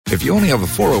If you only have a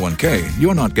 401k,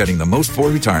 you're not getting the most for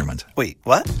retirement. Wait,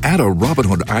 what? Add a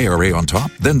Robinhood IRA on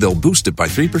top, then they'll boost it by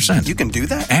 3%. You can do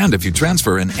that? And if you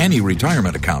transfer in any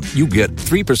retirement account, you get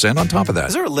 3% on top of that.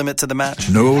 Is there a limit to the match?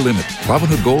 No limit.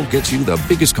 Robinhood Gold gets you the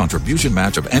biggest contribution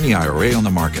match of any IRA on the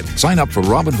market. Sign up for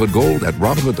Robinhood Gold at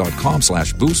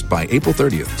Robinhood.com/boost by April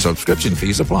 30th. Subscription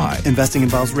fees apply. Investing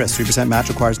involves risk. 3% match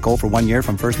requires gold for 1 year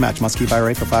from first match. Must keep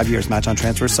IRA for 5 years. Match on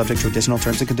transfers subject to additional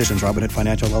terms and conditions. Robinhood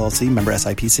Financial LLC, member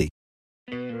SIPC.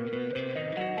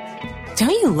 Don't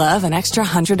you love an extra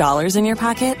 $100 in your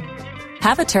pocket?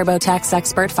 Have a TurboTax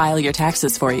expert file your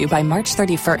taxes for you by March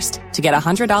 31st to get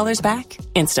 $100 back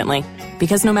instantly.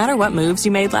 Because no matter what moves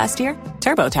you made last year,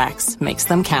 TurboTax makes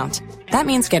them count. That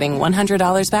means getting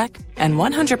 $100 back and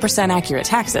 100% accurate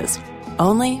taxes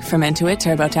only from Intuit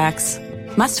TurboTax.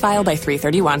 Must file by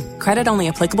 3/31. Credit only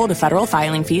applicable to federal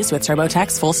filing fees with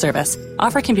TurboTax full service.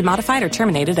 Offer can be modified or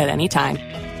terminated at any time.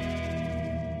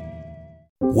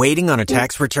 Waiting on a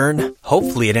tax return?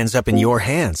 Hopefully it ends up in your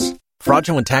hands.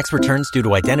 Fraudulent tax returns due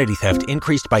to identity theft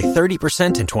increased by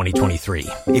 30% in 2023.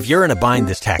 If you're in a bind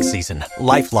this tax season,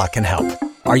 LifeLock can help.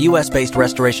 Our U.S.-based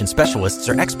restoration specialists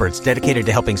are experts dedicated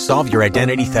to helping solve your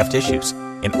identity theft issues.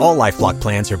 And all LifeLock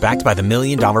plans are backed by the $1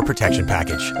 Million Protection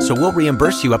Package. So we'll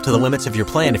reimburse you up to the limits of your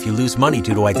plan if you lose money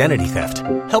due to identity theft.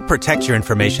 Help protect your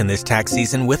information this tax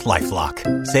season with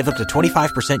LifeLock. Save up to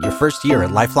 25% your first year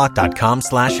at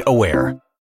LifeLock.com/aware.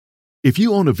 If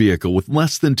you own a vehicle with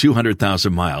less than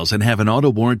 200,000 miles and have an auto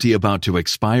warranty about to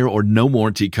expire or no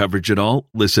warranty coverage at all,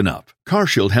 listen up.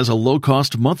 CarShield has a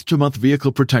low-cost month-to-month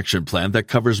vehicle protection plan that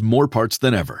covers more parts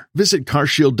than ever. Visit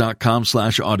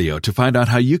carshield.com/audio to find out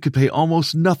how you could pay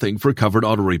almost nothing for covered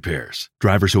auto repairs.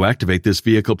 Drivers who activate this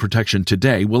vehicle protection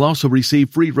today will also receive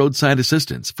free roadside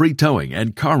assistance, free towing,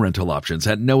 and car rental options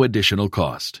at no additional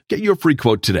cost. Get your free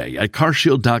quote today at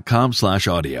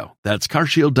carshield.com/audio. That's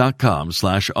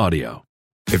carshield.com/audio.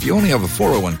 If you only have a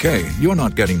 401k, you're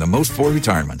not getting the most for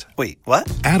retirement. Wait, what?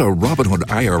 Add a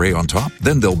Robinhood IRA on top,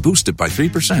 then they'll boost it by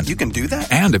 3%. You can do that?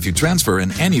 And if you transfer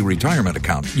in any retirement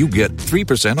account, you get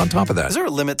 3% on top of that. Is there a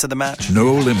limit to the match?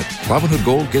 No limit. Robinhood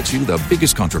Gold gets you the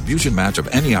biggest contribution match of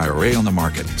any IRA on the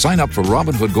market. Sign up for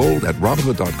Robinhood Gold at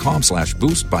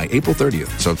Robinhood.com/boost by April 30th.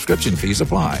 Subscription fees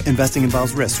apply. Investing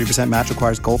involves risk. 3% match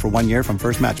requires gold for 1 year from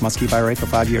first match. Must keep IRA for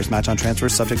 5 years. Match on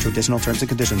transfers subject to additional terms and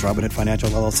conditions. Robinhood Financial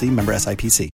LLC, member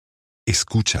SIPC.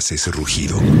 Escuchas ese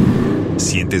rugido.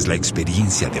 Sientes la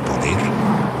experiencia de poder,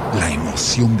 la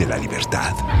emoción de la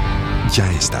libertad.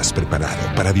 Ya estás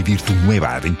preparado para vivir tu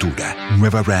nueva aventura.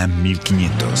 Nueva Ram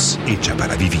 1500, hecha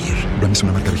para vivir. Ram es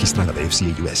una marca registrada de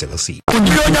FCA US LLC.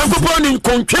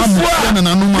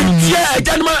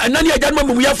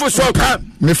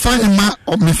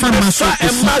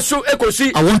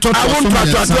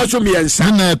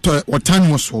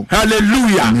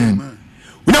 Hallelujah.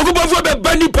 Unakubafo be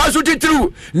bani paso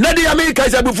titru na de America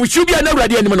is abufu shubia na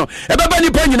urade anim no e be bani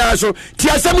pa nyina so ti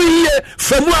asem yiye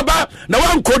famu aba na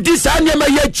wan kodi sa nyema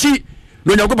yachi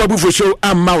no nyakubabufu show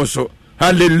amma wo so.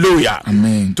 Hallelujah.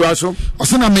 Amen. To aso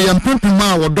osena me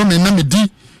yampempema wodo me na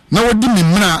medi na wodi me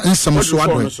mra nsam so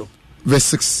ado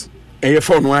verse 6 e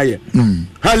for no aye.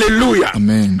 Hallelujah.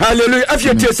 Amen. Hallelujah.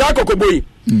 Afia tie sa kokoboyi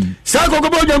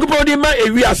Sakokobo Nyankopon di ma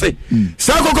ewiase.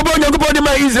 Sakokobo Nyankopon di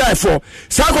ma Israel for.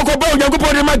 Sakokobo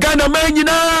Nyankopon di ma Ghana man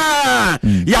nyina.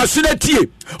 Ya suna tie.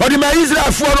 Odi ma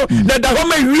Israel for no na da ho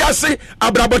ma ewiase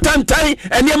abrabotantan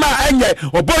enema anye.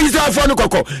 Obo Israel for no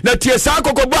kokko. Na tie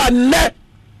sakokobo anne.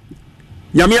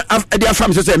 Nyame ade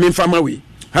afam so say me fama we.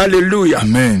 Hallelujah.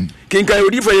 Amen. Kinka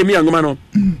odi for yemi angoma no.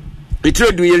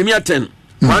 Itredu Yeremia 10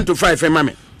 1 to 5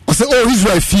 emame. Ose o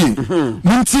Israel fie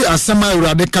munti asema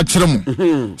urade ka kire mu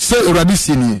se urade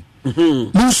sini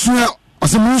munsua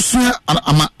ose munsua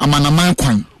amanaman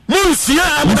kwan munsua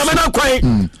amanaman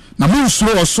kwan na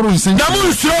munsua osoro nsen na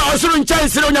munsua osoro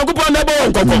nchansire Onyankopon na bo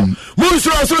nkoko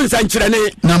munsua osoro nsankyerene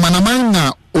na amanaman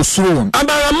na osoro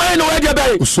amanaman no wadi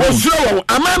abai osoro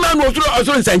amanaman no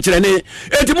osoro nsankyerene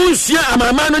enti munsua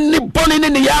amanaman ni boni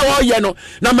ni ya wo ye no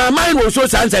na amanaman no osoro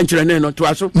nsankyerene no to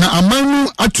aso na amanu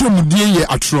atromudie ye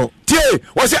atro tie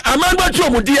wo se amanu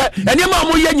atromudie enema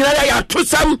mo ye nyina ya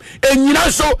atosam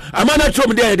enyina so amanu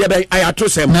atromudie ye de bai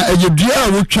ayatosam na eyedua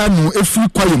a wotwa no efiri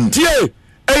kwayem tie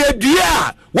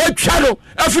eyedua wotwa no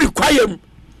efiri kwayem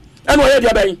eno ye de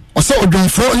bai ose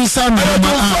odonfo nsa na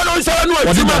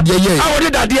awode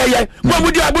dade ye mo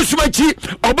mudi abusumachi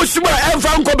obusuma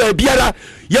emfa nko ba biara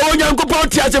ye Onyankopon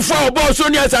tiasefo obo so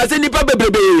ni asase nipa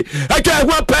bebrebe atwa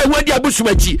ho pa ho di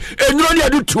abusumachi enuro ni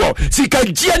adutuo sika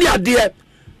gie ni ade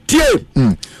tie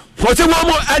ose wo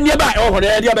mo anye ba o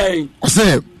hore de bai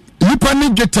ose nipa ni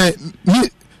gete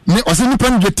ni ose nipa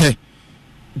ni gete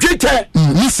dwetɛ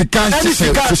ni sika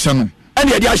hyehyɛ no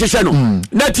ɛne yɛde ahyehyɛ no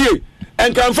na tie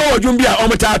nkamfo wɔ dwom bi a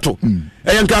ɔmtaa to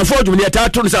ɛyɛ nkamfo wɔ dwom ne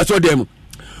yɛtaa to no sa so dɛm mu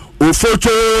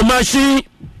ofoto machi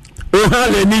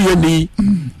ohale ni yeni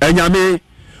enyame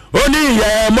oni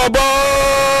ye mobo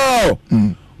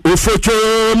ofoto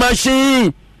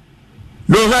machi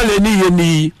ohale ni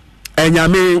yeni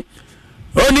enyame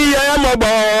oni ye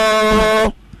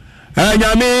mobo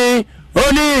enyame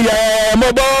oni ye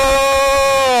mobo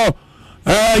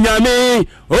enyame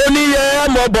oni ye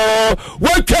mobo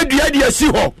wotwa dua de si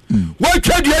ho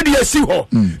wotwa dua de si ho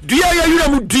dua ye yura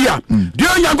mu dua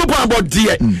nyankopon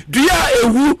abode dua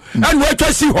ewu anu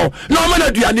wotwa si ho na o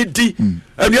mana dua ne di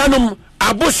anuanom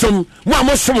abosom mo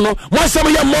amosom no mo asem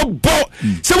ye mobo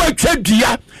se wotwa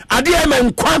dua ade e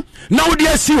menkwa na wo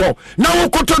de si ho na wo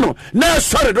koto no na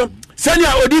sori do sani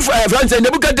a odi France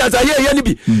Nebukadnezar ye ne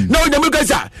bi na o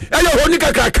Nebukadnezar ele ho ni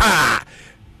kakaka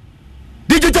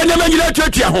digital nyama nyina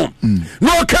tuatua ho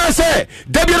no ka se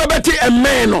dabi robeti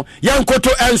emme no yankoto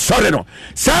ensore no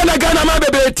sa na Ghana ma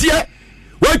bebetie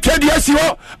watwadi asi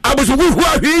ho abosugu hu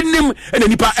ahwenim ene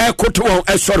nipa ekoto won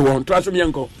esore won to aso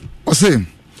mienko o se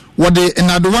wode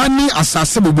enadowani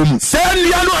asase bobom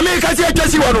senia no America se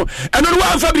atwasi wo no eno no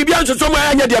amfa bibia nsoso mo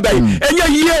anya de bai enya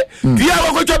yie bia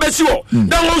wakotwa besi wo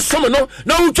na wo som no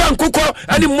na wo twa nkokọ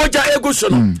ani moja egu so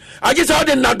no agi sa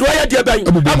wode nadoa ya de bai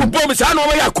abobom sa na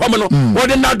wo ya kom no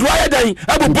wode nadoa ya dan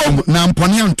abobom na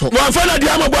mpone anto wo amfa na de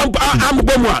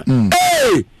amobom a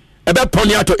ebe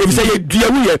poni ato efise ye dua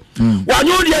wuye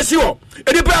wanyo de asi wo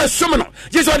edi pa som no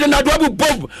agi sa wode nadoa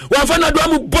abobom wo amfa nadoa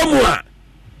abobom a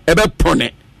ebe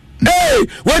pone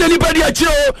when anybody a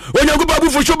chiro when you go babu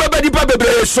for show baba di pa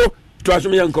bebre so to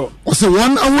asome yanko o se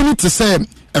one awoni to say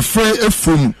efre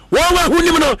efum one wa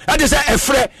hunim no ade say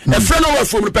efre no wa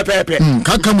fum no pepepe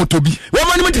kaka motobi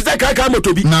one man to say kaka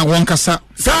motobi na won kasa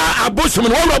sa abosom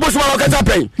no one abosom wa kasa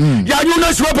pen ya nyu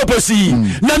na so poposi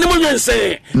na nimu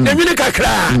nyense na nwini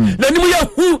kakra na nimu ya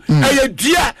hu aye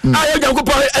dua aye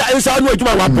yankopo ensa no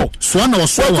adwuma wapo so na wo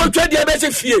so wo twɛ dia be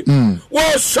se fie wo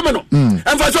som no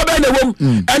emfa so be na wom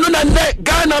eno na ne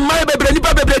Ghana mai bebre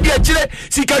nipa bebre dia kire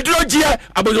sikadrogia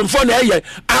abozomfo na eye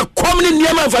akom ne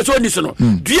niam emfa so ni so no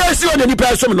dua si on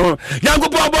nipa som no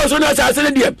yankopo abo so na sa se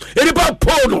ne dia nipa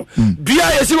po no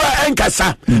dua yesi wa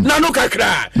enkasa na no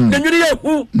kakra na nwini ya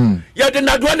hu ya de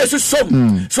nadoa na so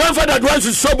som so emfa nadoa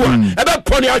so sobo ebe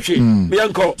poni ahwe me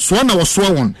yanko so na wo so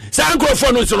won sa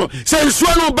ankrofo no so no se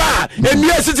nsuo no ba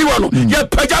enua siti wo no ye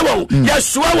paja won ye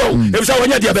soa won e bisa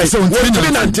wonya dia be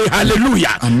won nante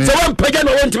hallelujah so won paja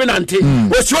no won timi nante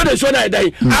o suo de so na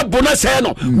dai abona se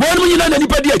no won nyina na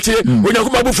nipa di akire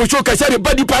onyankoma bu fosho kasa de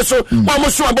badi paso mo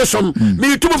amoso abosom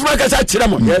me tubu funa kasa kire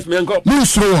mo yes me yanko mu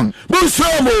suro won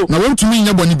mo na won tumi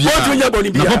nya boni bia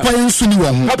na papa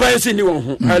yensu ni won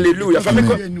ho hallelujah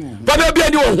fameko baba bia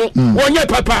ni won ho wonye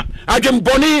papa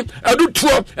adwemboni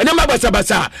adutuo ene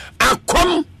mabasa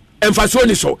akom emfaso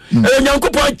ni so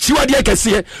nyankopon chiwade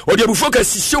akese o de bufo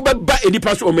kasisi obeba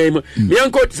enipa so omem me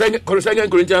yanko Second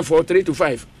Corinthians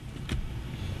 4:3-5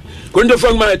 kondo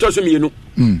fong ma etoso mienu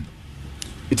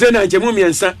itena njemu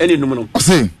miensa ene num no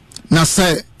ose na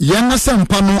se yenna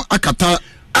sempa no akata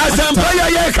asempa ya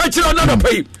ye ka chiro na no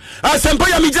pay asempa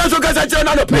ya mijanso ka sa chiro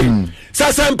na no pay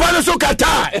sa sempa no so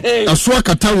kata aso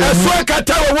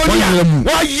kata wo woni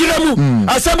wa yiramu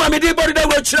asema me di body da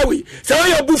wo chirewi se wo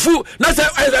ya bufu na se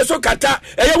so kata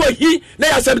eye wa hi na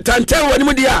ya sem tantan woni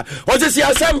mu dia o se si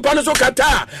asempa no so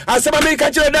kata asema me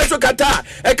ka chiro da so kata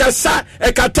e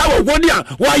kata wo woni a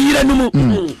wa yiranu mu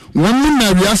woni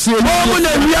na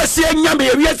wiase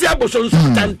nyame wiase aboso so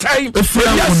tantan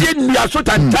wiase nia so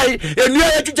tantan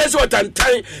enua twetwe so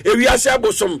tantan wiase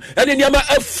abosom ene niama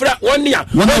afra woni a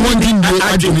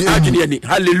adwene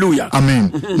hallelujah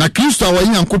amen na Kristo wa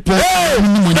Nyankopon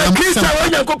ni monyam Kristo wa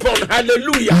Nyankopon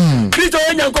hallelujah Kristo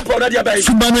wa Nyankopon na dia bai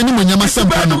suba no ni monyam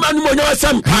sampa no ni monyam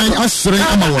sampa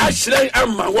ashren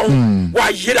ama won wa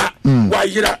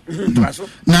yira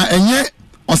na enye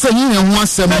osanyi ho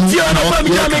asem na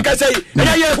mi ka say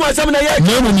enye ho asem na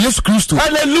ye no Yesu Kristo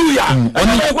hallelujah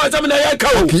enye ho asem na ye ka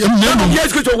o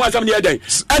Yesu Kristo ho asem na ye dai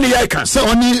ene ye ka se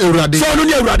oni ewurade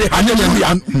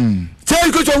hallelujah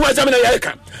se Kristo ho asem na ye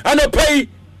ka ana pay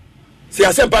si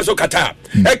asempa so kata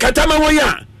e kata ma won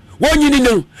ya wonyini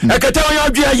no e kata won ya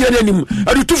adua yire nanim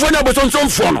adutufo na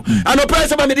bosonsomfo no ana pay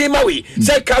se ba me di mawi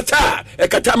se kata e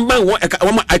kata man won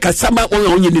e kasa ma won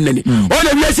wonyini nani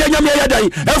ona wiase nyame ya dai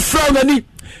e fra nani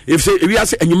if say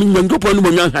wiase anyim nyangopo no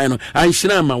monwan han no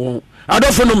anhyira ma won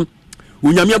adofo no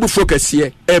unyame abufuo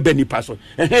kase e be nipa so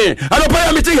ana pay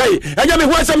ya meti hai anyame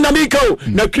ho asem na meka o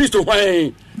na Kristo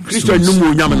hwan Kristo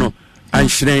numu unyame no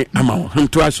anhyira ama won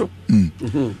hanto aso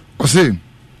o say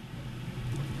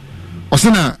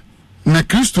Osena na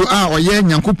Kristo a oye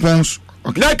Nyankopon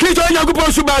na Kristo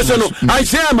Nyankopon so ba so no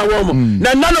anhye ma wo mo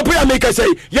na nano po ya make say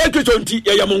ye Kristo nti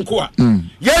ye yamonko a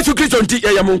Yesu Kristo nti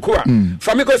ye yamonko a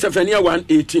fa me ko Sefania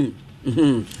 1:18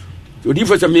 odi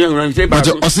for some young say ba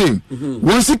ose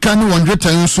won sika ni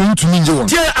 100 so ntumi nje won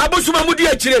tie abosoma mu di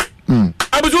akire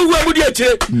abosoma mu di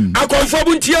akire akonfo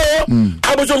bu ntie o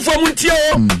abosomfo mu ntie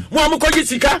o mo amkoji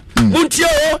sika mu ntie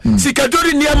o sika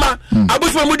dori niema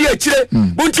abosoma mu di akire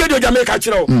bu ntie do Jamaica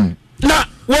akire o na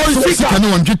won sika ni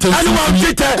 100 ani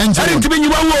 100 ani ntimi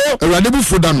nyiwa wo awade bu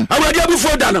fodano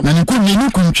na ni kuntwi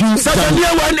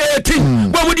Sefania 1:18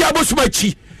 bo mu di abosoma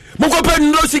chi mo ko pe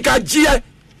no sika gie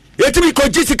etimi ko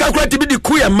ji sika kura tibi di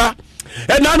kuya ma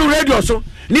na no radio so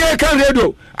ni e kan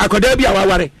radio akoda bi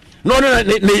awaware no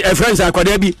ne friends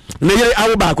akoda bi ne yere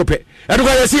awo ba akopɛ ɛdo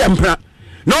ka yesi empra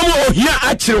no mo ohia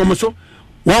akire wo so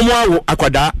wo mo awo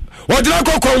akoda wo dira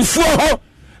ko konfuo ho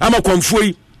ama konfuo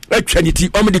yi atwa ni ti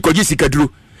o me di ko ji sika duro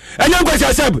enya ko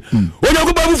sasab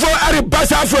onyanko ba bufo are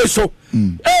basa afo so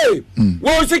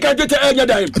wo sika jote enya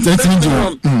dan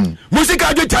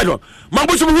musika jote no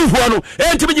mabusu huhuo no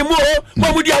entimi nyi mo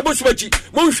mudi abusu bachi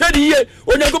mo hwedi ye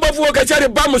onyanko ba bufo ka chare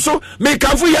ba mo so me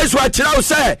kanfo Yesu a kira wo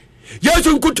se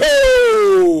Yesu nkuto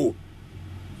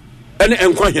ene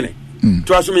enkwa hene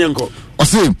to aso me yanko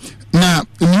ose na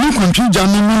ni kontwi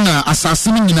janu mu na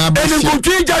asase ni nyina ba ene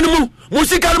kontwi janu mu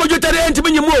musika no jote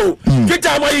entimi nyi mo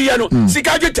kita mo yiye no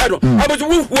sika jote no abusu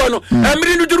huhuo no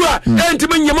emri no duru a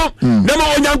entimi nyi mo na mo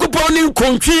onyanko pa ni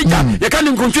kontwi ja ye ka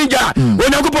ni kontwi ja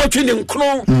onyanko pa twi ni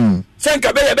nkro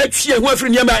senka be ye be twie ho afiri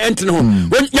niam entene ho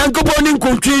nyankopon ni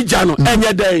nkontwi gya no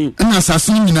enye dan na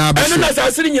asase nyina ba na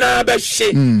asase nyina ba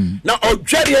hye na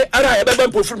odware ara ye be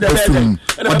mpofuru da be dan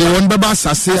ode won be ba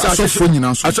asase asofo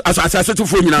nyina so asase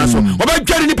tufo nyina so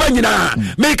obadware nipa nyina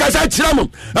me ka sa kira mo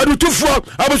adutufo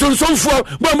abosonsonfo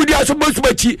bo mudi aso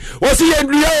bosubachi o se ye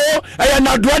ndua o aya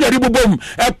na doa na ribobom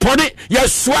e pone ye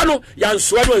soa no ya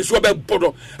soa no enso be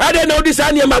bodo ade na odi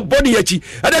sa ne ma body yachi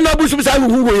ade na obusu sa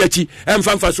huhu yachi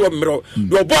emfa so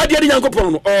do body de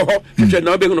Nyankopon no oho hwehwe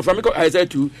na obegu no fa me ko Isaiah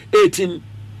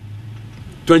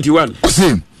 2:18-21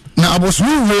 ose na abosu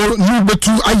wo nu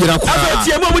betu ayira kwa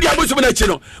tie mo mudi abosu na chi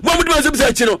no mo mudi ma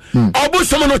se chi no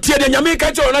abosu no tie de nyame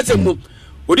ka che ona semmu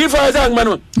odi fa za ngma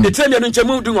no de tie no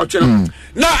nchemu du nwotwe no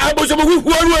na abosu mo huhu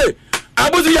ruwe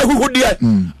abosu ya huhu de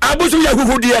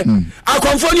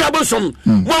akonfo ni abosu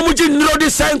mo amuji nro de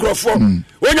sign crofo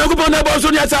Onyankopon na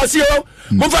abosu ni asase o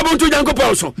mo fa bontu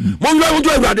Nyankopon so mo nwa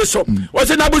bontu Awurade so o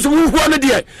se na abosu huhu no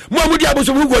de mo amudi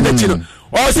abosu huhu na chi no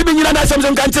o se bi nyina na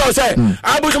samsam kan tell say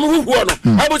abosu huhu no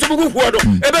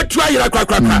ebe tu ayira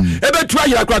kwakwa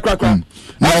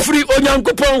afri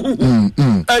Onyankopon huhu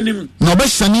anim na be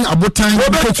shani abotan wo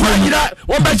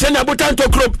be shani abotan to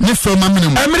crop ni fema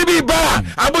minimum amiri bi ba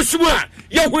abosu a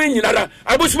ye hu nyinara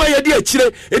abosu a ye de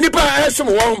akire enipa esom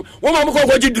wo ma mo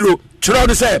ko gidiro chiro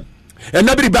do say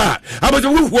enabiri ba abosu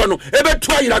huhu no ebe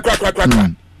tu ayira kwakwa no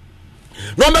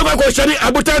me ko shani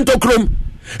abotan to crop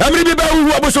amiri bi ba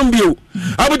huhu abosu bio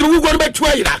abodu huhu no be tu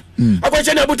ayira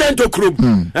akwachani abotan to crop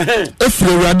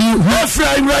efre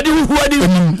Awurade huhu adi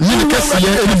ni kasiye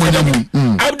eni monyamu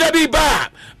abdabi ba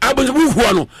abosu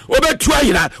huhu no obetu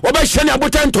ayira obehye ne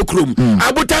abotan to krom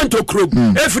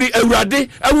efri Awurade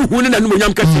ahuhu ne nanum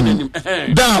nyam kase nanim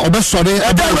da obesore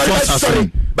abufu asase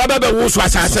baba be wo so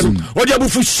asase no odi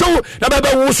abufu show na baba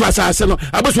wo so asase no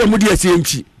abosu amudi asie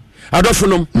nchi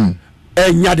adofonom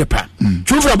enya depa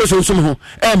twufra abosu nsum ho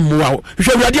emmoa ho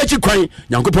hwe Awurade achi kwan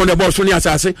Nyankopon de bo so ne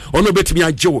asase ono betimi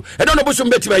agyewo edo no bosu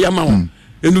betimi yama ho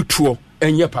enu tuo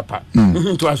enye papa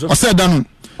to aso osedanu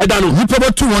edano nipa ba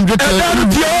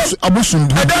 200 abosun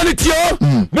edano tio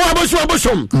mo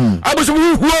abosun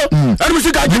huo anu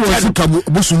musika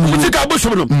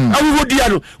abosun no awu dia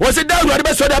no wo se da Awurade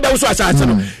be so da ba so asase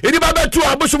no edi ba betu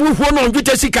abosun huo no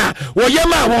ndwete sika wo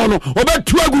yema ho no wo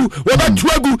betu agu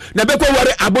na be ko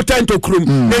ware abotan to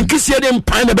krom na nkisie de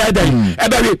mpan na ba dan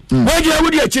ebewe wo gina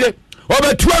wudi akire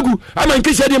obatuagu ama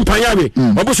nkise de mpanyawe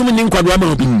obusum ni nkwado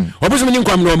ama obi obusum ni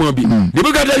nkwam no ama obi de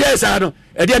buga de yesa no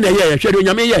e de na ye hwede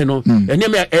nyame ye no ene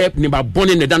me ni ba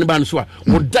bone ne dan ba no so a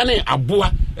wo dane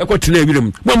aboa ekotena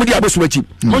awirem mo mudi abosum achi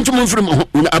montum mfiri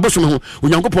abosum ho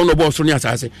Onyankopon no bo so ne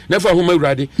asase na fa ho ma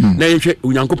Awurade na yehwe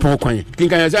Onyankopon kwan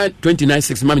kinkan Isaiah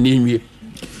 29:6 mama ni nwie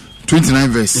 29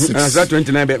 verse 6 Isaiah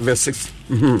 29 verse 6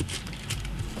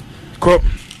 ko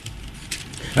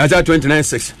Isaiah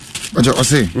 29:6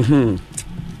 ose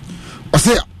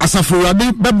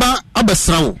asafurade beba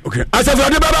abesrawo okay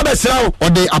asafurade beba abesrawo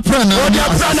ode aprana no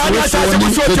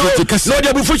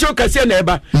de bufusho kase na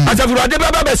eba asafurade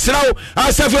beba abesrawo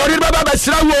asafurade beba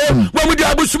abesrawo wo mu de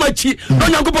abusumachi no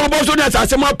nyankopon bo so ne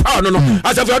asase mo pa no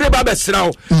asafurade beba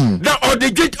abesrawo na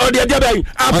ode de bai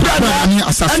aprana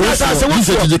asase wo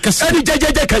edi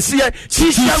jejeje kase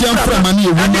sisiam framani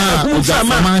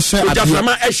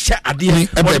ewuma ehye ade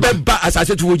ode beba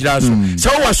asase tu wojira so so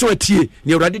wa so atie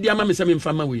ne urade de ama me se me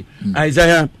mfama we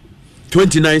Isaiah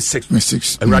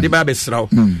 29:6 urade ba besrawo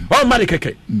o mari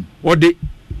keke ode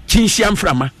chinhia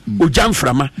mframa oja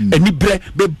mframa anibre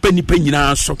be nipa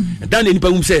nyina so dan nipa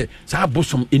hum se sa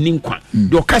bosom eninkwa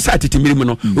de okasa atetemiri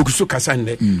no okuso kasa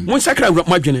nde mon sakra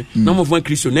madwene na mo van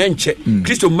Kristo na enche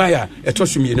Kristo maya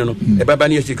etosumie no e baba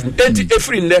ne yeke enti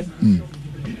efri nde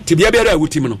tibia biara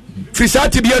awutim no firi sa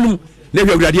tibia num na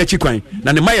hwawurade achi kwan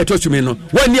na ne maya etosumie no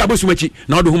wani abosumachi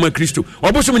na odo huma Kristo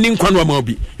obosum ni nkwa no ma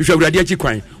obi hwawurade achi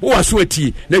kwan wo waso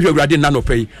ati na hwawurade na no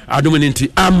pai adom ne nti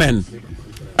amen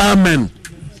amen.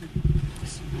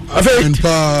 Amen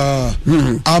pa.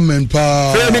 Amen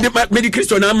pa. Me di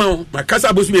Kristo na ma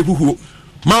makasa bosu me huhu.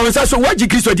 Ma wonsa so waji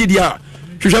Kristo di dia.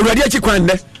 Hwehwe awurade achi kwan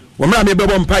ne. Wo mra me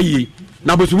bebo mpa yi.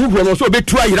 Na bosu huhu no so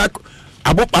obetu ayira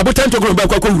abotanto ko ba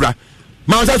kwa wura.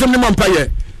 Ma wonsa so me mpa ye.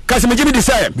 Kasi me jimi di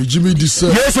say.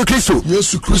 Yesu Kristo.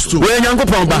 We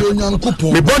nyankopon ba.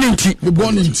 Me boni nti.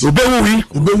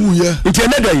 Obewu ye. Nti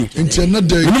enedai.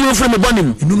 Inu fure me boni.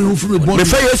 Me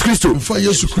fa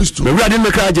Yesu Kristo. Me wurade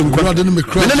me kraje nkwa.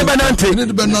 Ne banante. Me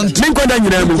nkoda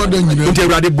nyina mu. Nti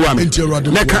wurade boa me.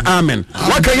 Neka amen.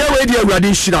 Waka ye we di wurade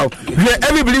nhiraw.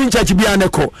 Every believing church bia ne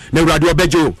ko. Na wurade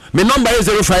obejo. Me number is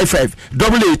 055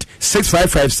 88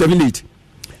 65578.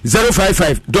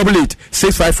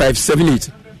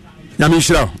 055-88-655-78.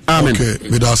 Amen. Okay,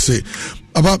 medase.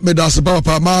 About medase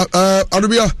papa ma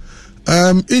Arabia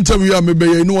interview me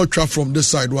be no watch from this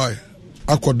side why?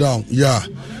 Akọ down. Yeah.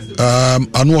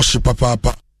 Anu worship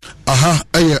papa. Aha,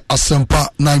 Asempa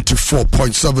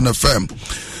 94.7 FM.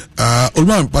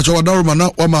 Olman pacha wadaruma na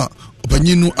wama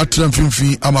opanyinu atram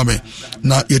finfi amame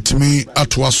na yetimi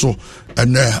atwaso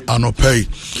ene anopay.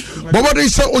 But they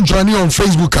say ojani on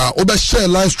Facebook obe share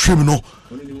live stream no.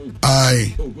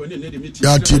 Aye.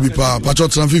 Ya TV pa pacha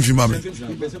atram finfi mame.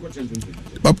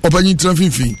 Opanyin atram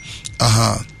finfi.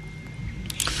 Aha.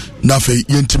 Na fe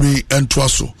yentimi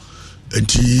entwaso.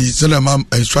 Enti selema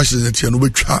instructions enti no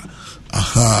betwa.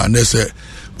 Aha, nese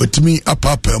wetimi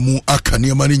apapa mu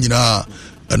akane mani nyina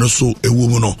eno so ewu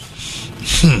mu no.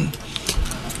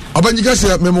 Abanjika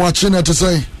se memo ache na te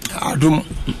sai adum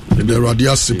de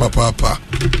radia se papa.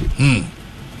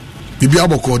 Bibi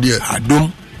aboko de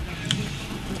adum.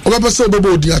 Oba se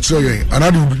obo di akire yen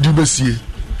anadu di besie.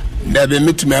 Na be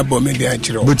metumi abo me di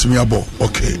akire. Metumi abo.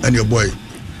 Okay, and your boy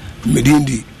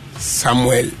Medindi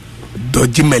Samuel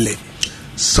Dojimele.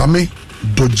 Sami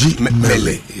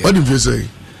Dojimele. Yeah. What did you say?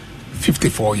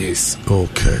 54 years.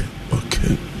 Okay.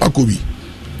 Akobi.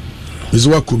 Is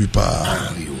what Akobi pa.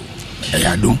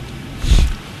 Ayadum.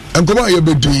 And come on, you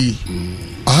be doing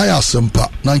a higher Sempa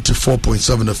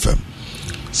 94.7 FM.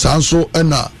 Sanso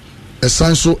ena, a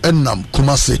Sanso enam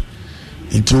Kumase.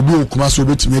 Into Blue Kumaso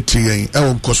Betime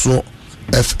Elon Koso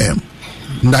FM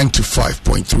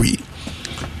 95.3.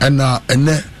 And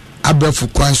ene Abefu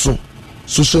Kwanso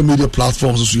social media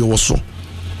platforms as you also.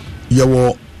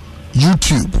 Your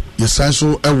YouTube, your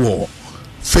Sanso Ewo,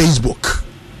 Facebook,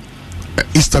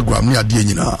 Instagram, near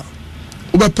Dienina.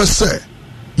 Ube pese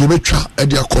you may try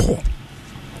at your call.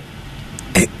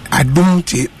 I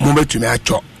don't move to me a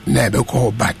chop, never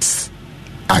call but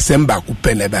Asemba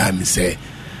Kupe never me say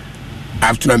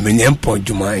after a million point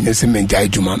to my innocent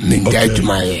Juma, and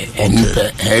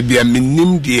heavy a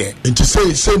minim dear. And to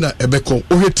say na Ebeko,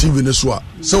 or TV in the swap,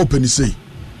 so open say.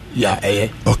 Yeah,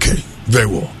 okay, very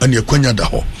well. And your Konya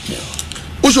Daho.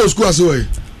 Usho school as away.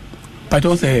 But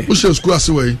also, Usho school as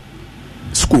away.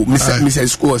 School, Mr.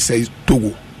 School says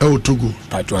Togo. Oh, Togo.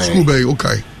 School bay,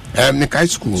 okay. Nekai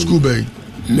school. School bay.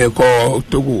 Meko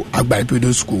Togo,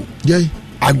 Agbalepedo school. Yay.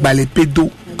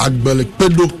 Agbalepedo.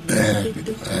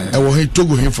 I will hate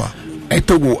Togo here for.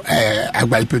 Togo,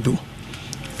 Agbalepedo.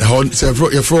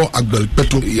 You're from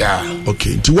Agbalepedo. Yeah.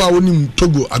 Okay. Tiwa woni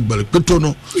Togo Agbalepedo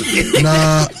no.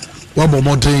 Na one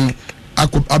more thing. I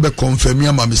could confirm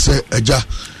ya mama say eja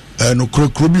no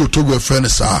krobi Togo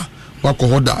friend sa. Wako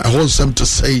hoda a whole sem to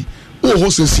say oh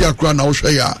hose see akra na wo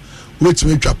hwe ya wait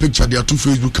me twa picture there to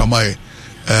Facebook kamae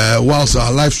whilst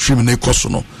our live stream na ekoso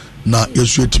no na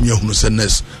yesu etimi ahunu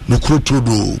senes no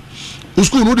krotrodo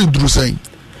school no dey duru say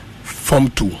form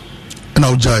 2 na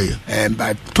ojai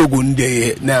but Togo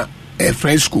ndey na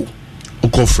French school o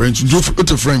ko French do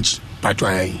it French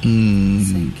patwai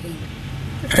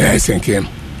senkem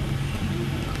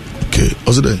okay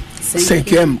also there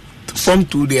senkem form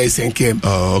 2 there senkem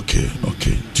okay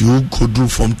do you go do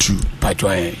form 2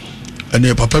 patwai and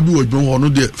your papa bi wodwo ho no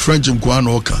the French mkoa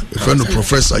na oka a friend of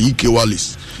Professor Ike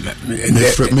Wallace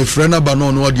me friend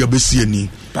abano no de abesi ani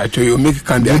patwai you make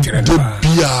can be actually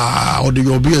bia or the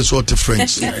obia sort of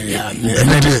French and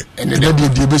the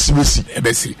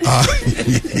besi ah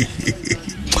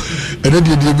and then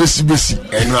the besi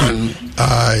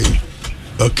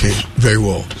okay very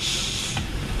well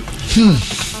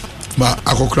ma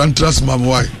akokran trust mama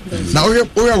why na we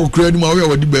akokran ma we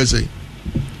wadi be say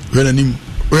we na nim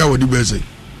we wadi be say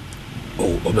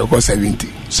obeko 70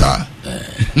 sir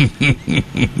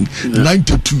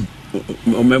 92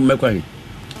 me kwani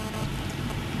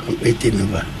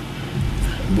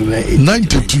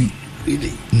 92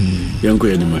 yanko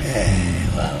ya nima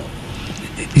wow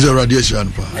the radiation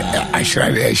pa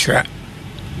ashra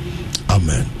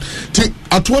amen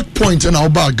at what point in our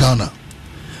Ghana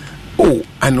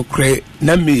anokre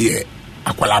na me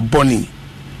akwala boni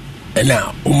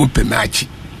ena omupemachi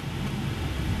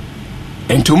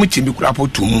ento mu chimbi kura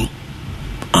potumu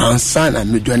ansa na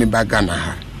medwane bagana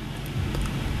ha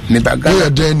me bagana ya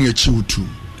den ya chiutu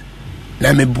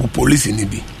na me bu police ni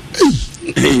bi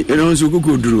eno so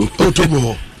kokoduro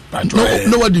otobo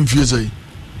no what in fear say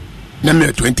na me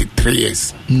 23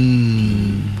 years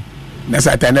na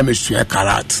sata na me sua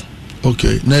karat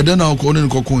okay na eden na ko ne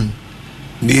kokon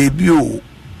na ebio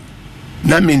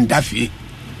na me ndafi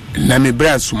na me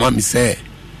bra suma mi se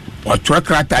otwa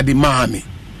krata di maami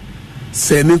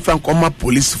se me fan koma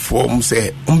police form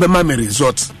se umbema me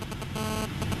resort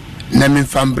na me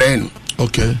fan brain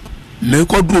okay me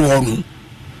ko du wonu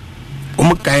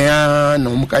umkaya na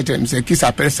umkacha mi se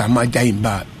kisa pesa maja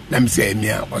imba na mi se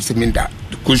emia o se minda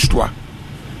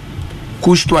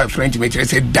couche-toi French me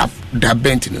say da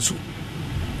bent ne so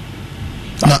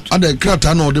na ada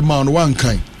krata na ode man one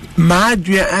kind ma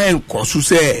adua an koso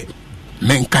say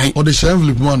men kan or the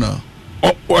envelope mana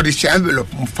or the envelope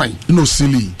fine no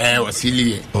silly o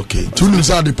silly okay two news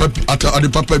are the papi at the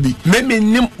papa bi me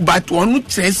nim but one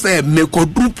say me ko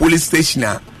do police station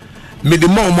a me the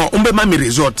mama umbe ma me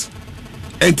resort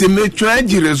enti me try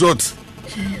the resort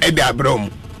e da abrom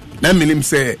na me nim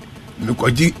say me ko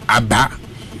ji aba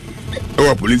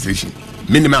our police station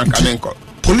minimum kamenko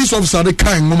police officer the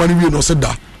kind woman we no said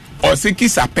that or ce qui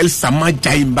s'appelle Sama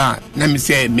Jaimba na me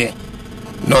say me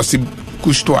no si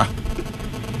couche-toi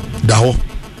daho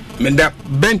me da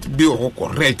bent bi o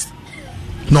correct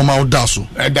normal daso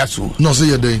no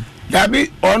say dey that be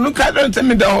onu ka don tell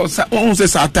me da on say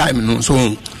sa time no so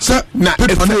sir na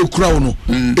paper na ekura no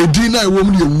edi na ewo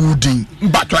mu de wudin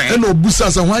bato e no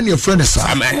busa sa hwan your friend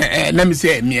sa na me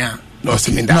say me a no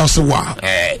si me da no say wa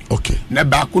okay na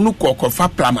ba ko no kokofa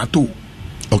plamato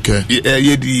okay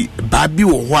ye di babi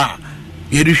wo ho a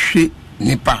ye di hwe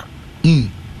nipa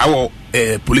awo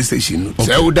police station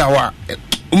say wo da wa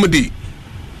umudi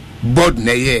board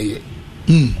na ye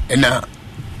na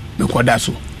me koda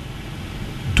so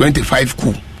 25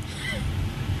 ku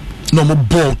no mo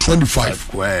ball 25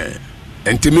 ku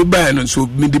enti me ba no so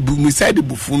me de bu me side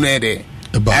bufu no ede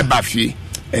e ba fie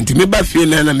enti me ba fie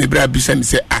na me bra bisa me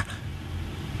say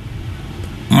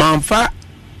manfa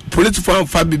police for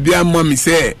fa bibia mo mi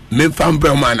say me fa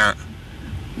mbra mana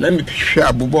na me hwe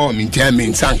abubo mi ntia me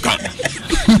nsanka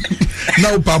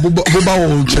na pa abubo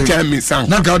wo nche ntia me nsanka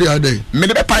na ka dey dey me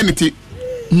de penalty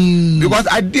because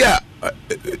idea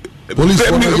police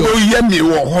for go hear me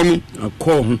wo ho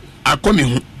no akọ me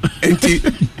hu enti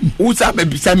usa be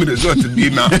bisa me result bi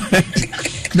na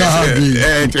na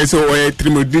ha so we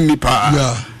trimodini pa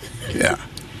yeah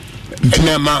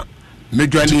enema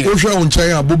medwani o hwe on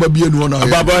chan aboba bia ni ho na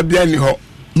aboba bia ni ho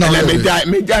na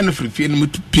meja no frifie no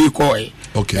pie ko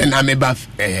okay na me ba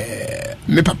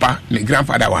me papa me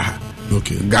grandfather wa ha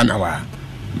okay Ghana wa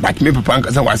but me papa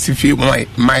nka wa sifie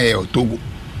my Togo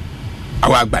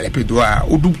awa agbalepedo a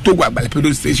odu Togo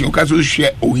agbalepedo station ka so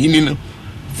hwe ohini no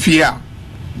fia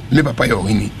me papa ya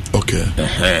ohini okay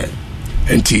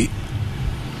enti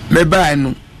me ba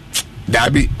no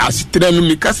dabi asitre no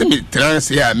mi kase me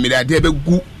trans ya me da de be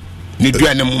gu ni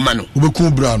dua ne muma no obeku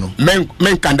bra no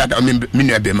men kandada me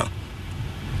nu abema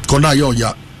kona yo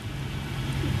ya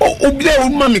obia o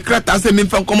ma mi krata se me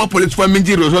fan koma police for me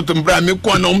ji resort mbra me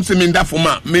ko na o se me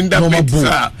ndafoma me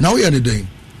ndafoma na wo ya ne den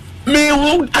me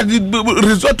hu at the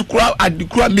resort crowd at the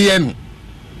crowd me enu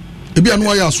ebi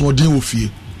anu ya so odin wo fie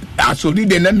asori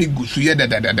de na me gusu ye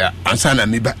da ansa na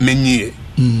me ba menyi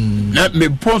na me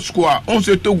post school on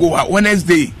se Togo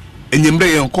Wednesday enyemre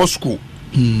yen ko school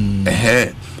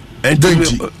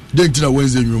denti na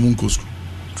Wednesday nyomu nko school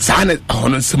Sana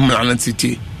on similar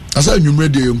city. I said you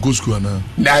made the go school now.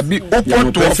 That be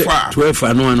open to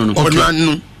 12 no.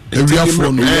 Okay.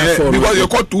 Because you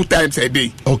call 2 times a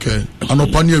day. Okay. And a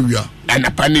panewia. And a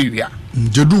panewia.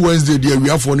 Jedu Wednesday there we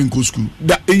have one in school.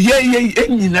 That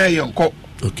any na call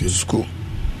okay school.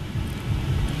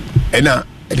 And I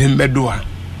didn't bedua.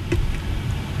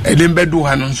 I didn't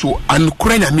bedua no so and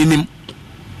Ukraine minim.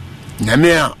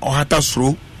 Namea or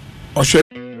hatasro or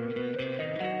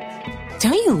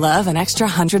Don't you love an extra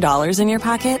 $100 in your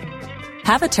pocket?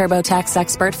 Have a TurboTax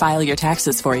expert file your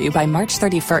taxes for you by March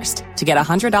 31st to get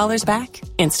 $100 back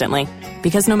instantly.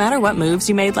 Because no matter what moves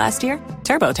you made last year,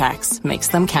 TurboTax makes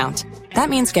them count.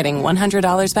 That means getting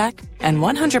 $100 back and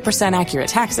 100% accurate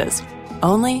taxes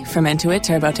only from Intuit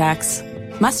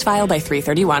TurboTax. Must file by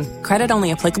 3/31. Credit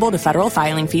only applicable to federal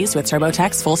filing fees with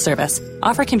TurboTax full service.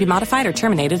 Offer can be modified or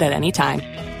terminated at any time.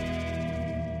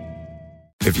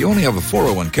 If you only have a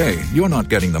 401k, you're not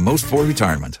getting the most for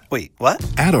retirement. Wait, what?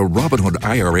 Add a Robinhood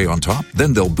IRA on top,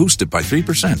 then they'll boost it by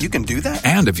 3%. You can do that?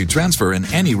 And if you transfer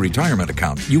in any retirement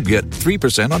account, you get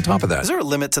 3% on top of that. Is there a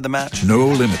limit to the match? No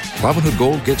limit. Robinhood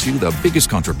Gold gets you the biggest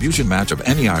contribution match of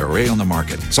any IRA on the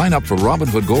market. Sign up for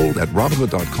Robinhood Gold at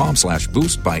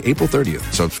Robinhood.com/boost by April 30th.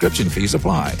 Subscription fees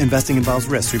apply. Investing involves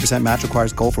risk. 3% match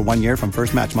requires gold for 1 year from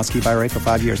first match. Must keep IRA for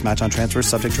 5 years. Match on transfers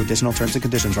subject to additional terms and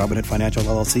conditions. Robinhood Financial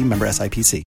LLC. Member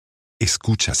SIPC.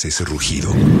 Escuchas ese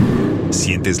rugido.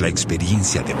 Sientes la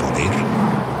experiencia de poder,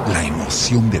 la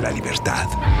emoción de la libertad.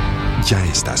 Ya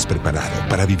estás preparado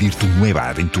para vivir tu nueva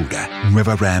aventura.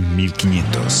 Nueva Ram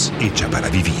 1500, hecha para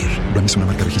vivir. Ram es una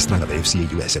marca registrada de FCA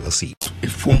US LLC. El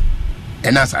fun,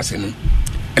 en asasino.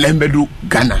 El embedu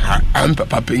Ghana, am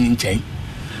papa penyin chain.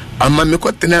 Amma me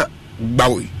kotena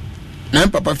bawi. Na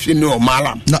papa fi no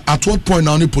malam. Now at what point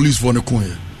now the police for the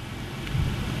coin?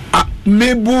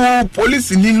 Mebu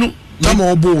police ninu. Tama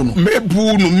obono.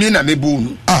 Mebu no me na mebu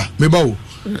no. Mebawo.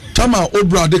 Tama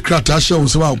obra de krata hye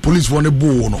so police for the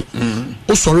bo no.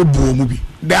 O sorry bo mu bi.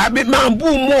 Da be man bu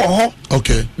mo ho.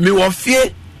 Okay. Me wo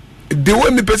fie the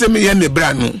way me pese me ye ne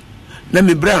bra no. Na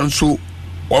me bra so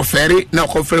ofere na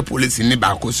ofere police ni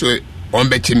ba ko so on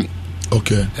be chimi.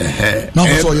 Okay. Now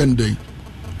so ye ndey.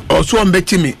 O so on be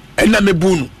chimi e na me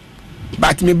bu no.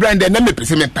 But me bra na me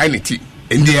pese me panity.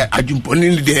 India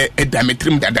ajumponi de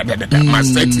edametrim da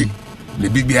maseti le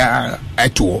bibia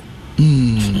eto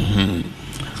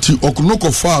ti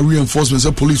okunoko far reinforcement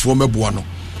say police for meboa no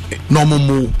no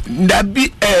mo da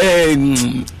bi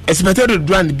expected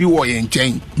dwan bi wo ye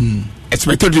nchen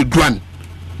expected dwan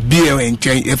bi ye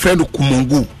nchen e friend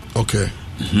kumongu okay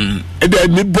da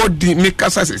mi body mi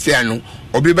kasa sese anu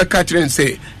obi be ka kire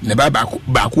say ne ba ba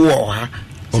ko wo ha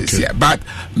sese but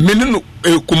menenu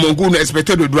kumongu no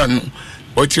expected dwan no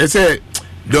o kire say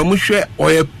do mu hwe o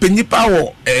ye penipa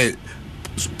wo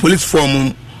police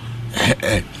form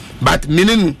but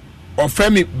meaning of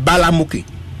Femi Balamuke.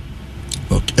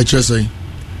 Okay, HSA.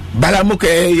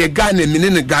 Balamuke ye Ghana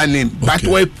meaning Ghana, but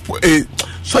we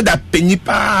so that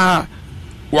penipa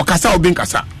wakasa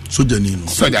obinkasa.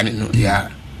 Sojanino, yeah.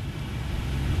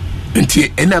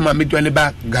 Nti ena ma medwane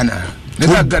ba Ghana.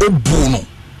 Neba Bono.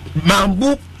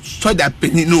 Mambu so that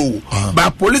penino.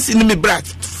 But police in me brat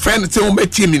friend say on be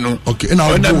team no. Okay,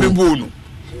 ena Bono.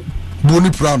 Boni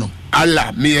Prano.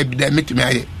 Allah me e bi me tumi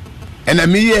aye. Ena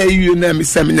me ye you na me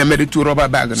sem na me to rubber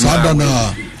bag no.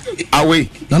 Sadana. Away.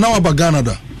 Na na wa Ghana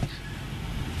da.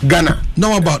 Ghana. Na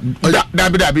wa ba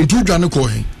dabi. Tu dwane ko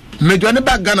he. Me dwane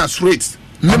ba Ghana straight.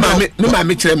 Me ma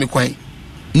me kire me kwan.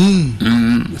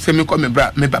 Se me ko me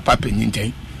bra me papa penyin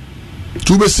nten.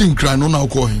 Tu be sin kran no na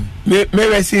ko he. Me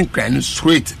we sin kran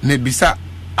straight me bisa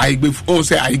aigbe o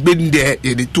say aigbe nde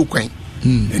e de tu kwan.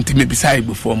 Enti me bisa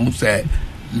aigbe for mu say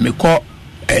me ko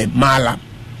malam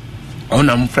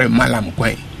ona mo frɛ malam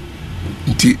kwan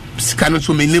nti sika no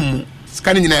so menimu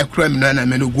sika no nyina ekura me na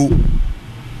me no go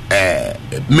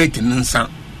maintenance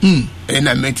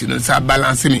na maintenance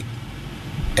balance me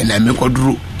na me ko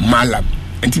duru malam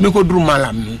nti me ko duru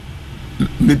malam no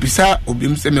me bisa obi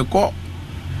m se me ko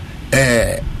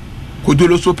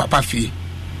kodolo so papa fie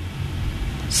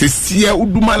se sia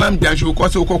udu malam janjo ko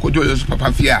so ko kodolo so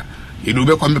papa fie a ye do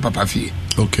be ko me papa fie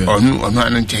okay onu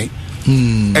anu nchen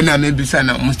ena me bisa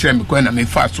na mo kire me ko na me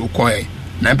fa so ko e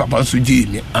na papa so gi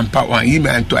me ampa wan yi me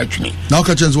anto atwene na o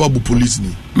ka chenzo wa bu police ni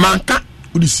manka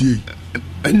udi sie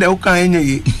ena o ka enye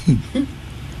yi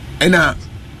ena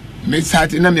me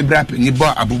start na me brap ni bo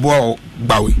abubo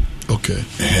bawe okay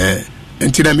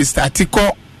enti na me start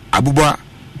ko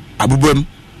abubom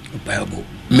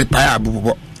me pa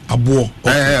abubo abo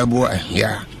abo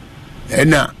ya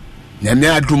ena na me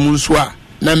adrum nso a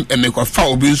na me ko fa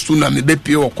obi nsu na me be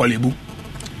pie o kolebu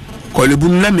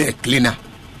na me cleaner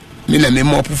me na me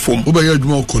mop form oba ya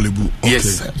adwuma kolebu okay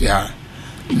yes yeah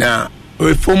na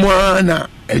we form na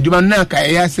adwuma na ka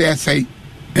ya say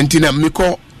entina me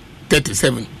ko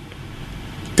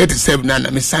 37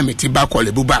 na me summit back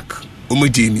kolebu back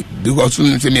omojini because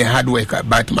you say me hard worker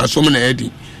but my so na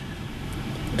edi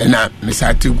na me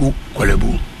satigu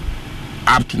kolebu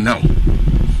up to now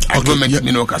agreement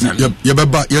me no kasa ya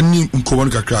baba ya ni nkowo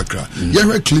kakra ya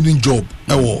hwe cleaning job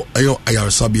ewo ayo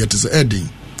ayasabi it is ending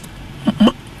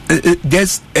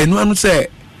just enu say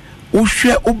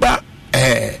uhwe oba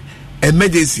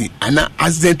emergency ana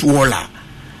accident walla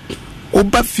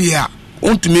oba fia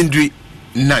ontumi ndri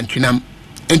nantwinam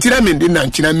entina me ndi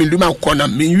nantwinam me nduma kona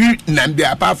me wi nambe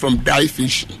apart from dry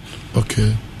fish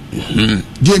okay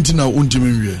die entina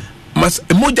ontumi nwie mas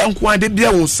emoja nko ade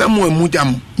bia wo samu emoja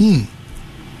mu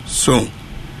so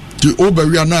the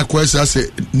oberia na kwese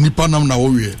ase nipa nam na wo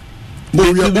wie wo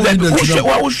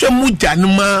hwe muja no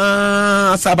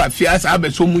ma saba fia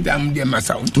saba so muja mu de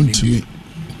masa ontumi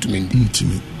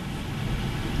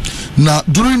na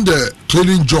during the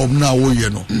cleaning job na wo ye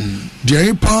no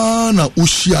de pa na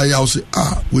ushia ya say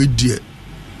we die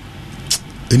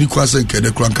eni kwase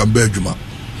nkede kranka ba adwuma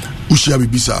ushia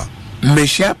bibisa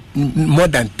mesha more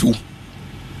than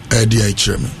 2 dia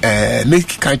icheme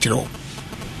make kanchero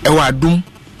e wa dum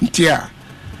ntia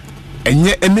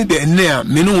enye eme de ene a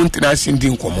me no ntena sindi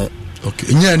nkomo okay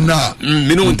enye na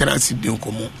me no ntena sindi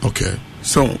nkomo okay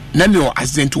so na me o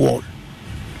accident wall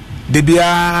de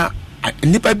bia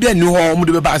nipa bia ni ho mo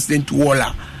de be accident wall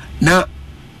a na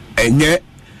enye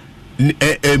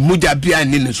muja bia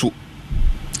ni ne so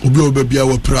obi bia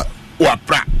wa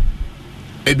pra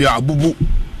e bia abubu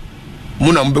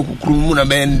muna mbe kukuru muna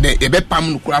bende ebe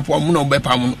pam no kurapo muna mbe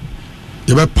pam no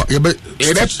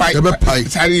ebe pai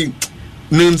sari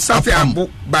nin safi abu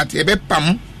but ebe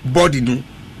pam body no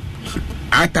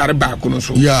atare ba ko no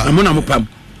so muna mo pam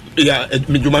ya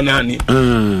mejuma nani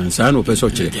sa no peso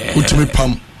che utimi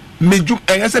pam mejum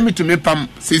engase mitumi pam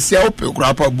sesia ope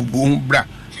kurapo bubu bra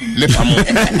le pam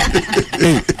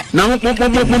na mo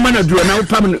mana duro na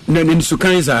pam na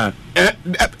nsukan za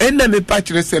na me pa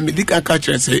kire se me dika ka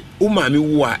kire se o ma me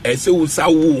wo a ese wo sa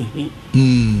wo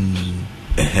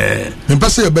me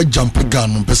pese e be jump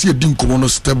gun me pese e din komo no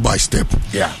step by step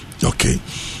yeah okay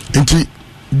enti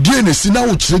die ne si na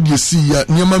wo kire die si ya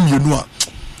niam mienu a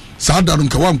sa da no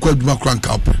nka wa nkwa adwuma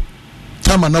kranka op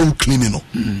tama na wo clean no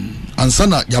ansa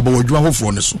na yaba wadwuma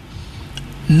hofo ne so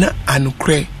na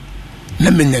anukre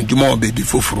na menya adwuma o baby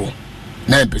foforo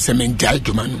na pese me nja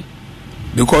adwuma no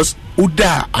because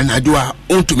uda anadwa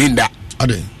ontuminda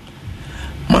ade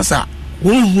masa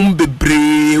wonhum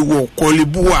bebre wo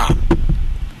kolibua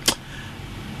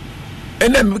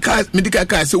ena medika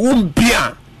ka se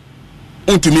wombia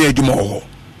ontumi adwuma ho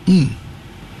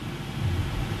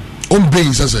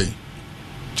ombin sase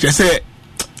chese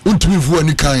ontumi fu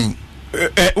ani kan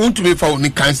ontumi fa oni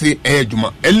kan se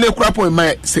adwuma enne kurapo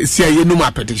mai se aye no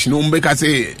ma petition ombeka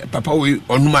se papa we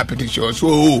onuma petition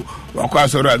so wakwa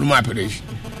so onuma petition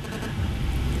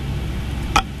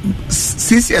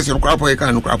sisi ese kurapo e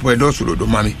kan kurapo e do solo do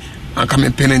mami anka me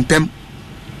penentem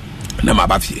na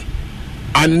mabafie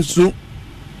ansu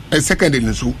a second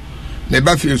in so me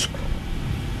bafie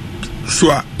so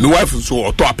me wife so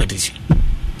auto appetition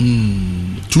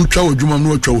tu twa odwuma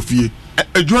no atwa ofie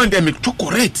adwuma dem me to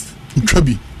correct twa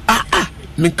bi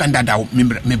me kandada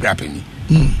me brapeni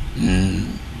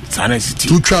sana city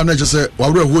tu twa na je wa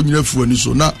wura ho nyina fu ani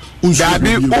so na unsu da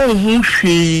bi ohun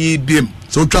hwe biem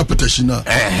so twa petition na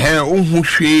ohun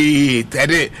hwe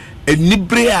tade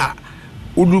enibre a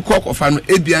udu kokofa no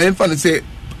ebia emfa no say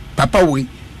papa we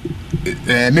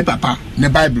me papa ne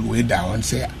bible we da on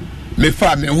say me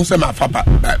fa me hu say ma fa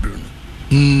bible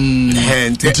no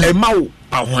e mawo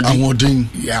ahondin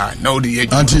yeah now the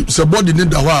anti se body ne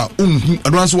da ho a unhu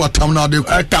advance watam na de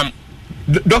ko tam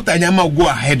doctor nyama go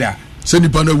ahead a se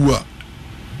nipa na wu a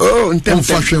oh ntem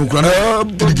fa hwe nkura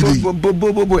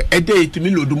bo a day to me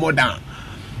load more than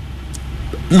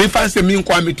me fancy me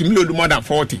nkwa me to me load more than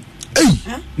 40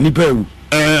 nipa wu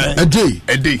a day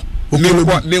me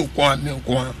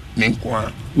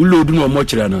nkwa we load no more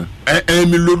chira na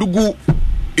me load go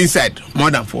inside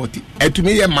more than 40 to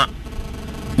me ma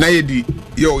na ye di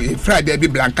yo Friday be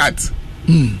blanket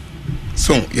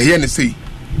so ye ne say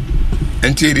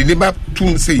enti the neighbor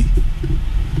tune say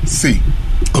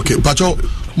okay pacho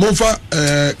monfa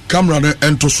camera no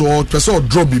ento so pese o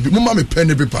drop bibi mama me pen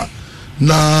paper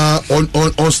na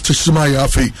on station my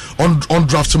afi on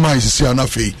draft my see na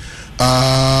afi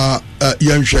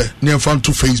yanhwe ne fan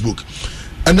to Facebook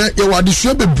and ye wa de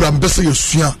sua be bram pese ye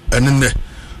sua enene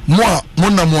mo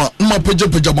na mo page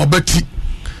mo bati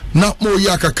na mo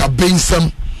ya kaka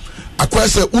bensam akwa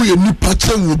sɛ woyɛ nipa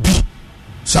kyɛn wo bi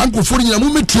saa nkofo nyina mo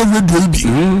metie radio yi bi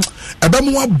ɛbɛ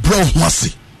mo abrɛ ho ase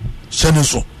hyɛ ne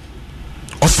so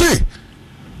ɔse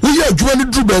woyɛ adwuma no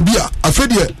duru baabi a afɛ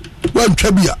deɛ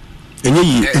woantwa bi a ɛnyɛ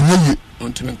yie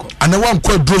ana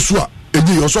woankɔ aduro so a ɛnyɛ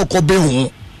yie ɔsɛ ɔkɔ bɛn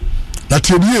ho na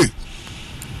tiɛnie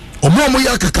ɔmo a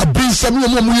moyɛ akaka bensɛm ne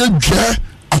ɔmo a moyɛ dwaa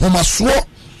ahomasoɔ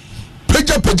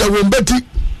pagya wɔn bɛti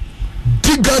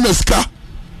di Ghana sika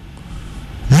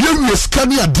wie sika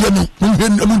ne adeɛ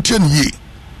no montie ne yie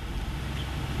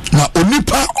na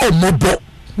onipa ɔmmɔbɔ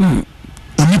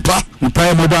onipa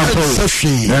ɛnsɛ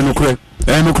hwee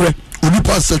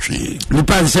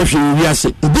onipa nsɛ hwee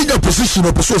wiase obi nya position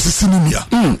ɔpɛ sɛ ɔsisi ne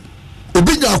nua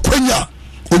obi nya akwanya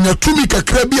onya tumi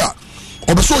kakra bi a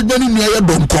ɔpɛ sɛ ɔnya ne nua yɛ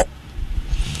dɔnkɔ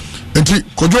nti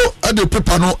kodwo ɛde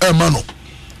pepa no ɛma no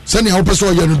sɛnea wopɛ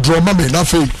sɛ ɔyɛ no drɔma me na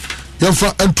afei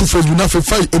yɛmfa ɛnto facebook na afei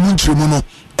fai ɛmu nkyerɛmu no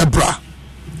ɛbra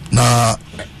na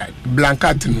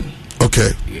blanket no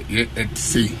okay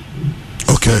see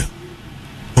okay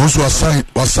also assign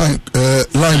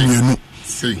line mmienu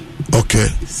see okay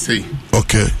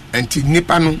anti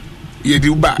nipa no yɛde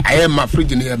uba ayɛma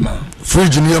fridge no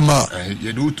yɛma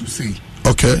yɛde woto see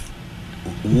okay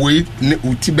wei ne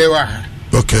uti bɛwa ha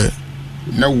okay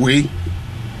na wei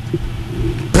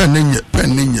pen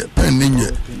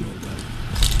ninye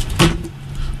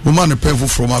woman ne pen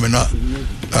foforɔ ma me na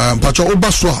mpakyɛ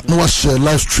woba so a na wahyɛ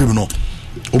live stream no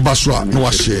woba so a na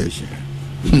wahyɛ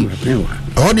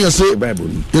ɛhɔ deɛ sɛ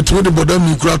yɛtumi de bɔda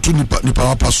mi kora to nipa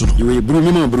wapa so no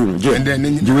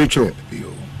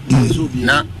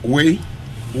na wei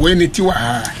ne ti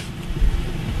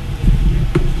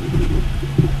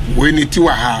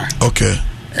wa ha okay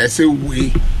ɛsɛ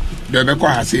wei dɛ bɛkɔ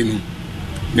ha sei no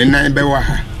ne nan bɛwɔ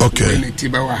ha okay ne ti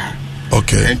bɛwɔ ha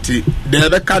okay enti dɛ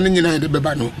bɛka no nyinaa de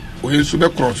bɛba no oye nso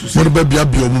bɛkorɔ so sei mo de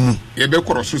bɛbia mu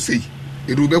yɛbɛkorɔ so sei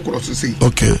yɛde bɛkorɔ so sei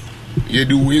okay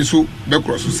yɛde wei nso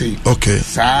bɛkorɔ so sei okay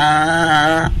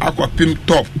saa akɔpem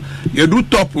top yɛdu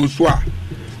top nso a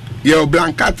yɛ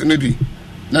blanket no bi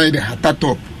na yɛde hata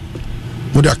top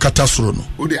mo de akata soro no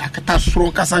o de akata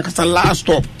soro kasa last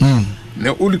top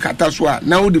na o de kata so a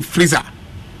na o de freezer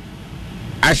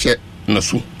ahyɛ no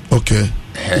so okay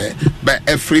but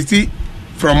a freezy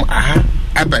from up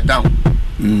and down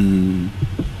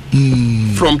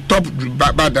from top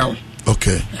back down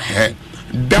okay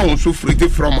down so freezy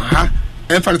from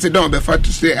and fancy down before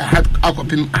to say I had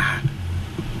akopim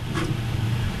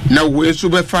now we so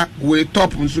befa we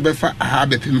top so befa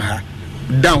bepim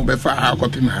down befa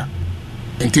akopim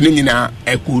enti nyina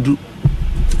ekodu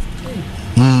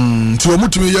nti o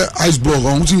mutumi ye ice block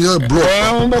o mutumi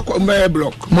ye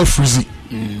block mo freezy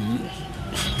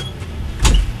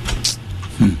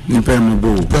nipa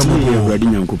mo ready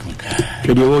nyankopo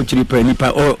twede wo chiri pa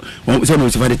nipa o se no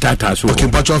se fa de tata so okay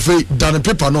but afei dan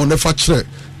paper no ne fa kire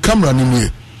camera ni nie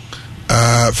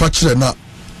fa kire na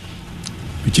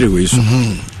kire we so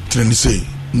kire ni sei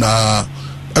na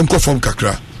enko form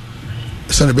kakra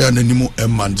se ne be ananimu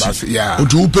emmanti o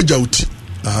du pagya uti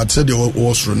na se de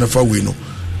wo soro ne fa we no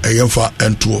eyemfa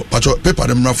ento but paper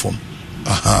dem na form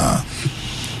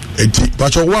enti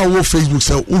but wo Facebook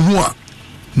say uhu a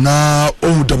na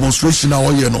demonstration a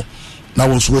oye no na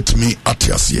was with me at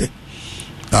asie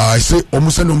I say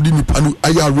almost no di nipa no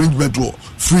ay arrangement wo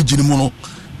fridge ni mo no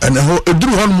and ho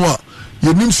eduru hon mo a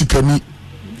yenim sikani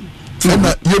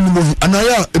na yenim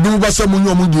anaya edu ba sa mo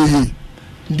nyom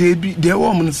de bi de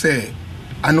wo mo say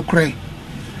anokrai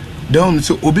de wo mo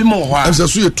say obi mo ho a am say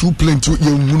so ye too plenty ye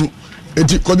hunu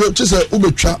enti kojo che say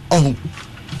obetwa ohun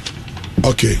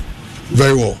okay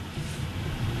very well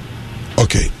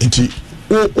okay enti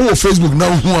o Facebook na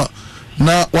hu a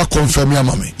na wa confirm ya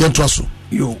mame yento aso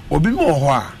yo obi mo ho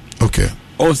a okay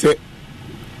o say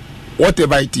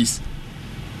whatever it is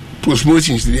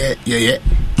promotions there yeah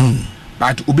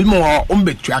but obi mo ho o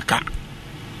mbetua ka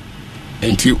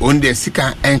enti on the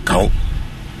sika enkaw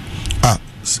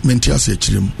menti ase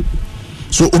chirem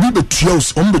so obi betua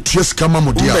o mbetua sika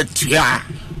mamo dia betua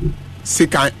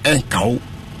sika enkaw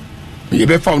you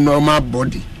be for normal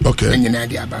body okay enyina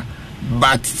dia ba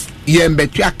but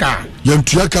yembetua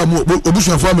ka mo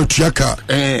obusuafo ametua ka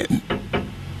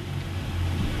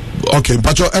okay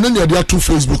but eno ne dia to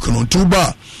Facebook no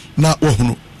tuba na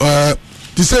wohunu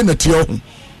ti say na tie ho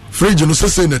fridge no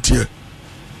say na tie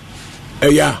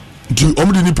yeah di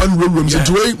omdi ni pan room say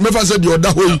we mefa say di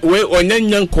oda ho we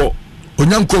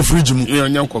onyanko fridge mu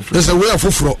onyanko fridge say we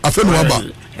afoforo afa no aba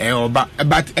oba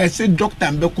but say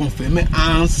doctor be confirm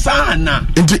ansa na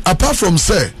apart from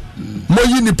say mo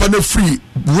yi nipa na free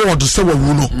ward say we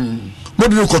no mo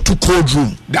dey go to cold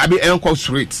room that be enko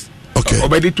straight okay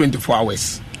already 24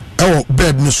 hours Ewo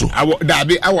bed ni so. Awo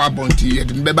dabi awo abonti ye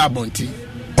de beba abonti.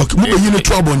 Okay, mo be yin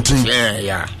to abonti.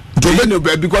 Yeah. Don't know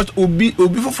because obi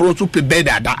for to pay bed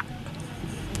ada.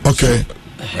 Okay.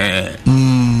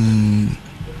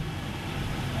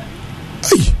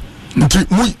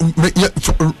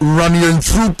 Running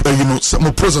through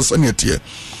some process and yet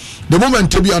the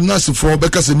moment to be a nurse for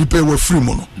because the nipe were free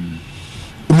mono.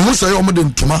 Musa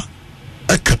Yomadin Tuma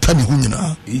a Katani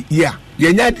Hunina. Yeah,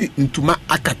 you're not into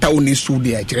Akata only so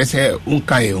dear, just say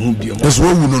Unkai Humbio. That's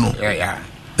what we know. Yeah.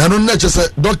 I don't know, just say,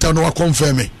 Doctor, no,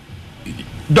 confirm me.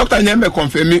 Doctor never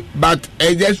confirm me, but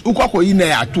just Ukako in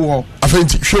there at all. I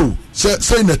think, show,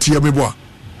 say that here, me boy.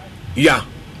 Yeah.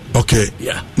 Okay.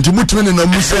 Yeah. The mutual in a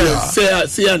Musa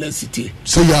say an city.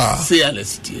 Say ya. Say an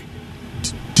city.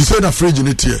 To say that fridge in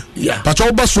it here. Yeah. But all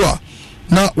Baswa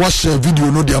now watch a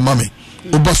video, no dear mammy.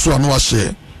 Obaswa no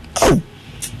share. Oh.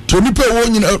 To nipa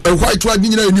one in a white one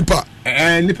in a nipa.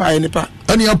 Nipa.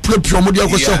 And you play your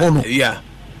modia was a hono. Yeah.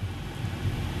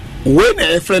 When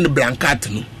a friend Blancat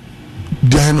no.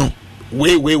 Diano.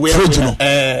 We fridge no.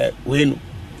 When.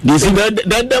 This is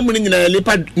that morning in a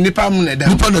nipa na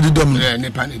di dom.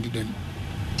 Nipa na di dom.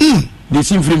 They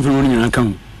seem from running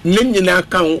account. Nina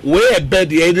kan we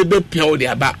bed ye de be pia de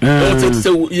aba. Don't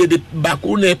say ye de back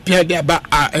on pia de aba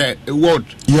word.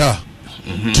 Yeah.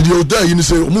 To the other you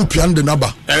say mu pia de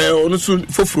naba. Onu so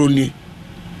foforo ni.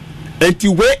 Enti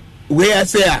we I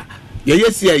say ye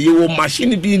yes ye wo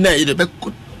machine bi na ye de be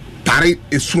tare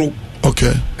esro.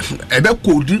 Okay. E be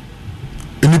code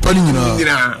nipa ni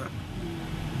nyina.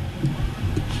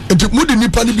 Enti mu de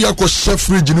nipa ni bi akọ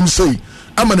fridge nim say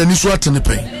ama na ni so atene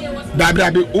pen. Dabi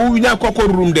unya koko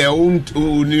room there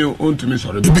to me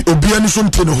sorry obi ani so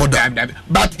ntene ho da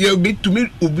but you be to me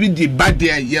obi di bad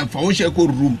there ye fa won share ko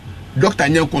room doctor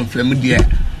nya confirm there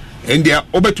and there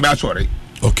obetu be sorry.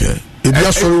 Okay e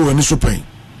be sorry we ni so pen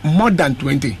more than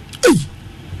 20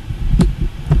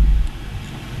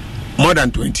 more than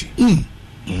 20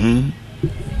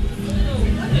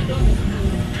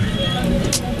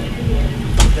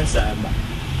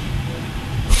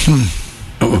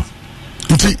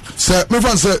 nti se me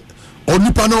fan se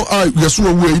onipa no yeso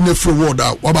we in a free word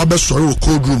wa ba sorry o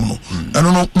cold room no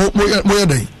eno no mo ye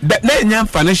den na nya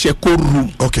mfa ne she cold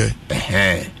room. Okay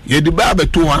ye di ba be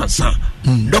to ansa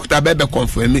doctor be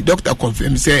confirm me doctor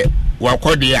confirm say wa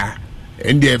kode a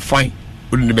and they fine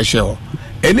we ne be share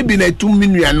eni bi na 2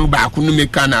 minute no ba ko no me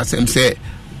kan asem say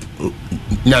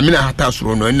na me na hata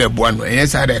soro no na boa no yen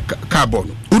sa de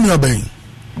carbon unu aben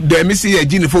de me see ye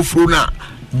gini foforo na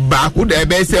baako da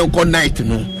ebe se nko night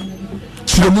no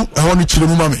chiremu ehon ni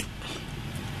chiremu mame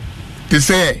te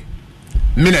say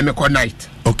me na me ko night.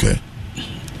 Okay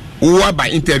wo ba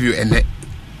interview ene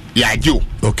ya jo.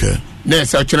 Okay na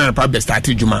se chira na pa start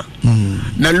juma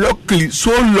na luckily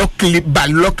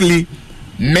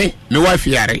me wife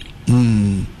yare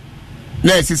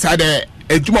na se sa de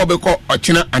ejuma obekọ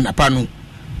ochina anapa no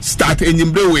start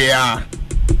enyimbre we ya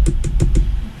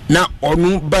na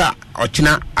onu ba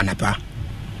ochina anapa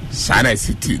sana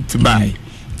city to buy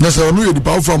na se onu ye di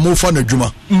pa for mo fa na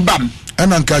dwuma mbam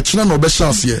ena nka china na obesha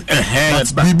ase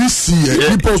BBC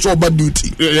nipa so oba duty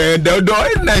the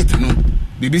night no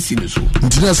BBC no so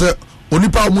ntina se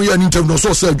onipa mo ye interview no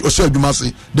so se adwuma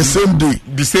ase the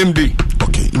same day.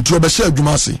 Okay nti obesha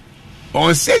adwuma ase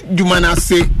on se adwuma na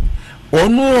se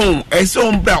onu ese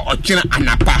ombra ochina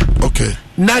anapa. Okay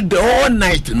na the all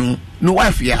night no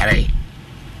wife yare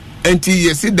enti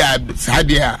yesi da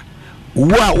sadia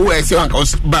wo ese wanka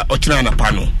ba ochina na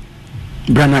pano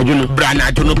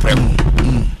branajo no prem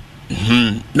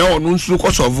na onu nsu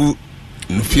ko solve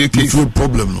no fie case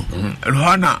problem no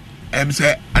hana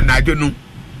say anajo no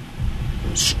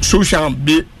social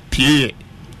be pie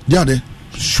jade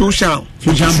social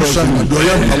do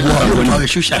ya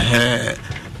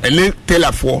ele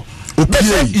telafo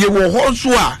opie ye wo ho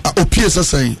so a opie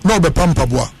sesen na obe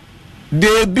pampaboa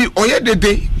de bi oye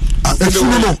dede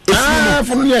funu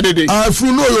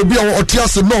no yo bi a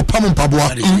otiase no pam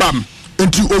mpaboa mbam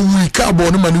enti owi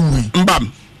carbon ma ne wi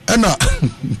mbam ena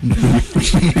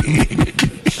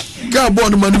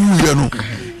carbon ma ne wi no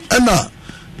ena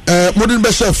modern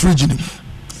be share fridge ni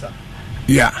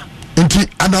yeah enti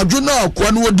anadwo na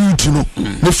akwa no duty no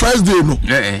the first day no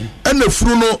ena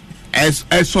funu no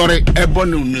sorry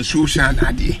ebonu no social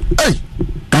na de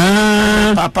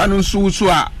papa no so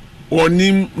a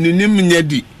onim nim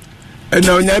nyadi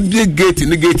ena onya bi gate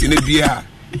ni bia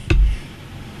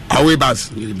awe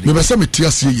bas me be se me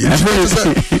tiase ye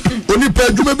oni pa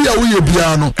adwuma bi a wo ye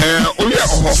bia no oye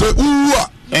oho se uwa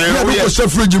we go se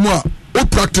fridge mu a o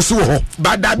practice wo ho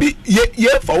badabi ye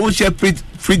for wo share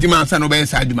fridge man san no be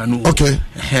sa adwuma no okay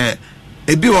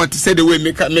ebi want to say the way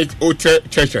make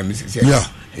church and Mrs.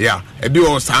 Yeah, ebi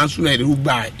o sansu na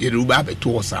Yoruba be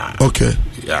to sa. Okay.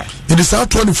 Yeah. In the south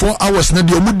 24 hours na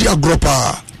the omudi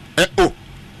agropa.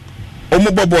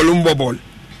 Omo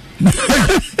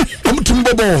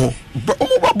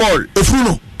ball.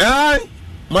 Efuno.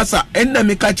 Masa enna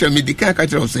me catch me di kan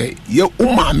catch say ye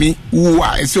umami wo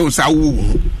a ese o sa wo.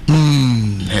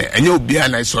 Enye obi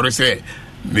na sorry say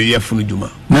me ye funu djuma.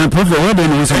 Na prophet what dey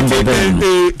no say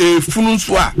funu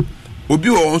so a obi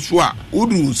o so a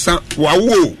odu san wa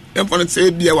wo em for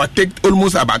say bia wa take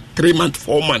almost about 3 months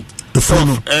 4 months.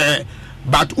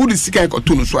 But odu sika ko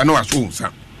tunu so na wa so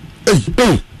san.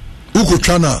 Uko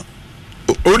chana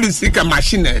odu sika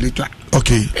machine electric.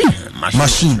 Okay.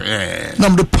 Machine.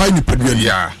 Nam the pine pedal.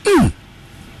 Yeah.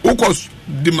 Ukos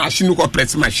the machine uko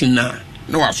press machine na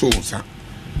wa so san.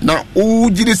 Now,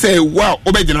 who did you say, wow,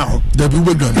 Obedina? The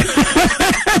people done.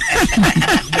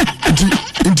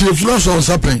 Into your flush on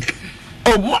something.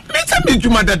 Oh, me to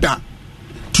my dada.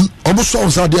 Almost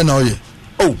on Saturday now.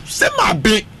 Oh, say my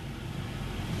be.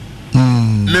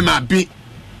 Me my be.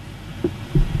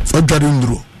 For driving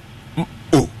through.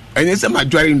 Oh, and you say my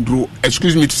driving through.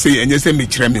 Excuse me to say, and you say me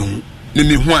tremmy.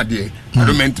 Me one day. I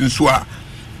don't mean to swear.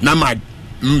 Now my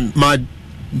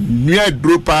near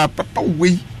dropa papa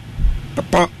we.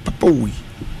 Papa we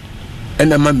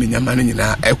ena ma menyama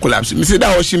nyina e collapse me say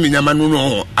that o shi menyama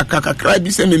no akakakra bi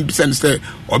se me bisa say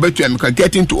obetu am can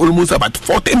get into almost about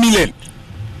 40 million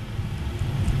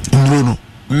no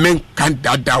men kan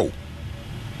dadao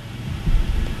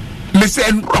me say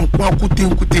enra kwa kuti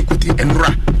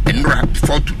enra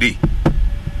before today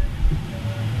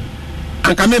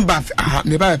anka me ba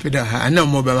me ba peda ha na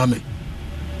mo be ma me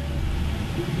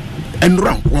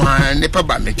enra kwa ne pa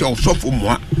ba me che osofo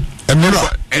mo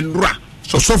Enra.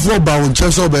 So for about when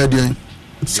Chelsea obey.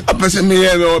 A person may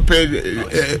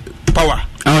pay power.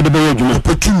 I want to be a juma.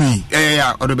 Put to me.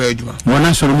 Yeah, or the bedroom. One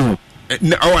answer more.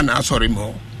 No one answer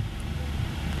more.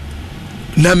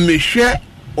 Na me share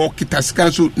or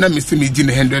Kitaskasu, na Mr. Mijin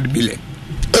 100 million.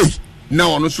 Hey,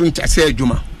 now on soon to say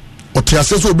Juma. Or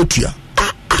Tiasaso Betria.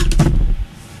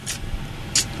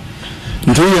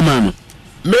 Do your man.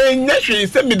 May naturally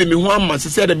send me the one must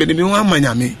say the baby one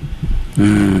manyame.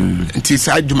 Nti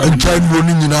sa Juma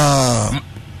nyina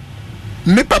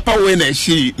me papa we na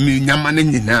shi me nyama na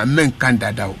nyina men kan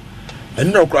dadao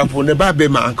enno krafo ne ba be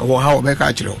ma anka ho ha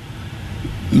obeka kire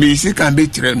me sika be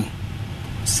kire no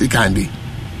sika be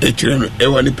e kire no e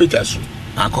woni pictures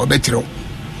anka obekire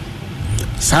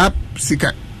sa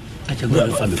sika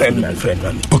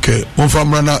okay one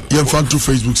family na ye fan to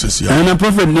Facebook says ya na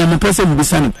prophet na person be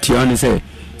san ti on say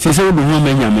we be ho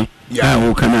ma nyame ya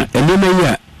wo kana enema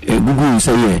ya Google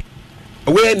say yeah.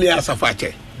 Where near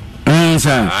Safache?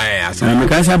 Sir. I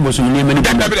can't have most many.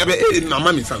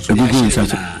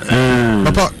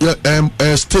 Papa,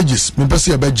 stages. Me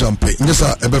pesi ebe jump.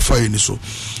 Nyesa ebe fire ni so.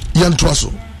 Yan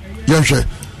twaso. Yan hwe.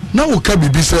 Na wo ka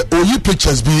bibi say oyi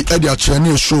pictures bi e dia chere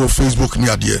ni show Facebook ni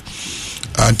ade.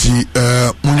 Anti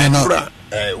munyana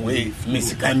we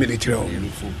miss kan me chere o.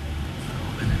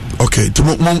 Okay, to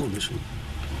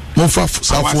mo fa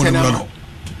sa phone no.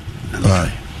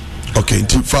 Okay,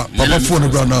 nti fa papa phone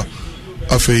bra na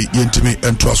afei yentimi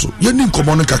entwa so yeni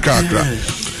nkomo no kakra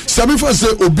sami fa say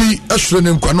obi ehwere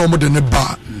ne nkwa na omode ne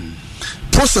ba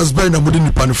process by na mode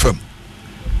nipa no fam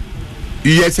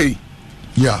yes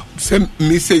yeah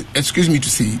me say excuse me to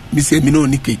say me say me no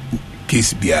ni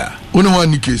case bia one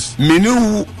one ni case me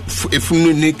no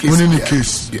efunu ni case one ni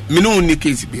case me no ni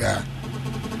case bia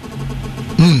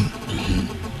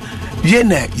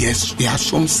yena yes ya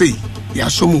some say ya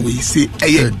some we say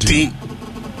thing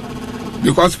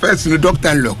because first the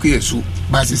doctor lock yesu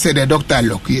but he said the doctor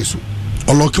lock yesu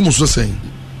lock him so saying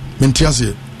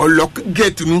mentiase o lock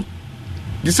gate no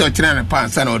this is na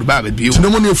pants na o ba be bio no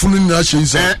mo ne funu na hye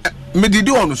nsa me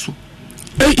didi on so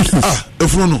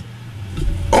efunu no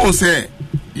o say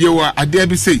you are ade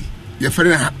bi say your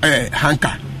friend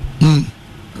hanka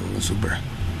so bra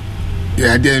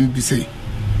yeah ade bi say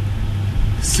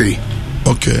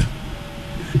okay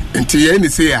until you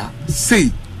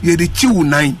say you the chiwu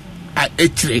nine a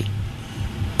etre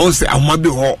on say ahoma bi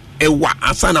ho ewa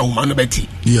asana ahoma no beti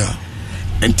yeah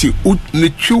until ne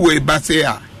chiwu ba say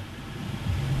a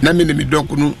na me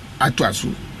dok no ato aso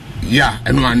yeah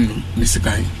eno anu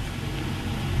misikan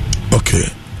okay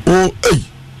oh hey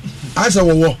asa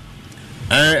wo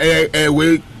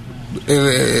we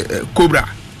cobra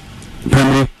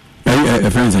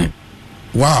friends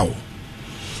wow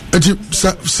eti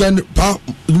send pa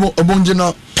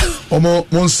omonjena omo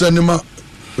monsenema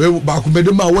we ba ko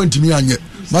bedema wantimi anye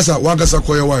masa wagasa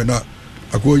koye wa na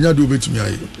akonya do betimi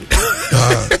aye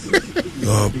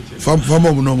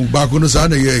Fama no back on the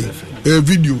Sunday a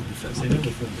video.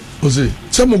 Ose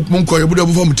se mo nko ye bude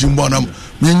mo fam timbo na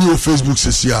me nyi o Facebook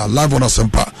says ya live on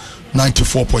Asempa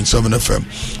 94.7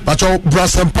 FM. But your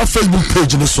Asempa Facebook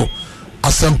page no so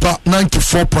Asempa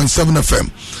 94.7 FM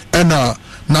and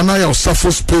Nana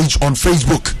Yosafo's page on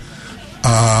Facebook.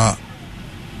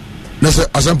 Let's say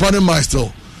Asempa my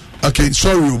still. Okay,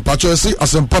 sorry, but you see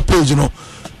Asempa page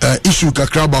issue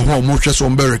kakra ba ho mo hwe so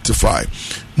mbe rectify.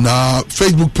 Na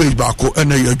Facebook page ba ko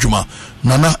ena yadwuma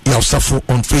Nana Yosafo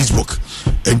on Facebook.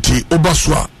 Enti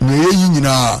obaswa na yeyi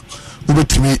nyina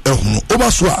obetimi ehunu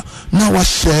obaswa na wa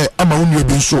share ama wonu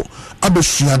bi nso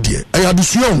abesua de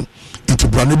ayadesua enti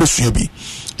brane besua bi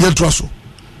yetro so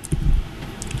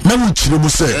na mu chire mu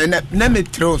se na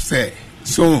metro se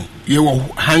so ye wo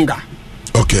hanga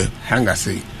okay hanga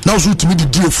say na so timi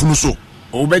di efunu so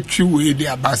obetwi we de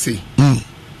abase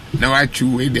na wa twi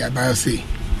we de abase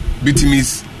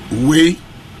bitimis we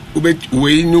obet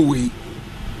we no we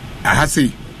aha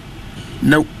say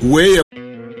no way.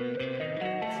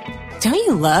 Don't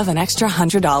you love an extra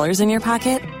 $100 in your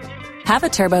pocket? Have a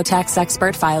TurboTax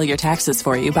expert file your taxes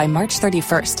for you by March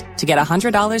 31st to get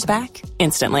 $100 back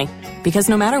instantly. Because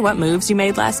no matter what moves you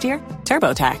made last year,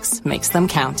 TurboTax makes them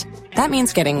count. That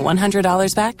means getting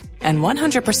 $100 back and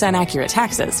 100% accurate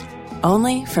taxes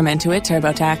only from Intuit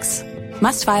TurboTax.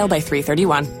 Must file by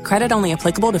 3/31. Credit only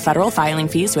applicable to federal filing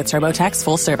fees with TurboTax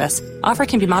full service. Offer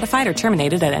can be modified or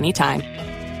terminated at any time.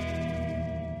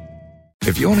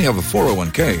 If you only have a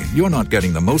 401k, you're not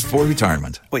getting the most for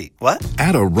retirement. Wait, what?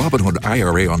 Add a Robinhood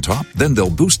IRA on top, then they'll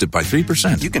boost it by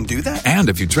 3%. You can do that? And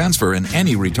if you transfer in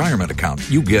any retirement account,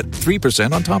 you get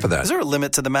 3% on top of that. Is there a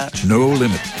limit to the match? No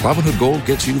limit. Robinhood Gold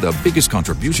gets you the biggest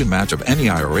contribution match of any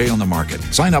IRA on the market.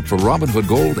 Sign up for Robinhood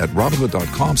Gold at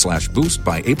Robinhood.com/boost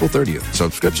by April 30th.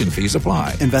 Subscription fees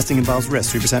apply. Investing involves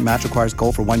risk. 3% match requires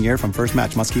gold for 1 year from first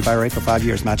match. Must keep IRA for 5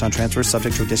 years. Match on transfers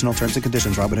subject to additional terms and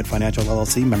conditions. Robinhood Financial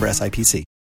LLC. Member SIPC.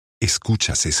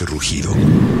 Escuchas ese rugido.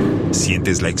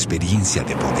 Sientes la experiencia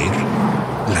de poder,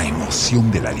 la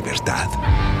emoción de la libertad.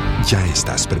 Ya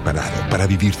estás preparado para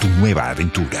vivir tu nueva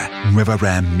aventura. Nueva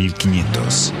Ram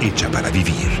 1500, hecha para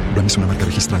vivir. Ram es una marca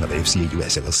registrada de FCA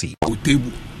US LLC.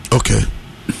 Okay.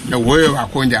 The way wa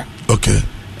konja. Okay.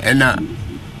 And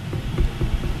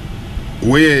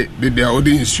we the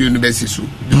audience show no besisu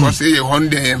because say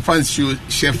Honda and fans show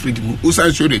chef with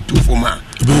usan show the two for ma.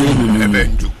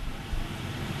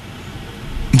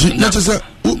 Let us say,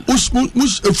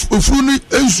 Ufuni,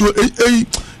 Enso,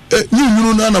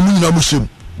 you na Muna Mushim.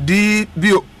 The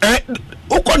bio,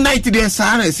 Oko 90 days,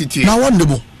 Sana City. Now,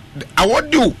 wonderful. I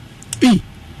what do?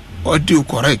 What do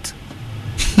correct?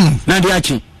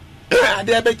 Nadiachi. I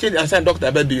bet you, I said,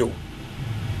 Dr. Babio.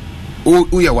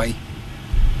 Oh, yeah, why?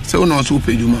 So, no, so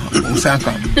pay you,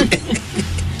 Usaka.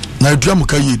 Now, drum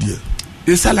Kayi, dear.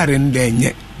 The salary in there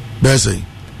yet. Bessie.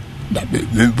 That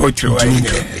me butcher and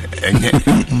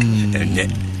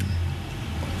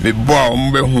me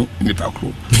bomb me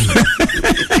pakru.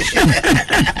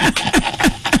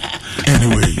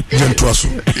 Anyway, Yantraso.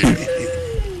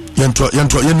 Yantra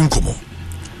Yankomo.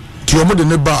 Tiomo de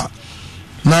Neba.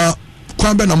 Now,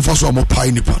 Quamben am Faso mo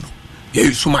pie nipano.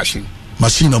 Ye so machine.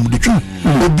 Machine am dichu.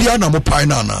 Obiana mo pie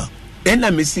nana. And I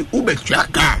miss Ube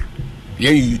Traka.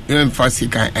 Ye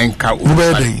emphasica and cow.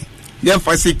 Ubedi. Ye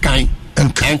emphasica.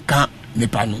 Enka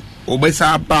nipano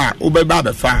obesa ba obeba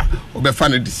be fa obefa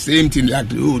the same thing like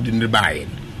the old in the buy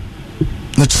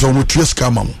na tso mo tueska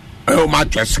mamo o ma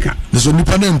tueska so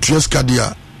nipa na tueska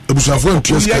dia ebusafo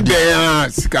tueska dia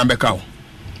sika beka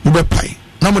ube pai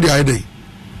na mo dia ide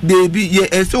baby ye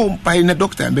eso pai na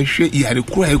doctor be hwe yare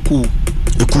kura eku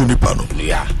nipa no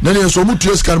yeah na ne so mo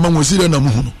tueska ma mo si na mo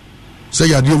hu no say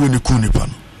ya dia we ni ku nipa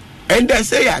no and I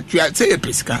say ya say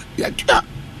peska ya tua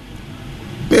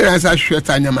parents are sure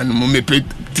Tanyama no me pay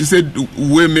to say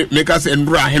we make us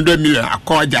enroll 100 million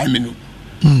accord jaminu.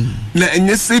 Na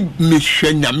enye say me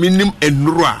hwenya minim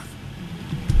enroll.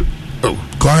 Oh,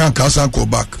 Korean Kasan go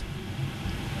back.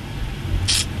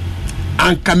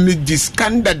 Anka me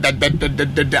discanda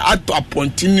the ato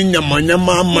appointing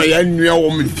nyamanyama maya nua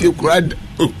wo me fie kurad.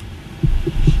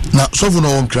 Na so for no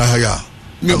on kra ha ya.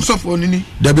 Me so for nini.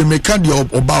 There be make the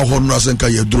oba ho no asenka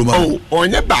ye duroma. Oh,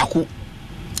 onye baako.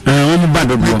 Only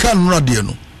bad of you can't run there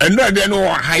no. And then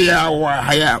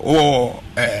higher or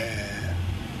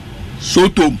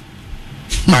Sotom.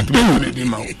 But we don't need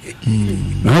mouth.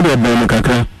 How do I buy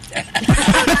Macacra?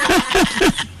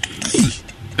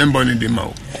 And burning the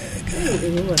mouth.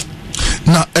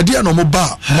 Now, a dear no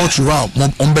bar, Mortuary,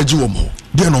 Ombeji Womo,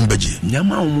 dear no Beji.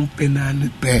 Yama penan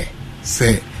pe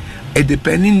say a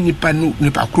depending Nipanu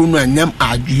Nipacruno and Yam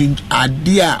are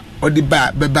dear or the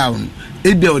bar bebound.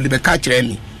 ebi o de be ka kire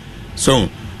me so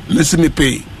me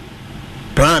pay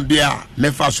plan bia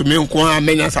me fa so me nko a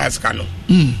menya saska no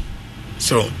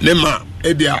so le ma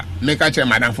ebi a me ka kire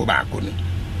madam fo ba ko no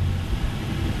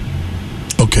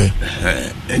okay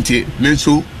enti me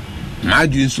so ma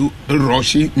adwin so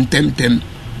rush ntem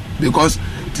because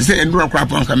to say endura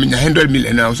crap on come 100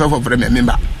 million now so for me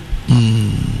member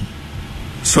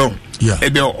so yeah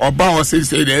ebi oba o say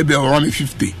ebi o run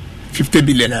 50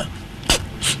 billion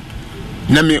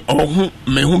na me ohu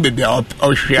me hu bebe o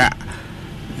hwea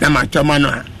na ma chama no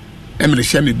a em re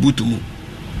share me boot mu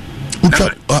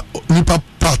nipa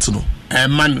part no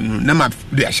man no na ma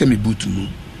de share me boot mu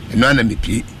no na me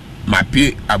pie ma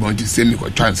pie abonti say me ko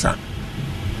chansa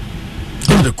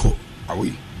ndeko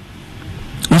awi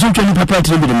nso twa nipa part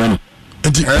no be the money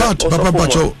enti part papa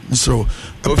bacho so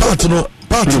part no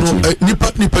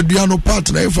nipa dua no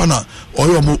part na efa na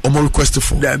oyo omo request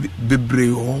for da bebre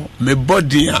ho me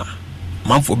body a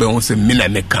manfo be ho se me na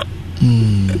meka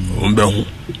be ho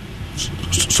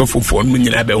so for no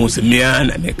nyina be ho se me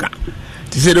na meka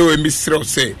ti se de we mi sro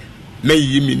se na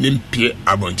yi mi nimpie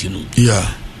abonti no yeah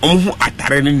ho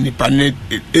atare ni nipa ne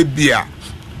ebia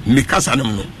mi kasa no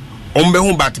no be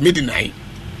ho bat me deny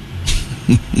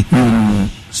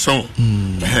so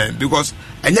because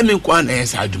anya me kwa na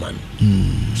esa adwuma no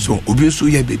so obi so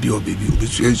ya baby obi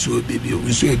so baby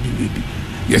obi so ya baby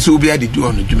yes obi ade do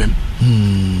on adwuma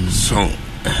so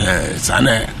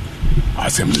sana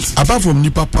assemblies apart from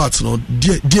nipa parts no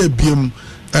dear biem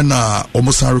and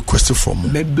almost a request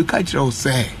from me be catch you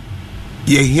say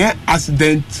ye here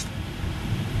accident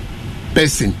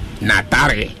person na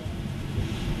tare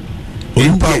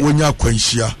nipa wonya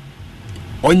kwanhia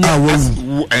onya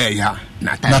ya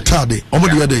natade omo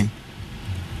de yeden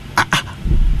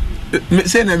me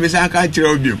say na me say aka kire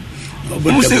obiom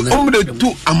omo say omo de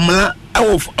tu amla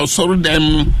of osoro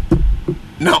dem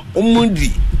na omo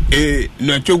di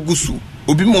na chogusu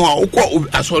obi mo a okọ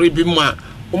asori bi mo a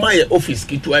omo ye office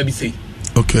kitwa bi say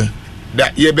okay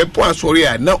da ye be po asori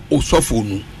a na osofo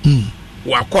nu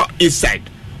wakọ inside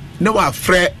na wa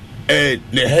frɛ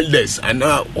the elders and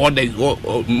all the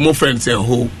more friends and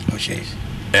who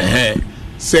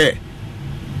say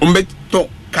to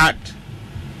card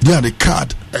yeah the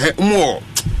card more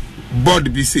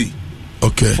board be say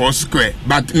okay for square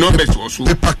but numbers also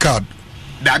paper card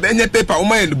that any paper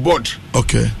on the board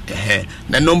okay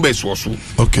the numbers also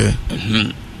okay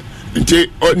nti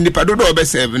nipa do obe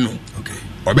serve no okay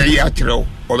obe ya kire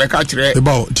obe ka kire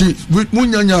about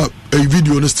munyanya a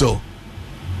video no still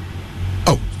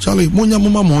oh Charlie munya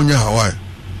mama munya Hawaii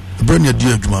brand ya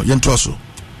dia adwuma yento aso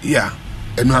yeah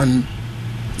eno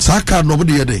saka no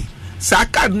be dey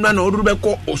saka na na odu be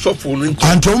ko osofo no nti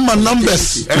anto ma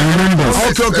numbers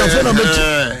okay for na meti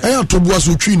aya to bua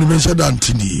so twi ni mense da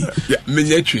antini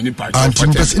menya twi ni pa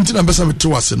antini pes nti na besa meti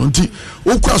wase no nti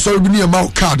okwa so bi ni ma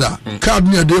card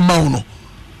ni dey ma no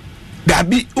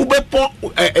dabi ubepo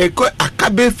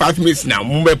akabe 5 minutes na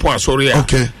mubepo asori ya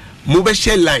okay mube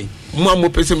share line mo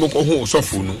pese mo ko ho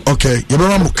osofo no okay ye be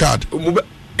ma card mube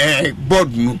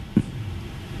board no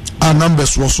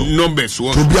numbers was to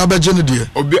be abeje ne de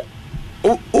obi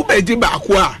ubeji ba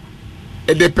ko a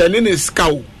e depend in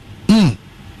scout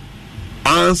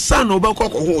ansa no ba ko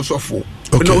ho osofo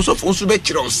na osofo so be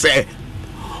kire se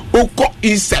ukọ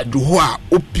inside ho a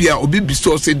opia obi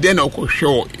biso se den na ukọ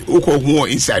hwe ukọ ho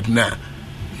inside na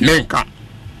nenka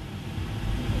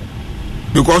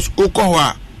because ukọ ho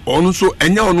a onu so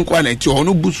enya onu kwa na ti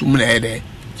onu busum na ede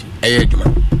eye djuma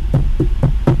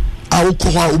a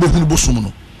ukọ ho a obehunu busum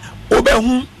no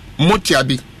obehu motia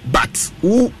bi but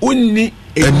unni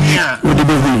enya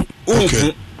odebehu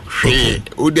okay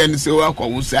uden se wa ko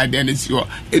wu sa den se o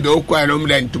ede okwa no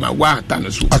mle ntuma wa ata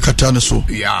no so akata no so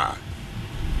yeah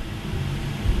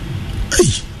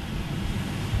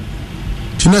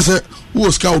tinese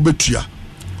wo ska obetua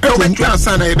obetua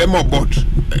sana e be mo board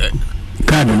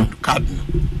card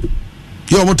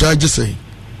yo mo ta say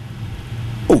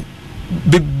oh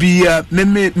bibia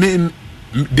me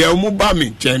de omo ba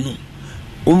me chenu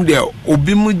de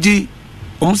obi mu ji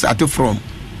start from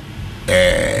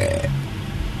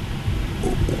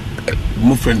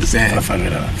my friend say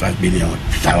 5 million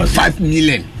 5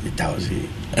 million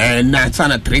na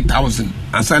sana 3,000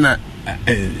 and sana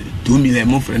 2 million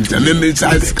my friend say me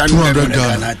size can 200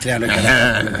 Ghana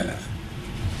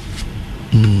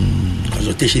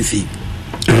consultation fee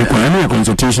require a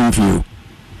consultation fee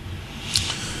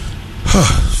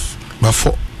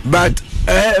but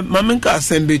maminka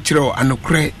asembe chiro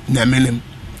anokre na menem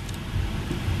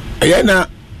ayana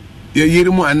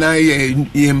yirimu ana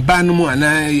ye mbanu mu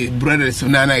ana ye brothers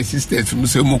na ana sisters mu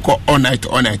se mu ko all night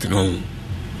no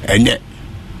enye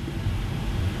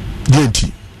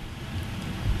Denti.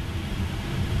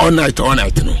 All night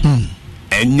no.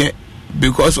 Enye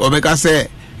because Obeka say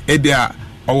ebia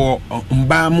owo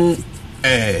mbamu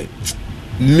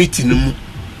meeting mu.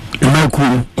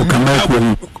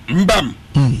 Mbam.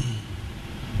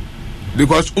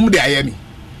 Because de ayemi.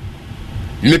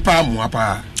 Nipa mu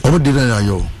apa. De na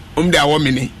ayo. De awo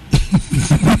mini.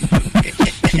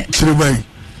 Chirumai.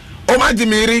 Ma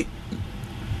dimiri.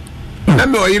 Na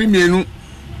me oyiri mienu.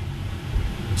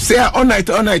 Say all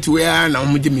night we are na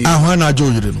mujimi. Ahwa na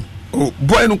ajo yire no. Oh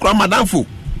boy no kra madamfo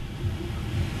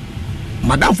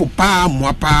pa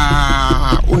mo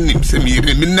pa onim se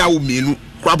mire me na wo mienu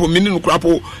krapo mini no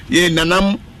krapo ye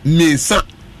nanam mensa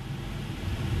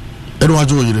eno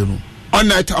ajo yire no. All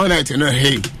night no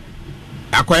hey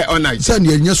akwai all night say ne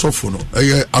enye sofo no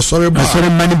asore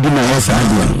mani bi na yesa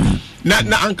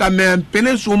na anka me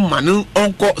penesu manu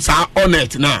onko sa all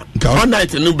night no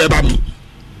beba mi.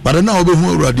 But now we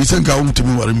who already sent out to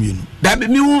me what I mean. That be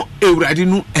new already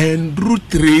no and route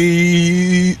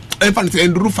 3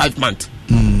 and route 5 months.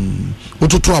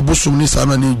 What to abosum ni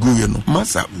sana ni go ye no.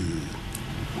 Massa.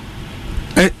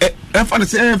 And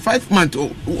say 5 months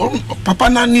papa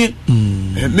nani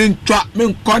men twa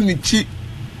men koni chi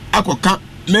akoka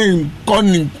men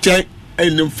koni che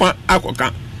en fa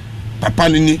akoka papa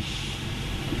ni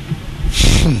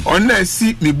ona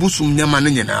si me busum nyama na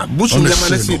nyina busum nyama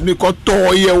na si me ko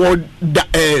to ye wo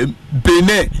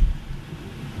Benin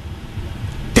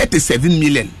 37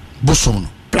 million busum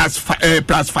plus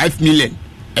 5 million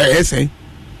say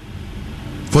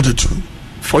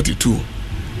 42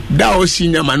 da o si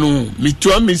nyama no me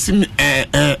to me si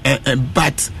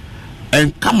but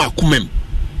en kama kumem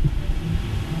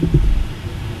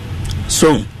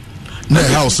so na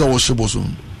house o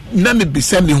shibosum na me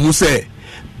bisa me hu say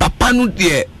papa no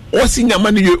de o si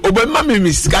nyama no ye obema me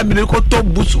misika me ko to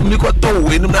busu me ko to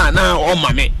we no na o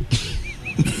mame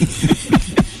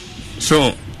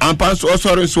so am pass o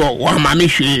sorry so wa mame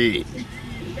hwe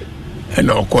e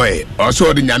no koe o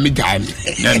so de nyame gan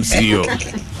na msiyo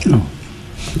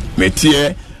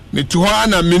metie me to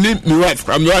na me ni me wife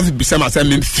from your wife bisa ma say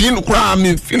me feel kura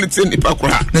me feel it in ipa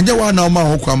kura na nje wa na o ma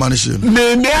ho kwa ma ne she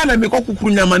me na me ko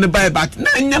kukuru nyama ne bai but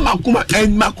na nyama kuma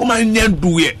nya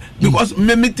duye because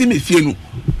me meti me fie no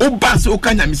o bass o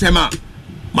kanya me sema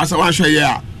masa wan hwe ye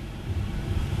a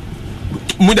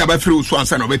muda ba firi so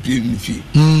ansa na ba pie me fie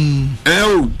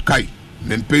o kai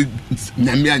me pe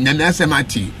nyame asema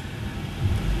ti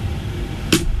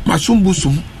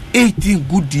masumbusum 18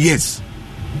 good years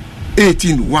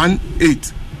 18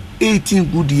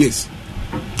 good years.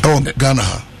 Our Ghana.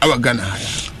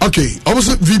 Okay,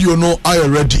 obviously video no I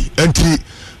already. Enti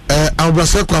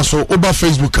Ambrose Kwaso over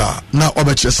Facebook na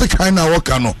obeche sekan na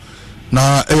waka no.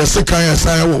 Na sekan ya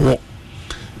sai wo.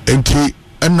 Enti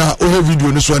na o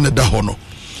video no so na da ho no.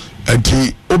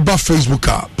 Enti over Facebook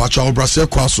pacha Ambrose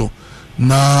Kwaso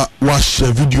na wa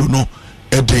share video no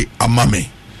e de amame.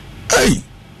 Hey.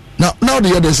 Now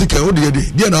the other sekan o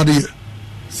de na de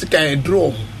a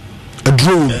drone.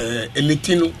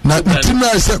 Emitino. Na Tina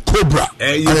is a cobra.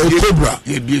 A cobra.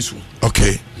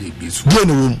 Okay. Dear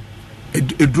no a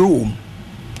drone.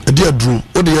 A dear drone.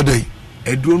 What the other day?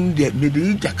 A drone that made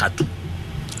the Jakatu.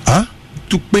 Huh?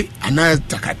 To pay another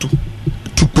Jakatu.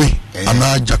 To pay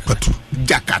another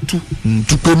Jakatu.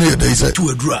 To pay near they said to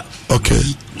a draw.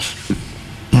 Okay.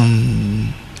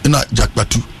 Not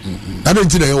Jakatu. I don't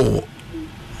think they all.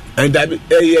 And that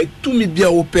to me be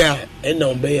a pair and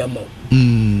on bay amount.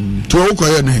 To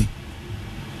okay, ne.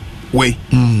 We.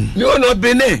 No, not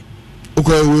Benin.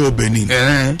 Okay, we are Benin.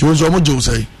 To was almost Joe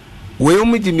say. We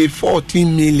only give me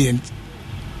 14 million.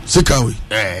 Sikawi.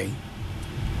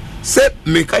 Say,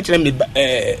 me catch me,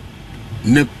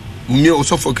 me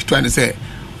also for trying to say,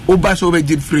 Obas over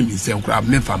did free me, say, crab,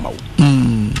 me family.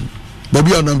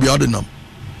 Bobby, I don't be other num.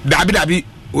 Dabi,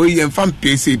 we am fan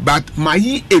PC, but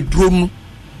my a drone.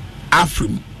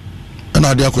 Afrim and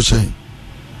I dare say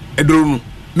I don't know.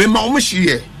 Me mama she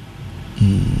here.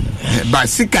 But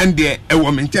second day a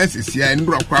woman chances here and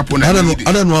rock crap on. I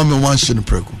don't know me one shilling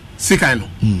preco. Second.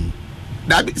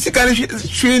 That second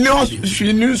she knows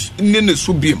in the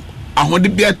subium. I want to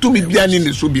be a 2 million in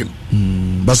the subium.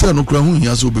 But I no crown he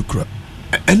has be crap.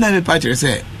 And then the patcher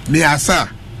say, me asa.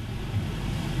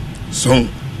 So,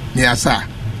 me asa.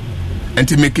 And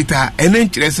to make it an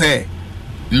interest say,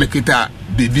 make it a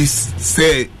baby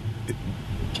say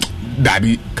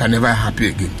Daddy can never happy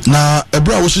again. Na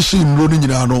ebra wo hihye nro ni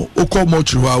nyina no okọ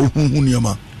mortuary wa huhu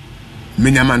niama.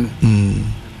 Menyama no.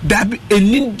 Daddy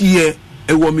enindie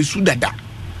ewo misu dada.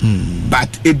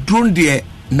 But a drone there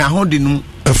na ho de no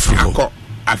akọ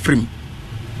afrim.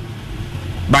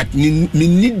 But ni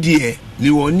nidie ni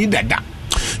wo ni dada.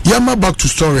 Yama back to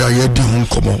story I heard the home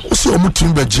come on. Also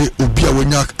omutim beje obi a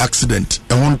wonya accident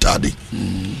e won tade.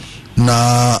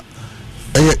 Na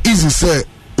easy say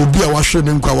obi a wahwe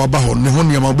ne nkwa waba ho ne ho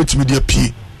ne ma obetimi de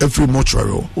apie every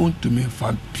mortuary. On to me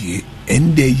fa pie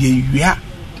ende ye wia.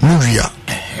 Mu wia.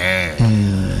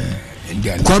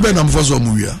 Kwa be na mfozo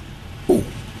mu wia. Oh,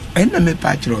 enda me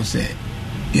patro say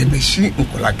ye be shi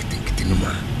nkola kitikiti no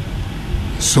ma.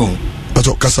 So, but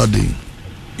kasa dey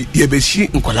ye be shi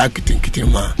nkola kitikiti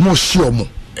ma. Mo shi omo.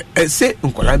 Say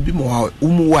nkola bi mo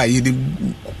umu wa ye de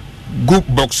go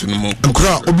box no mo.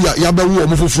 Nkola obi ya be wo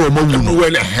omo foforo mo wu no.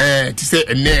 Well, ti say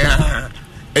ene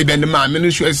e be ma me no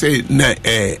sure say na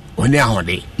oni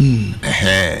ahode.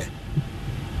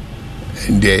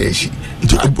 Nde shi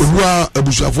owa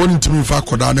abusuafo ni ntimi fa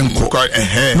koda ne nko.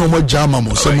 No mo jama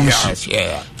mo se mo shi.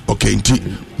 Okay, nti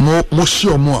mo shi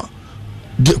omo a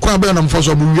kwa be na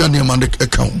mfoso mo wia ne ma de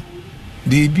eka ho.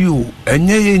 Debi o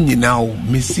enye ye nyina o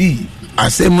mesi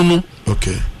asem no.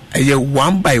 Okay. Eye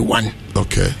one by one.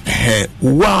 Okay.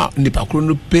 Wa nipa kro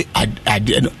no pe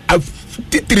ade no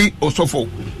 53 osofo.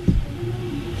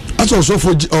 Aso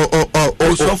osofo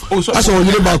aso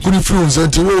yire ba kuri free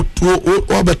nzenti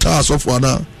wo beta asofo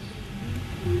ana.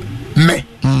 Me.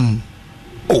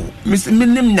 Oh, Mr.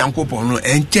 Minim Yankopon no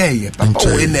enche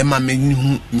papa we na ma me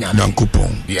hu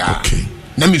Yankopon. Yeah. Okay.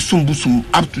 Na me sum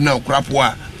up to now crap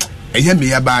wa eye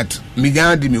me about me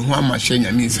gan de me hu amahye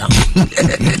nyame nsa.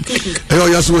 Eyo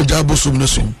yaso we jabo sum ne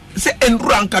so. Say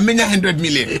enru anka menya 100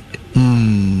 million.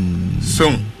 So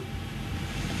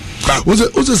was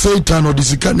it Satan or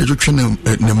this kind of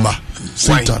twetwe ne ma?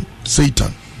 Satan.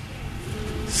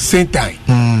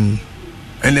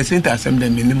 And the Satan asem de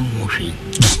minimum hwe.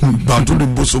 Ba to the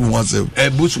busum was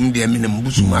busum de minimum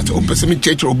busum at o person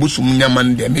church or busum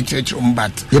nyaman de me church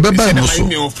but. Ye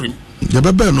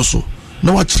bebe no so.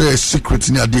 No what secret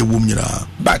ni ade wom nyira.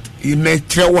 But he me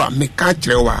trewa me ka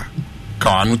trewa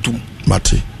ka anu tum.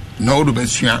 Mate. No do be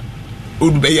sua. O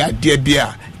do be ya de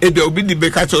bia. E be obi di be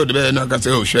ka to de be no ka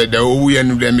say o hwe de o wu ye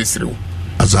no de mesrew.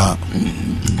 Aza.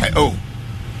 Oh.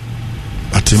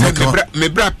 Ati me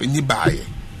bra penyi baaye.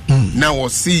 Now we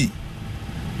see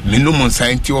me no mon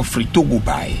science of free to go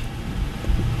buy.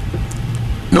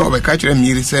 No, we catch them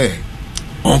here say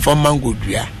on for mango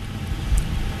dua.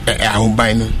 I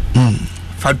buy no.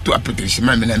 Fat to application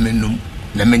man na menum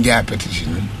na menja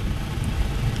application.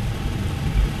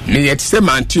 Me yet say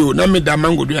man too na me da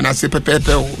mango dua na say pepepe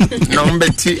o. Na on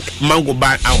beti mango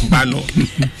ba ba no.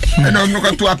 And on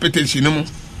no to application no.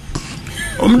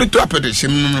 On me to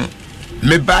application no.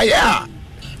 Me buy ya.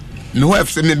 Me wife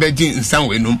say me be gin nsan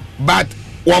we no but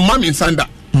one mama insanda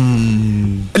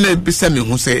ene be say me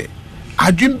hu say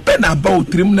adwin be na ba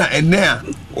otrim na ene a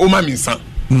o mama insan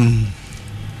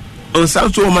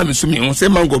onsan so o mama so me hu say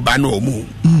mango ba na o mu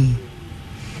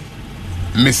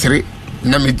mesre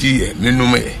na me gi me no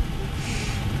me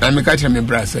na me ka tell me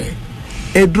bra say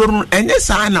edro enye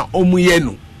sa na o mu ye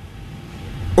no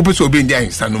o pe so obi ndi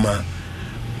insan no ma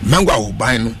mango a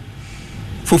ban no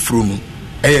foforo no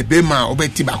eye be ma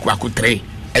obeti baku 3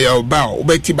 eye oba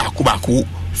obeti baku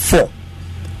 4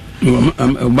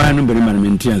 oba no bere man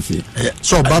mentiase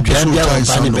so ba pe so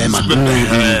time be ma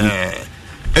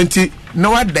enti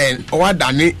no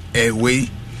wada ne we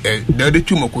the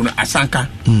tumoko no asanka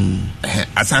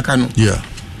asanka no yeah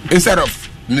instead of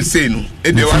me say no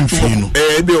e be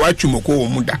wa tumoko wo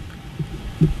muda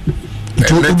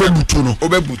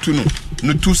obebutu no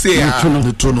no tu say ya no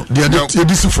they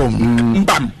this from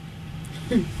mbam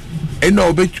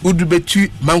eno odu betu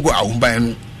mango ahumban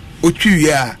no otwi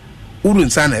ya uru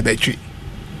nsa na betwi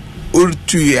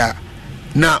otu ya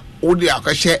na odi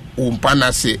akahye umpa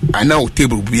na se ana o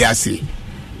table bu ya se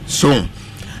so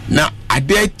na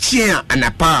ade chia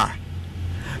anapa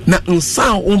na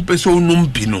nsa umpeso num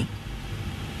bi no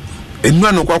enu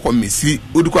anu kwakọ mesi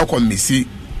odi kwakọ mesi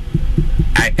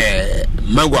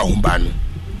mango ahumban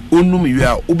no onum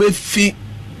ya obefi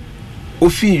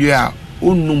ofin ya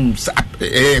unum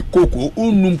koko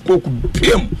unum koko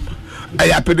piem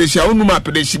ay apedesha unum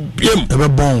apedesha piem ebe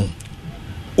bon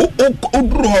o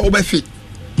dro obefi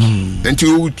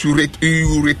until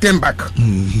you return back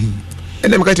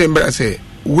and them catch embarrass say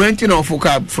went in off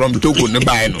from Togo ne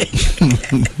buy no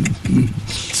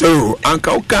so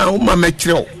anka uka o ma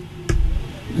mechiro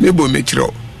nebo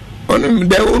mechiro onu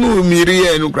de onu miri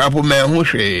e no krapo me ho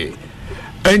hwe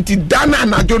anti dana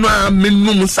na jono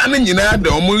menum sane nyina da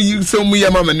omo yisem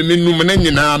yama me menum na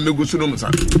nyina megusu no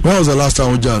sa. When was the last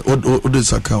time o did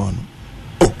sakawa no?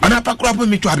 Oh, ana pakura po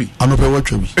mitwabi. Anope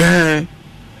watwabi.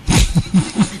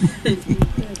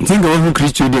 Think of who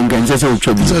Christo dem kan say o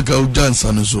twabi. Saka o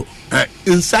jansa no so.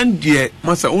 Insan de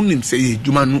masa onim say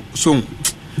ejuma no so.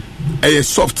 ɛyɛ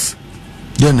soft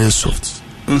then is soft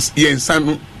yɛn nsa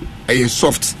no ɛyɛ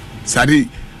soft sadi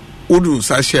wodu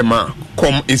sa hyɛ ma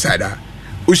come inside a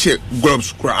wohyɛ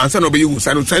gloves kura ansa na ɔbɛyɛ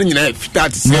nsa no sani nyinaa fitaa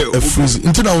te sɛ freeze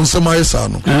nti na nsa ma yɛ saa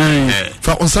no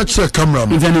fa nsa kyerɛ camera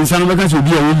no nti nsa no bɛka sɛ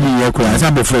obi a wobi yɛ kura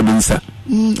asa bɛfrɛ bi nsa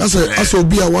asa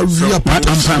obi a wawi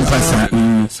apata pasa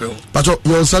but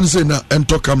your nsa no say na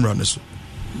enter camera no so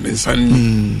me nsa no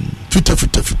fita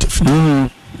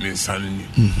me nsa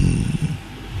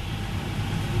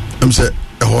no say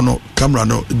ɛhɔ no camera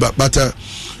no but mo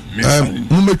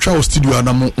metwa o studio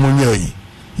na mo nya yi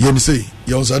yɛn say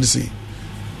yɛn nsa say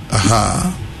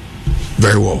aha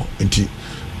very well nti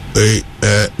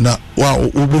na wa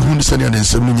obohu ni sɛnea ne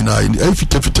nsɛm no nyinaa yi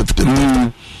fita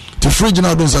ti fridge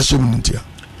na don sa hyɛ mu ntia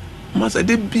masa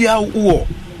de bia wo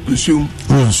nsuom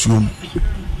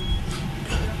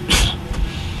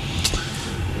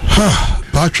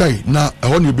pa twai na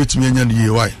ɛhɔ ne betumi anya ne yie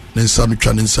wai ne nsa no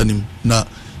twa ne nsanim na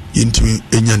yɛntumi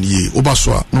anya ne yie oba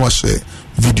so a na wahyɛ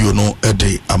video no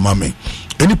ɛde amame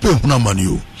enipa ehuna amane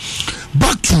o.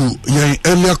 Back to your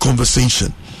earlier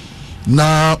conversation.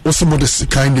 Na osimo de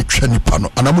sikai ne twa nipa no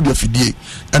anamu de afidie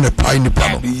ene pai nipa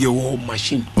no ye wo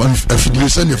machine afidie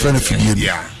se ne friend afidie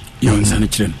yo nsane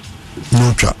kyerem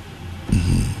no twa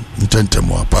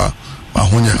intentem apa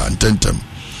ahonya ha intentem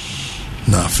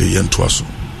na fe yentoa so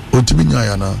ontimi nya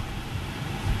ya na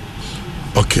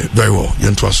okay very well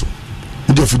yentoa so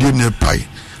de afidie ne pai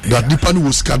that nipa no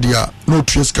was kadia no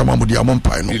tres kama mo de amon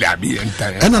pai no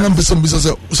ena na mbese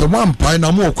se mo pai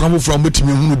na mo okwa mo from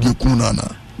betimi hunu de kunu na na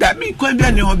that me kwan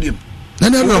bia ne hobiem na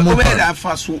na mo pai da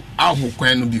fa so aho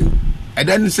kwan no bio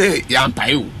eda no say ya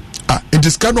pai o it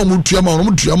is kind of mo tua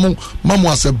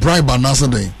mo as a bribe and answer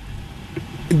day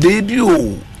they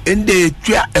bio ende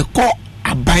tua ekọ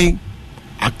aban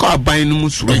no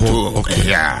musuro to okay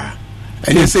yeah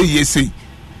and say yes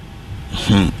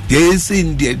yes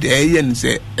in the and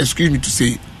say excuse me to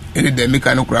say any the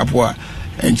mechanic rapport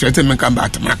and threaten me come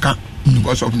back to maka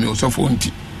because of me also phone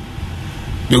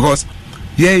because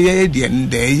the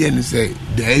and say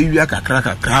the area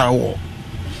kakra wo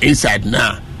inside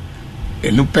now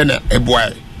enu pena e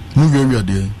boy mu area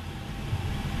there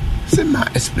say ma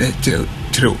explain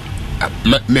true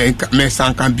me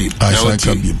san can be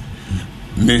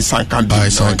me san can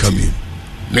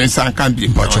be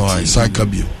pacho san can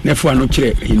be nefo ano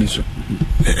kire hini so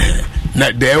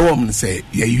na the woman say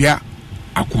ya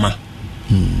akuma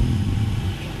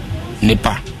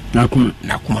nipa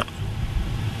nakuma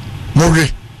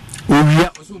mowe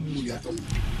owia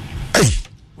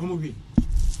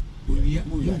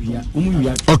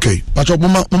okay pacho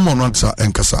mama no answer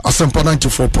enkasa asempa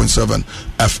 94.7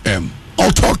 FM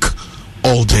all talk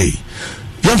all day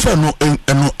yemfa no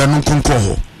eno konko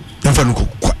ho yemfa no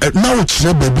na wo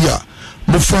kire baby a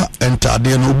mofa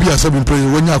entade na obi asabi mpre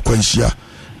wonya akwanhia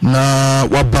na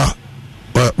waba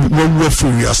wo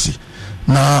free asi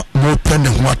na mo pene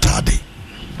ho atade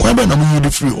kwa ba na mo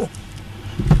yidi free ho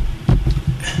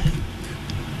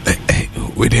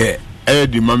with her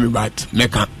the mommy bat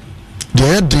meka the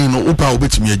heading no opa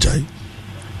obetimi ajai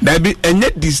that be and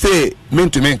yet this say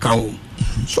meant to make count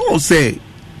so say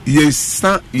yes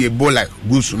ye ball like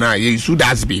goose na ye should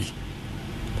has be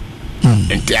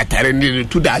and theater need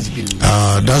to das be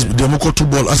that's the moko to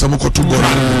ball as moko to ball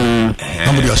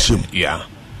nobody assume yeah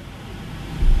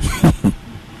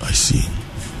I see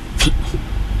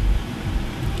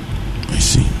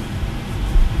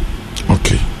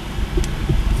okay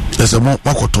there's a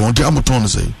moko to the amoton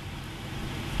say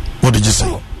what did you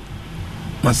say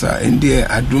masa India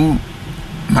adum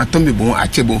matombe bon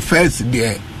achebo first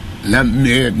there na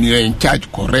me in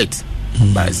charge correct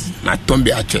but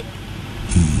matombe ache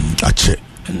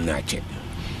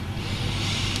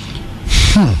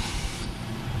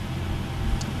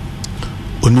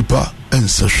onipa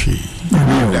ensashi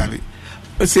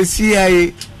se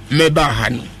CIA meba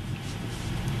hanu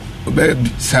obe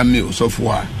sami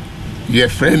osofo a ye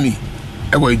frame me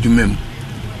e wa edumem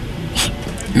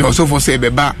no osofo say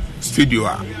beba studio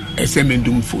a ese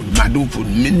mendum phone madum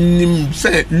phone minim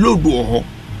say load ho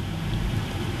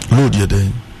load ye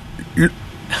dey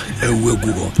we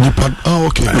go nipa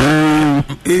okay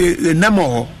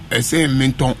namo ese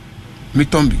minton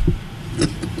bi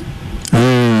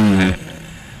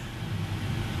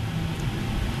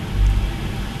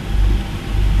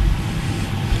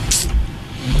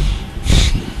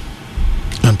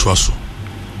antoaso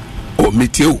o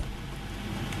meteo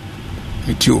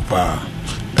pa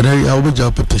ada ya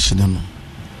obeja petition no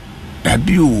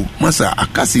abio masa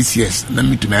akasi yes na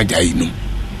mitumi ajai no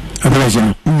abelaje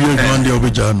uye gwande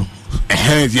obeja no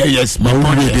yes ma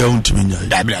uye dia untimi nya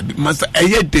dabi masa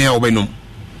eye den obenom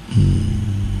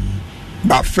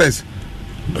but first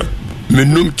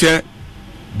menum che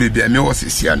baby me was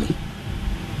Sisiano.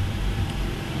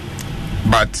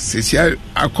 But Sisia,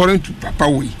 according to Papa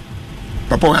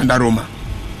and Roma,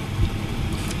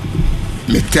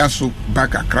 me teaso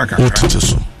back a cracker.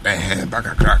 Back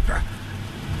a cracker.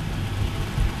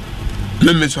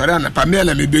 Me sorana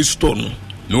Pamela me be stone,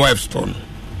 no wife stone.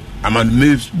 I'm on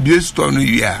me be stone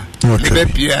yeah. Me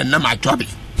Pierre na my chubby.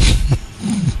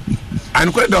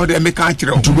 And quite down there me can't to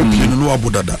go piano no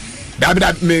abudada.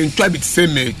 That me chubby say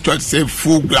me church say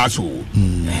full glass hole.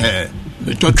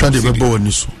 Me church try to be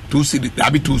born so. 2 CD,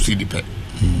 that be 2 CD pe.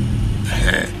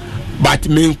 But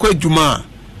me quite juma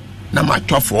na my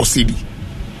chop 4 CD.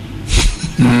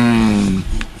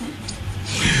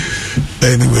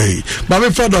 Anyway, my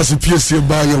father's a PSC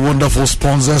by your wonderful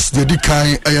sponsors. The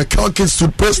Dikai, a Calkins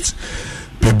toothpaste.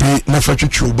 Baby, never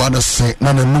to banner say,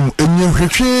 Nana no, and you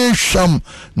sham,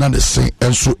 Nana say,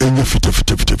 and so in your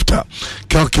fita.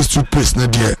 Calkins toothpaste,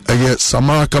 Nadia, a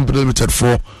Samara Company Limited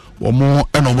for. Or more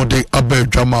and over day abe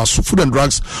drama so Food and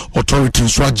Drugs Authority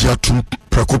swajia to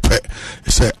prekope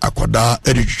say akwada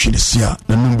edichisia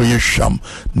na number ye sham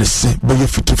ne se be ye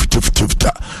fita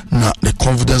na the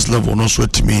confidence level no so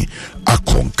etimi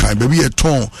akonkan baby e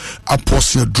ton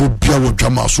apostle drop bia wo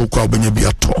drama so kwa obenya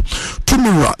bia to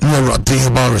tumira near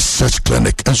Deheba Research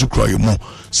Clinic enso kra yemu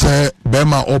say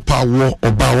bema opa wo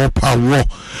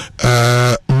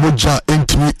moja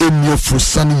entimi emio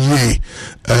fusani ye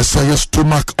say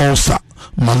stomach ulcer,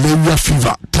 malaria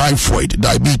fever, typhoid,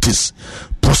 diabetes,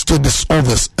 prostate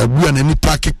disorders, and any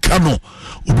take cano,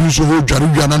 Ubuzo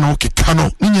Jariana no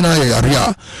Kikano, Nina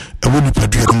area, and when you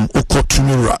pedrum,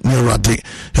 Okotumira, near de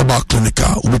Heba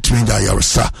Clinica, between the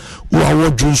Yarasa, who are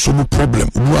Johnson problem,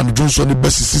 who are Johnson the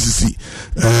best CCC,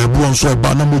 Buonso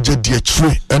Banamoja dear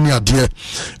tree, any idea,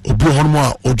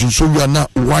 Obuhonwa, or Johnson Yana,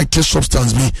 white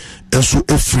substance be. Enso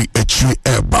every tree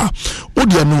airbar.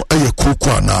 Odiano a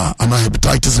cocoa and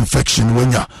hepatitis infection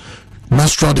when ya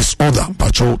menstrual disorder,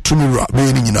 pacho tumira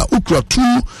being in a ukra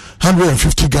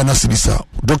 250 Ghana cedisa.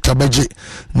 Dr. Beji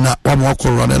na wamwako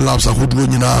run labs a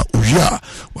hoodwinina uya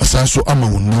was also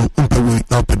among no umpewe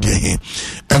now pedihe.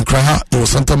 And Kraha, it was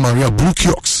Santa Maria Blue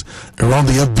Kiosks around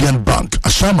the FBN Bank,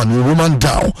 Ashama, New Roman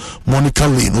Dow, Monica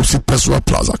Lane, Usi Peswa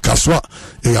Plaza, Kaswa,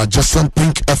 a adjacent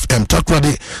Pink FM,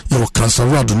 Takrade, your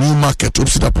Cansarado, New Market,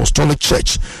 Upsid Apostolic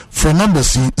Church, for number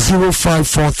C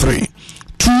 0543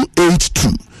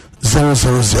 282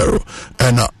 000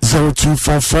 and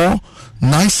 0244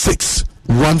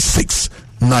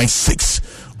 961696.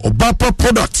 Obapa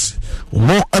products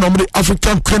more and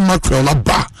African cream mackerel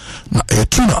ba na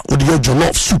tuna with your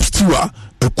jollof soup stewer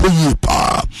a koyi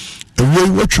pa a way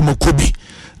what you mokobi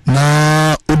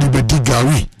na odibedi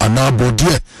gari ana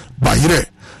bodie bayre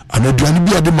and aduani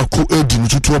bi ade mako edi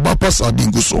ntutu obapa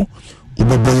sadingo so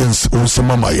oboboyens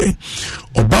onsema maye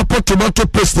obapa tomato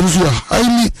paste is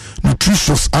highly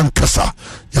nutritious ankasa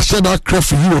ya said that craft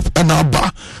for Europe and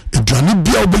aba aduani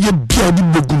bia obeye bia di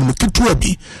begum no ketua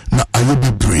bi na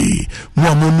ayobi bre mo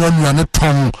amonu anuane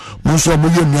ton mo so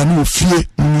amoye anuane ofie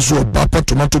mo so obapa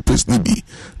tomato paste ni bi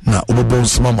na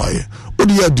obobonsema maye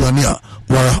odi aduani a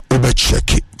wara obe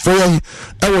check it for you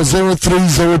I was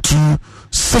 0302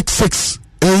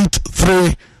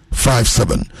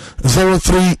 668357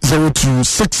 0302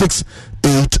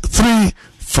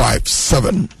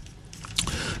 668357.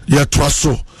 Ya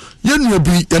twaso yenu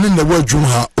bi yene na wadwum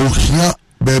ha ohia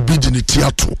baabi di ne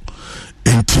tiato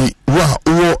enti wa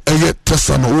wo eye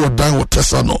tesano wo dan wo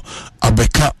tesano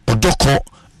abeka odoko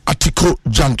Atiko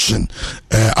Junction,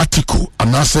 Atiko,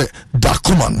 Anase,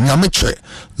 Dakuman, Nyameche,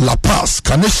 La Paz,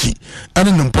 Kaneshi, and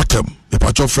in Importem. The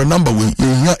patch of friend number with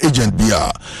your agent be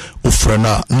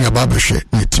Ufrena, Niababeshe,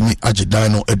 Nitimi,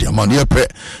 Ajidino, Ediaman, Yepe,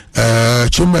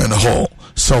 Chimman Hall,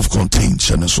 self contained,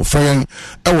 Shannon Sofang.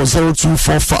 I was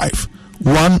 0245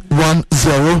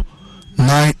 110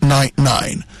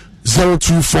 999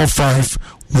 0245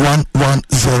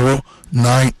 110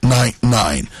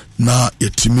 999 na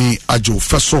yetimi ajo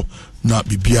feso na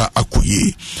bibia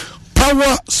akoye.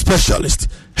 Power Specialist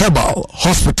Herbal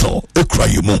Hospital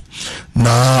ekrayumu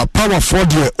na Power for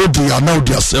the odi ana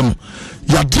odi asem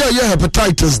ya dia ye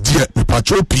hepatitis die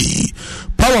mepacho pi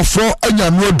Power for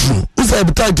anya no adru usa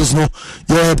hepatitis no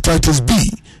your hepatitis B,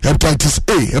 hepatitis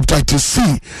A, hepatitis C,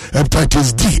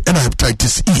 hepatitis D and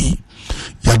hepatitis E.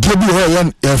 Ya dia bi ho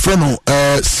yan e freno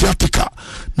sciatica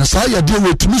na sa ya dia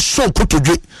wetimi so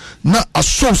kotodwe na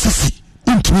aso sisi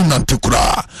untimi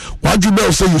nantekura waju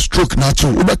be say you stroke na cho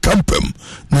ube kampem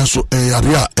na so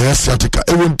area sciatica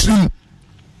e wontrim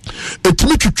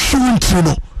etimi twitwi wontri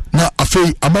no na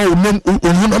afei ama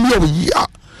onam ya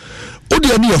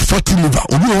odi ani ya fatty liver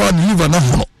obi ho ani liver na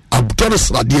hono abdor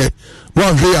sradie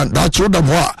wan hwe ya da chiro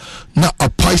ho a na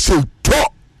apaise to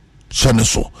chene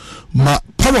so ma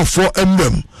powerful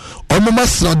emblem omoma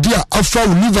sradie afa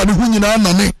liver ne hunyina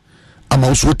nane ama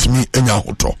wo so timi enya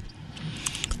hoto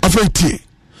afeti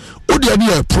odi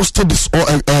ani prostate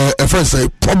disorder a friend say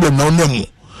problem na onemu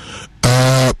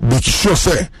make sure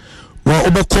say wa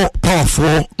obeko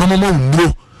powerful no mama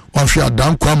ndro wa hwe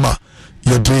adan kwama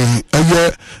yede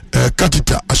eye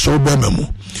catheter asho be memu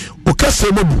o kase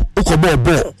mebu ukobo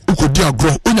bo ukodi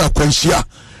agro onya kwanhia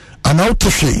ana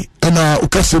utehwe na o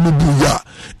kase mebu ya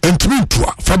entimi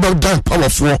ntua faba dan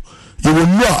powerful you will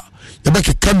know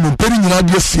yebeke kan no peri nyina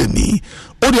de asiani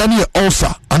odi ani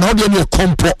ulcer ana odi ani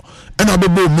kompo na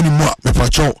bebo minimum a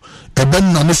mepacho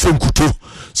eben na ne senkuto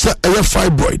se eye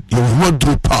fibroid you will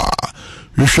do pa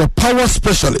you should power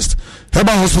specialist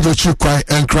Heba Hospital Chikwai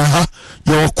enkra ha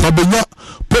your kwabenya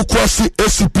pokwasi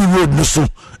ACP road no so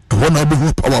one na be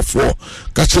powerful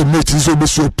kache mate so be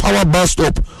so power bus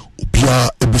stop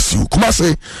obia ebisi kuma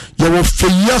say your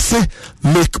feyase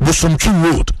Lake Bosomtri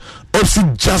road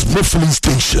opposite Jasper filling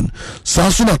station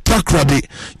Sansuna Takrade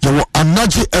your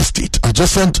Anaji estate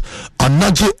adjacent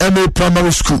Anaji MA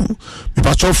primary school me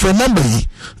patch off phone number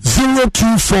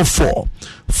 0244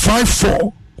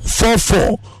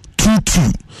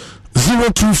 544422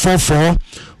 0244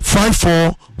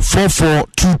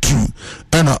 544422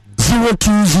 and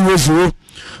 0200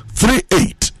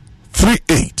 38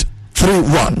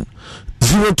 31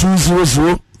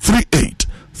 0200 38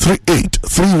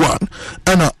 31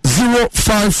 and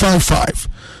 0555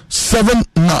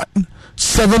 79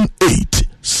 78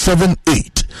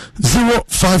 78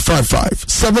 0555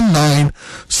 79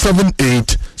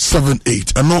 78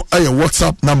 78 and no a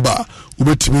WhatsApp number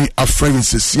ubetimi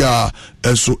afrainses ya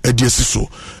enso ediesi so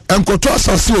enkoto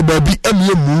asase obabi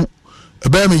emiemu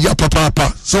ebemi ya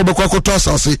papa so obekwakoto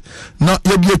asase na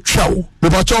yedie twawo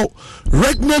bebacho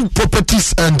Regnant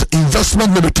Properties and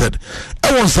Investment Limited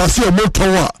ewon sase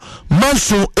omotowa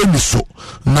manso emiso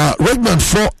na Regnant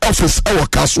for office ewo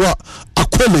kaswa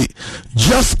akwele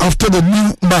just after the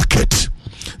new market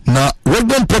na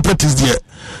Regnant Properties there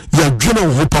ya dwene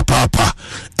ho papa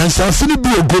and sase ni bi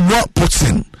ogonwa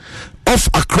potsin off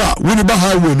Accra Winneba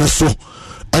Highway na so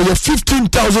aya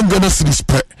 15,000 Ghana cedis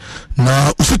per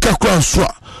na usika kwa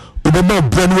nswa ubema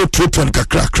brand total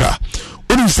kakra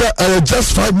when you say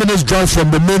just 5 minutes drive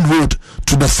from the main road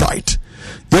to the site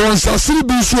you want to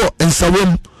be so and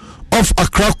Sawem off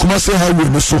Accra Kumasi Highway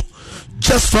na so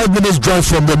just 5 minutes drive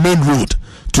from the main road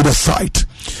to the site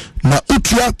na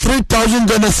utia 3,000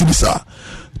 Ghana cedis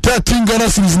 13 Ghana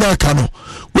cedis na kano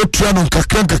wetua no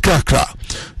kakra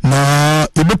na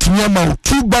ebetimi ama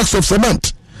 2 bags of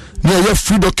cement na your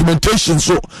free documentation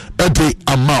so a day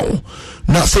amount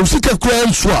na so sika kwa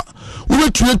nswa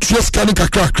wetua scan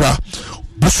kakra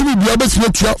busumi bia betimi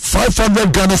tua 500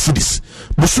 Ghana cedis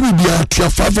busumi bia tua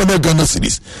 500 Ghana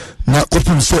cedis na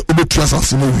kopim se obetua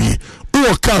asase na wie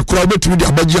o ka kwa betimi di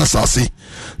abaji asase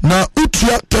na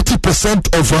utua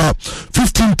 30% of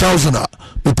 15,000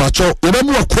 mepacho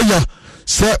obamu akoya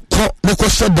se ko ne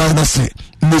kwasha dynasty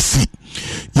Messi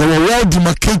you are well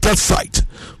demarcated site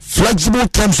flexible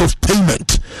terms of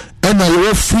payment and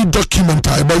your free document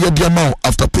by your amount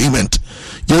after payment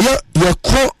your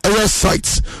core area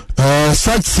sites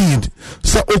sightseeing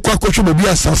so okwa kocho be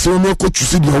asase no ko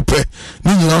chusi de ope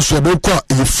ni nyina so be kwa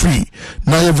e free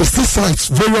na your visit sites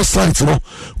various sites no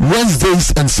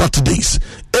Wednesdays and Saturdays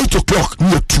 8 o'clock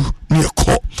near 2 near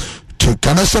call to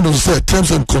connection of the terms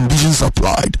and conditions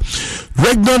applied.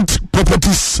 Regnant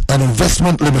Properties and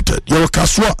Investment Limited your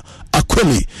kaswa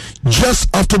Akweli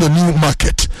just after the new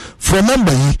market for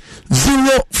number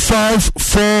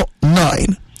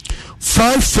 0549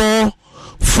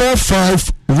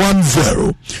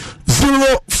 544510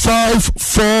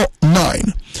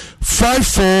 0549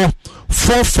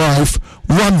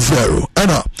 544510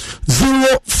 and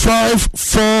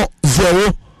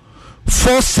 0540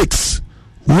 46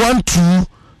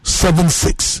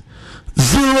 1276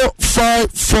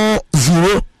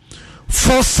 0540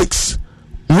 46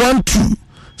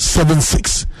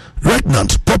 1276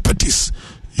 Regnant Properties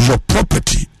your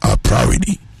property our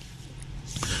priority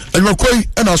and makoi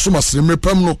and asuma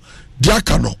srimrepam no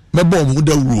diaka no mebo mu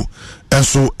da wuro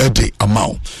enso ede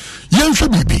amount yenhwe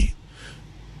bibi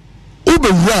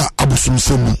ubewura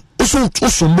abusumsemu osum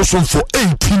for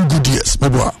 18 good years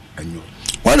mebo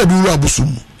why do you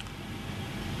abusum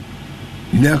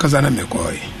nyankaza na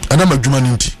mekoi ana madwuma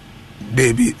ninti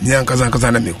baby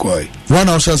nyankaza na mekoi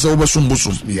wana osase obusum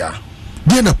yeah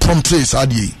dey na promptly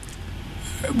adie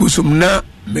busum na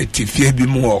metifie bi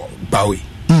mu bawe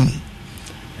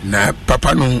na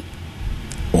papa no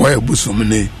oye busum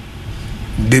ne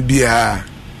de bia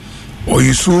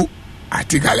oyisu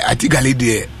atigale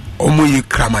de omo yi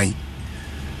kraman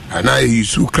ana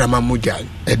yisu kraman moja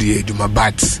e de eduma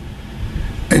bat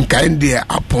enkan de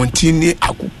aponti ni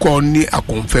akukọ ni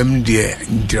akonfam de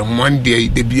ndremon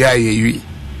de bia yewi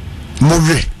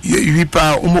move yewi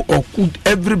pa omo oku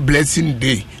every blessing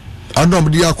day andom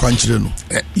de akwanchire no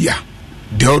ya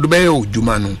de odbe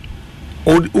ojuma no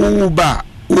o ba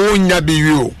o nya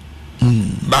biwi o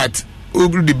but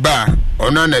ogru di ba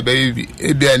ona na baby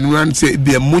e bia nuan se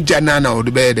bia moja na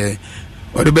odbe de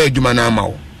odbe ejuma na ma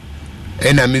o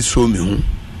ena me so me hu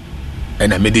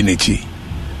ena me de nechi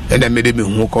ena me de me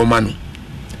hu ko ma no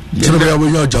tell me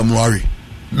about your January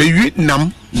me wi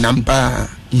nam pa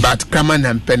but krama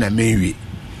nam pe na me wi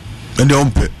ende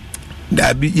ompe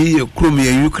da bi ye krom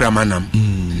ye yu krama nam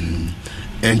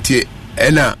enti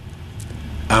ena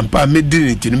ampa me de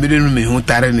nechi me de me hu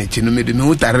tare nechi me de me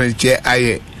hu tare nechi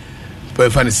aye for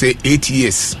fun say 8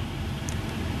 years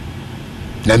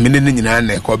na me ne nyina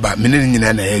na ko ba me ne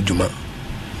nyina na adwuma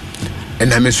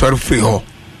ena me sorry free ho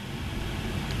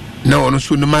na ono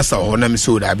so no masa ho na me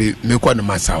so da be me kwa no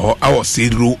masa ho awo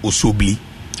sedro osobli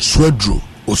swedro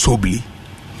osobli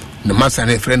no masa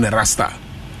na friend rasta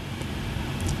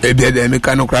e bia de me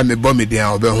kanu kra me bo me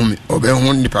dia obe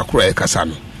hu nipa kra e kasa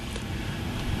no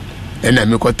ena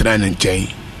me ko tra na nchen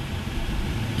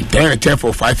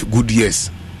for 5 good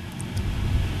years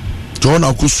John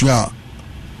akusua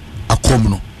akom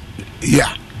no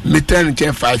yeah me turn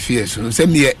 5 years so say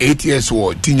me 8 years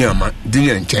wo dinya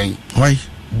nchen why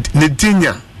ne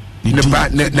dinya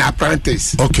ne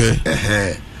apprentice okay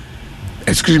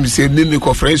excuse me say me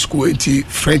ko French school enti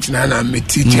French na me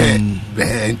teacher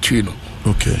no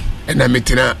okay and I met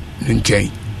na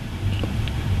nchen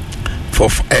for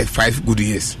 5 good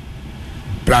years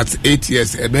plus 8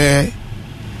 years ebe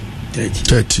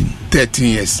 13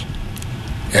 years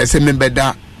ese me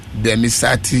beda de mi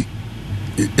sati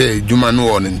juma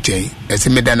no on nchen ese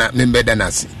me beda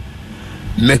na si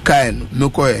me kai no me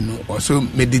ko no also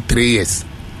me di 3 years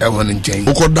e won nchen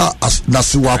ukoda na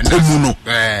si wa komu no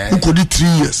ukodi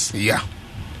 3 years yeah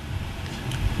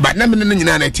but na me no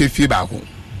nyina na chefie ba ko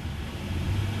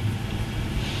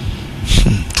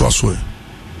trustwe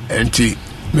enti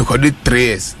me ko di 3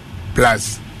 years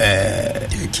plus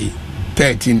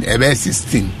 13 ebe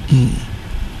 16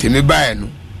 ti me ba no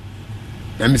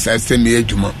na me sa se me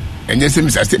adwuma enye se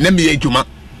me sa se na me adwuma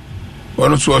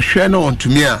ono so hwe na on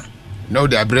tumi a na o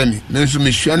de abrami me nso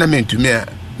me hwe na me ntumi a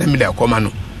na me da koma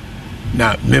no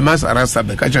na me mas arasa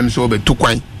be ka chan so be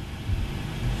tukwan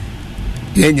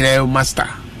ye nyina master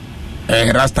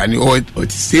rasta ni o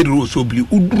ti seru so bli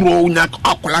udro nya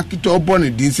akola kito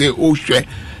bon din se o hwe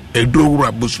edro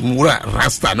wura busumura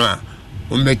rasta no a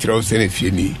o me kire o se na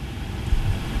fie ni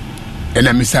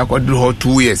ena me sa ko do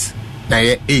 2 years na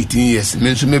ye 18 years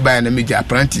me nso me ba na me ja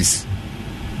apprentice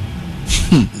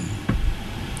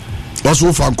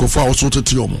waso fa nkofo a waso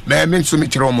tete omo me nso me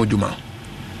kire omo djuma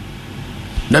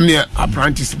na me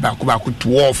apprentice ba ko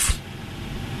 12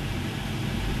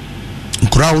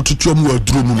 nkura wo tete omo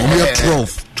aduro mu no me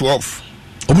 12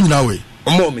 omo nyina we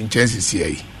omo me chances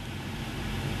ye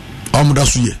omo da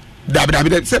so ye da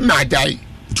se ma jai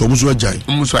omo so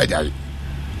ajai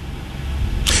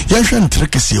ya hwe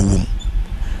ntrekese wom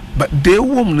but they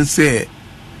woman say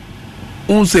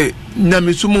on say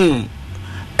nyamisumu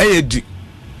edi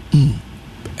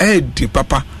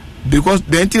papa because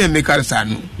the thing make us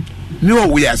anu me o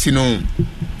we are no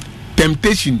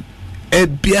temptation e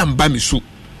bia mba me so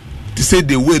to say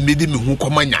the way me di me hu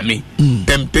koma nyame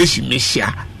temptation me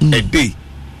share a day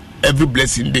every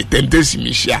blessing day temptation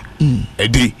me share a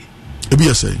day e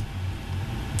be say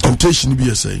temptation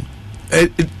be say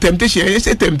temptation you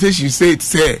say temptation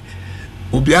say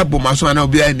obi abomaso ana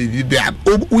obi ani bi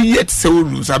o yet say o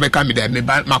lose abeka me da me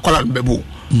makola no bebo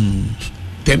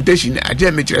temptation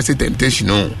ade me kire say temptation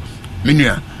no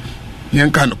menua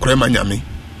yen kan krema nyame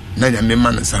na nyame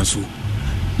man sanso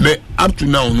me up to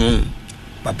now no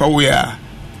papa we are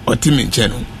otimi nche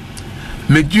no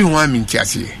me dwi ho ami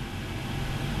ntiase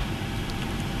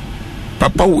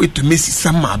papa we to me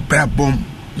sisama brabom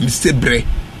msebre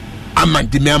ama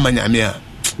di me ama nyame a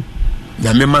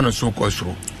nyame man so ko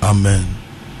soro amen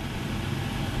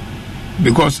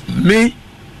because me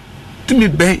to me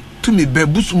be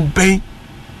busum ben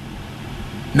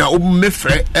na o me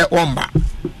frɛ omba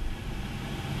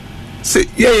se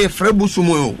ye frɛ busum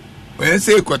o e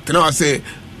se ko tena se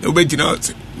o be gina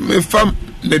me fam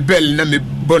me bel na me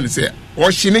bon se o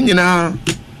hine nyina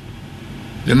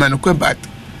le man ko bat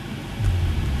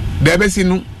bebe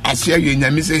sinu asia ye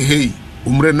nyame se hey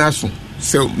umre naso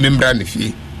se membra ne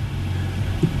fie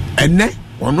ene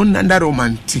ono nanda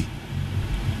romanti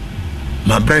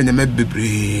my brain me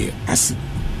bebre as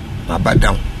my bad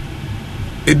down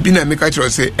ebi na me catch you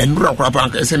say enura kwapa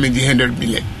anka say me 100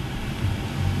 million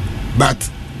but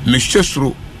me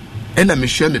shesro ena me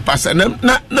share me pass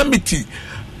na meti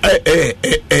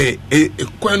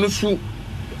kwanu su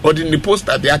odi ni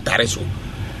poster be atare so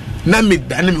na me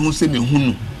dane me hu say me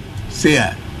hunu say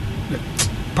a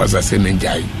pass say me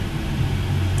njai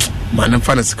man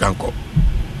fa na sikanko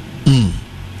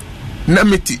na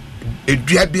meti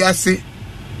edua bi ase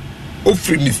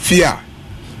ofri ni fear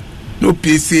no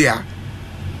PCA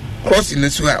cross in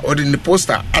so or in the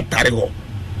poster atare ho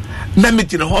na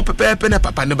meti na ho pepe na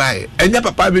papa ne bae enya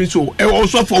papa bi so e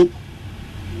also fo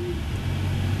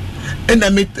ena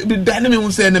me dane me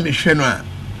hu say na me hwe no a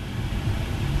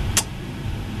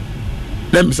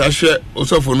na me sa hwe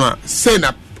also fo no a say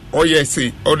na oye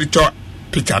say auditor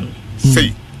picture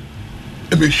say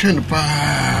e me hwe no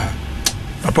pa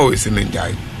papa we say me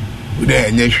njai we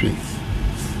dey enya hwe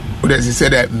we dey say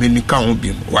that me ni kan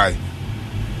obi why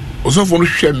also for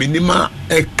hwe minima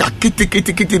e ka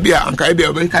kiti bia anka e bia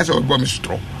obi ka say obo me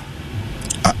strong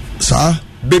sa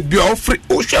baby offer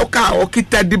o hwe ka o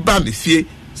kita di ba me fie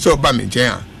so ba me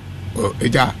nchen a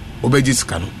eja obeji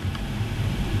sika no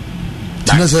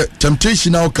tina say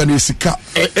temptation now can sika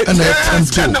and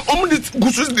temptation na omni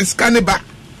gusus the scan ba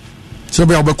so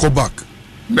be obeko back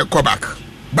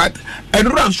but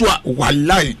enran so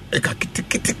wallahi e ka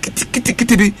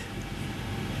kiti bi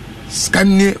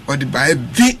scanne or the by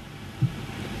v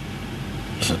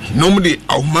normally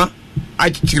awma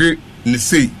achire ne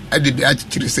sei ade bi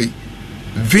achire sei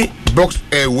v box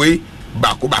away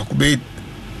back be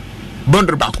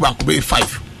bundle back be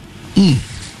 5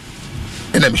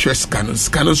 and I'm sure scan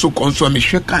so console me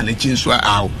sure can chin so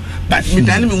aw but me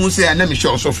dan me hu say na me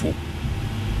sure osofo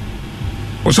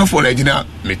original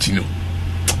metino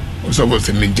osofo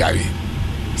se me jare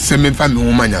se me fa me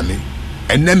hu manya me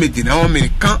and na me di na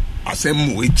American asem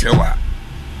mu e kirewa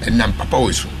and na papa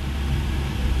we so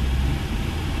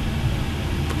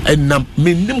and na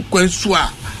me nim kwanso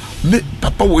a me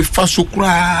papa we fa so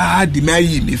kura di me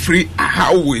ayi me free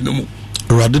how we no mu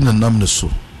rade na nam ne so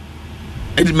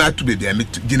edi ma to be there me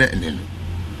gina enenu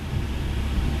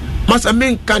masa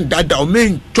men kan dada o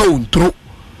men chontro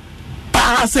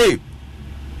pass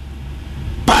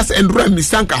and run me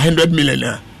sanka 100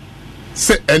 million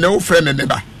say and no friend and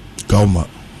never kauma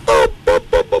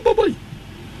boy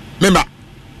member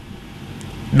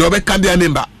do be can be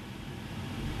member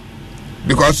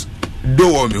because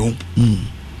do o me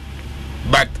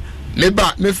but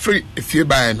never me free if you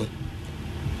buy no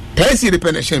pay the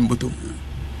pension buto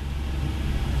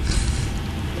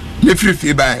me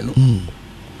free buy no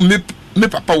me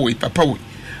papa we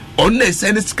on na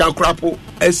send scan crapo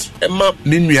es ma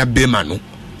me nua be ma no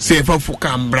say fa fu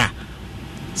kambra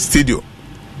studio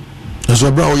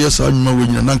so bra o yes anuma we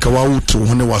nyina nanka wa woto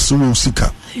ho ne wase wo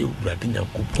sika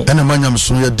ena manyam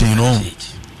so ya din no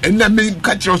ena me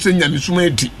ka kire so nyame so ma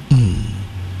di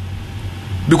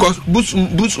because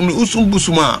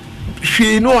busum a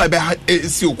hwe no e be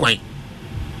si okwan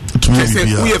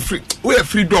we are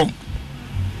freedom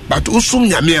but usum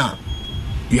nyame a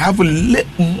you have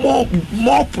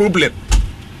more problem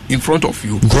in front of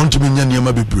you. Going to be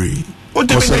nyama bebre.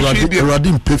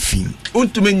 Radim pefin.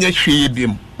 Untumi nya hwe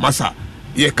biem masa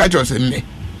ye ka jo se me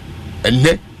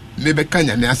enne me be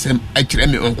kanya ne asem a kire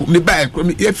me onko me ba ekro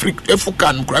me ye free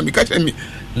efuka no kra me ka kire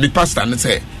me pastor ne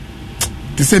say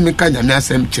ti se me kanya ne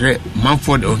asem kire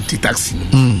Manford on taxi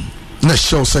no na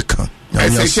show second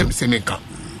ya se me ka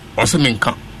o se me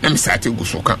ka na me sa te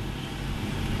gusoka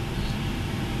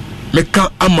me kan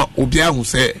ama obi ahu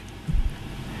say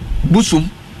busum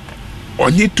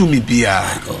onye to me bia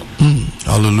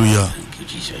hallelujah thank you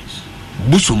Jesus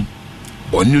busum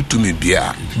onye to me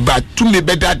bia but to me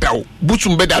better daw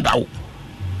busum better daw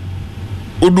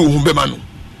odu hu be ma no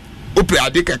ope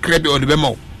ade kakra bi ode be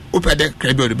ma ope ade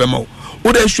kakra bi ode be ma o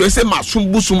de hwe say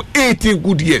masum busum 18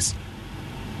 good years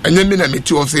anya me na me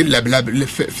ti o say label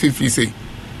fifi say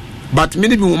but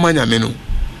many people manya me no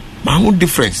ma hu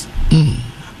difference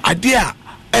ade a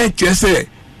say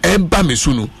ba me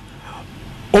su no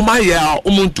o ma ya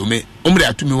o muntu me o mre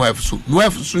atu me wife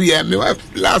so ya me wife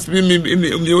last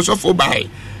me so for by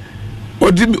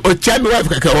o di o cha me wife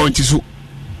kaka won ti so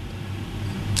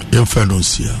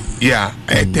influencia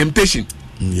temptation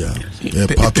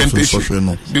part of social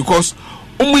no because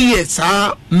o mu yes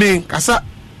me kasa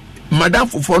madam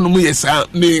fofo no mu yes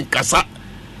me kasa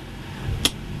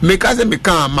me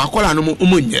kan makola no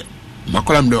mu nye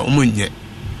makola mdo umunye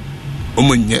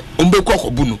umbe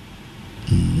kokobu no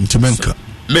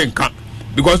menka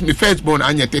because my first born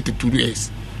anya 32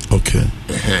 years okay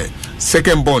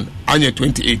second born anya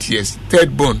 28 years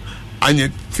third born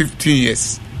anye 15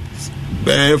 years.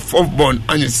 Fourth born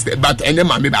anye but ene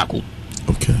mami bako.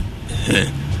 Okay.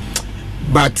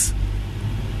 But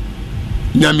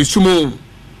nyamisumo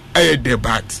aye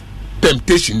debate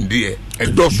temptation there a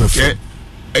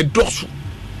dosu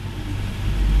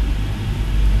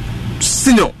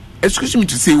senior excuse me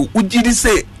to say ujidi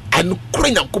say and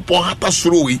krenya kupon hata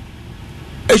suro we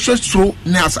ehwe suro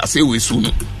na asase we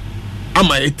sunu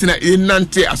ama etina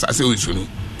enante asase we sunu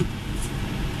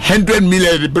 100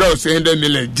 million the bro say 100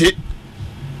 million je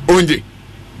onje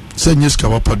say nyeska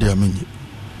papa dia menye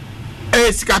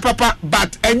sika papa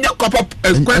but enya papa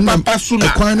ekwan papa suna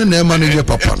ekwan na ema ne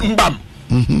papa no mbam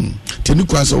teni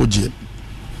kwa sa oje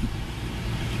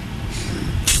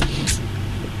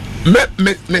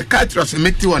me catch se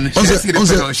meti one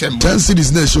 10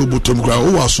 cities na show bottom gra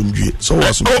o asumdwe so o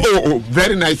asumdwe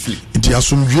very nicely it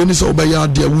asumdwe ni so obeya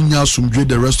dia wunya asumdwe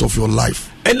the rest of your life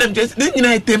and I'm just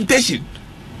nyina temptation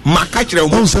ma catch re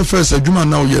on say first adwuma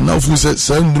na o ye na ofu say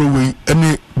say ndro we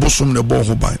any bosom ne bo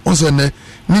ho ban on say ne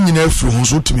nyina afiri ho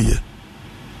so tumi ye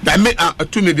da me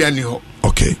to me bia ni ho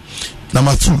okay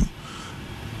number 2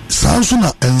 sanso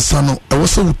na ensa no e wo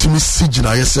say utimi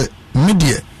sigina ye say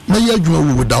media na ye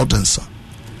adwuma without ensa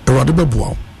e wade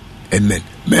beboa amen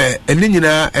me eni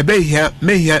nyina ebe hia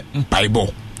me hia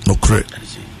mpaibo no correct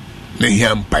me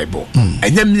hia mpaibo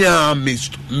enyamia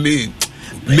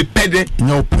me pede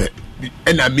nyope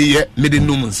ena me ye me de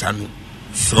num nsa no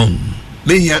so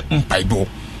me hia mpaibo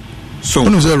so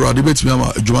when was ready bet me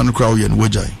ama adwuma no crowd ye no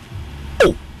wajai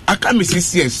oh aka me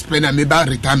 6 years spend am about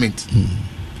retirement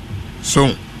so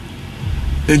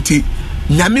enti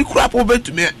nyame kura po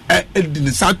betumi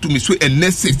edin sa to me so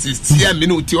necessity ya me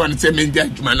no ti wan say me nja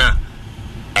adwuma na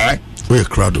we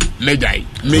crowd me jai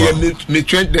me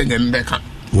trend den mbeka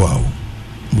wow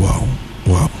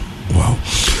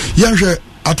yeah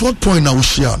at what point now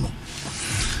share no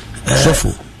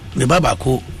sofo me baba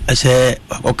ko ese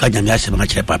oka nyame ase ma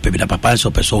kire papa bi da papa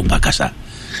so peso mbakasa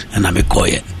na me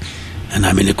koye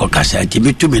na me ne kokasa nti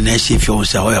mitumi na ese fi on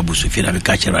se ho ya busu fi na me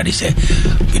ka kire ade se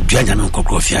me dua nyame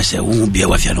kokro fi ase wo bia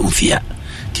wa fi na fia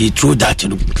ti true that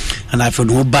no na afi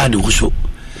no ba ne huso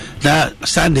na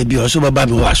Sunday bi o so baba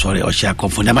me wa sore o share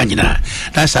konfo na manyina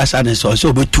na sa ne so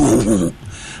obetu ohu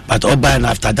but oba and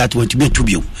after that went to be to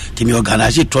you to me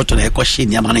organize trot na ekwohye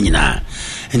ni amana nyina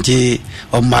nti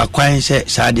o ma kwan se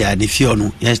sadia ne fio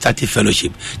no ye start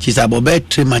fellowship chi sa bobe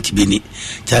 3 months bi ni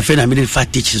ta fe na me fa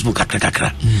teaches mu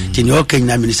kakra ti ni o kan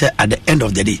na me say at the end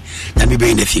of the day na me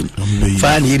be in the film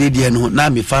fa ni ready no na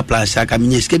me fa plan sa ka me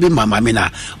nyeske bi mama me na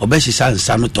obeshi sa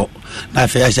nsa no to na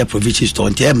fe ya say provision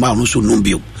store nti e ma no so no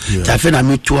bio ta fe na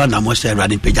me tuwa na mo say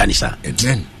radin pejanisa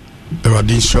amen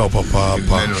Radin show papa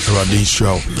Radin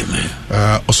show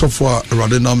osofo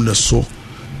Radin nam ne so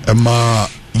ema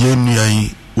yenuan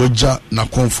waja na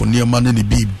konfo ne ma ne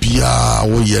bibia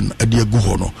wo ye na de agu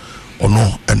ho no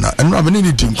ono na eno abene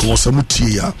ni din ko so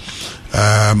mutie ya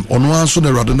ono anso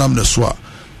ne Radin nam ne so a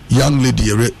young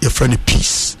lady ye friend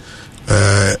peace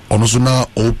ono so na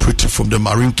all pretty from the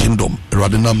Marine Kingdom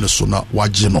Radin nam ne so na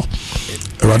waje no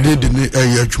Radin de ne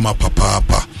ye adwuma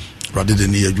papa Radin de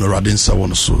ni adwuma Radin sa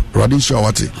wono so Radin sha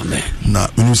wate na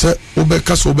unu se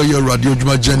obeka so obeye Radin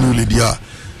adwuma genuinely dia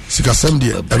sikasem de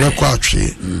ebe kwa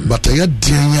atwe but ya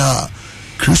dianya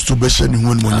Christo be she ni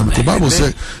hu ni mo ko Bible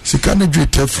say sika na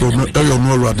dwete from no e yo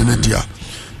no Radin dia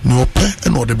no pe e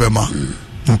no de be ma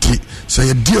nti say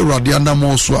ya dia Radin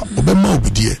andam so a obema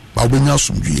obidie ba obenya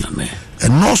asomdwie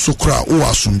and no so kra o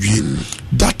asomdwie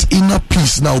that inner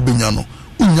peace na obenya no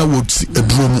unya wo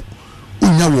eduro mu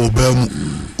unya wo ba mu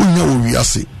unya wo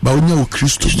wiase ba unya wo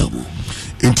Kristo mu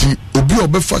enti obi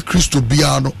obefa Kristo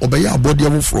bia no obeya abode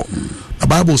wofro the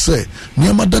Bible say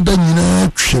niema dada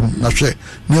nyina twem na hwe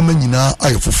niema nyina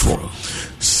ayefofro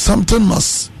something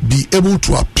must be able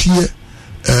to appear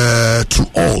to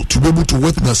all to be able to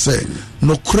witness say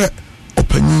no kre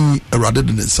opanyi erade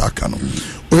de nsaka no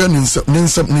oya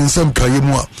ninsem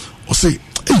kayemu a o say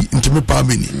ntime pa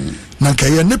meni na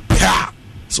kaye ne pa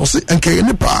so say enkaye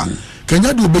ne pa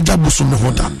kanya de obeja bosom ne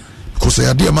hoda because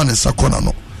ya de man nsakona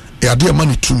no ya de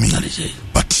man to me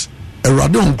but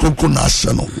erade onkrokro na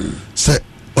ahye no say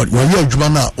wa ye adwuma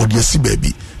na odi asi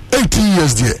baabi 18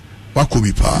 years there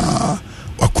wakobi pa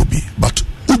wakobi but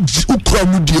ukura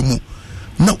mu die mu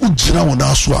na ujira wona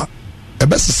aso a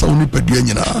ebesesa woni padua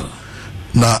nyina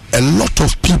na a lot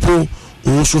of people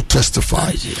also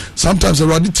testify sometimes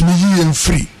erade timi yi en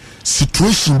free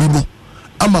situation bi no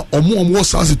ama omo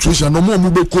sa situation no omo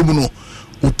be komu no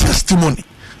o testimony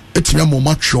etia mo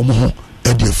matwe omo ho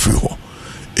e dey free ho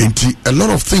enti a lot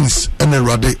of things and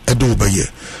erade edo obeye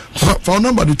for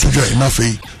number the tuja enough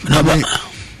number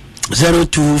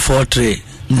 0243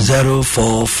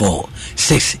 044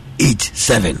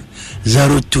 687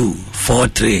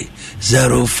 0243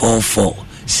 044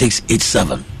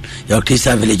 687. Your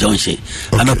Christian Village Junction.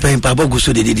 And I'm praying Papa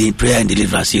Gusu did prayer and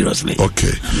deliverance seriously.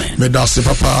 Okay. Amen. Me da se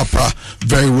papa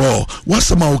very well. What's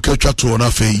the man catch to on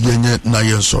afe yenye na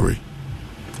yen sorry.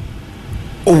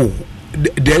 Oh,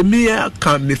 the mere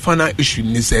can me fana issue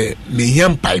ni say me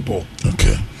him Bible.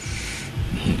 Okay.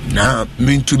 Now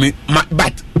mean to me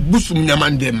but busum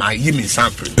nyamande ma yimi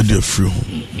sample. E dey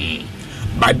free.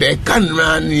 But they can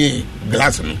run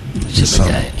glass no.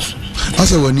 I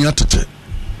say when you atete.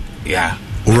 Yeah.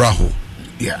 Oraho.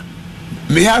 Yeah.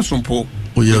 Me have some po.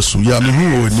 Oh yes, yeah, me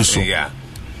who ni so. Yeah.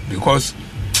 Because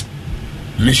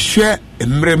me share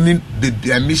emremi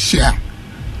de me share.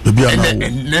 Baby ana.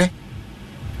 Enne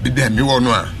de me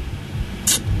wono a.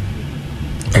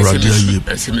 Erade ayi.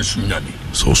 Ese me sumnyame.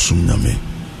 So sumnyame.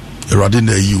 Erade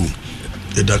na ayi.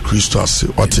 Eda Kristo ase.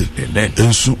 Wate.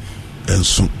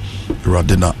 Ensu.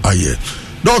 Erade na aye.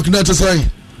 Doc na te say.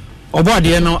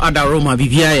 Obade no ada Roma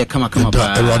bibia ye kama pa.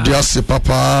 Erade ase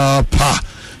papa pa.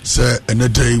 Se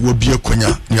enede wo bie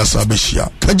kwanya ni asa behia.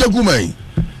 Kagyaguman.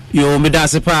 Yo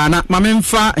medase pa na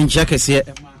mamemfa nchia kese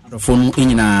adofo no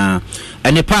nyina.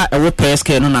 Ene pa ewo PSK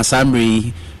no na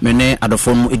samri mene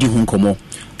adofo no edi hu nkomo.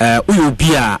 Uyo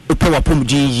bia upe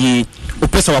wapomudi yi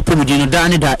upesa wapomudi no da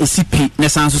ne da esipi ne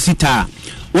sanso sita.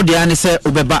 Wo de ane se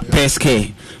ubeba PSK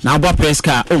na oba PSK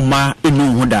umma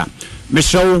enu hu da.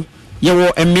 Meshow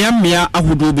yewo emmea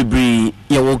ahodo bebre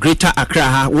yewo Greater Accra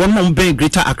ha wonnom ben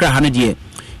Greater Accra ha ne de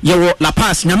yewo La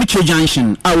Paz Nyamiche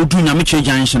Junction a odu Nyamiche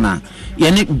Junction a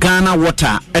yene Ghana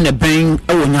Water ene ben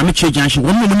ewo Nyamiche Junction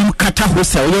wonnom nim kata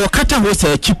hostel yewo kata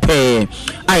hostel chipe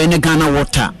a yene Ghana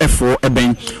Water efo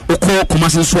eben okọ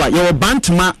Kumasi so a yewo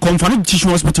Bantama Confirmed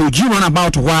Teaching Hospital G run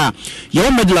about wa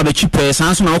yewo medula be chipe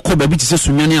sanso na okọ ba bi tise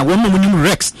sunwane a wonnom nim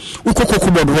Rex ukoko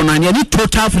kobod wona ne ni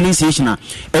total filling station a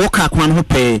ewo ka kwan ho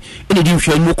pe ene di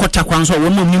hwe ni okota kwan so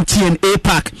wonnom nim TNA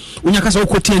Park unyaka so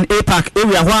okọ TNA Park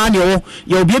area hwa ne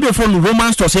yewo bebe from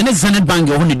Roman stores ene Zenith Bank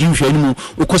ho ne di hwe ni mu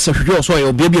okọ hwe so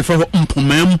yewo bebe from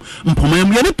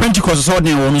mpomam ye ne Pentecost so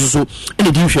den won so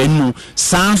ene di hwe ni mu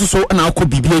sanso so na okọ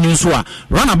bibia ni so a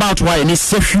runabout wa ene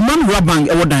Human Rabang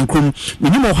ewo dan krom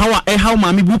minimo hawa how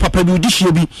mami bu papa bi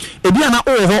dihie bi ebi ana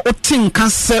ho otinka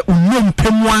se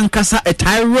unompemu ankasa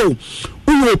etairo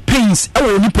uwe pains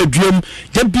ewo nipaduam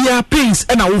da bia pains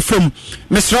na wo fam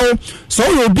mesrawo so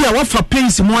wo bi a wafa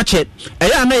pains mu ache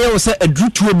eya na ye wo se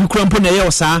adrutuo bi krampo na ye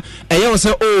wo sa eye wo se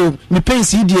oh me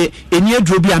pains die eni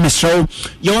aduro bi a mesrawo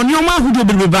ye onioma ahudo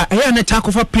bebeba eya na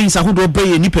takofa pains ahudo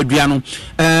baye nipadua no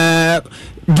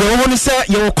the one say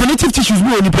your connective tissues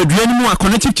be oni padua ni mu a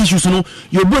connective tissues no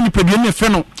your bone padua ni fe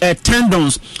no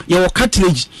tendons your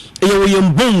cartilage your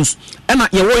bones and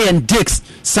your discs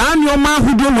saa nyoma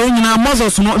hudo wo nyina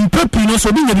muscles no mpepi no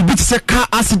so bi nya bi te say car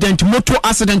accident motor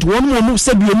accident won mo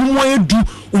se bi omu mo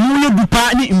edu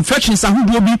pa ni infections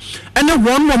ahudo bi ene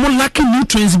won mo lacking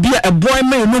nutrients bi a boy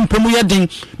may no mpemu yeden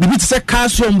bi te say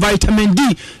calcium vitamin D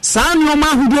saa nyoma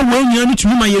hudo wo nyina ni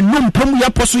tumi ma ye no mpemu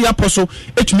yaposo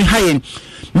etumi hayen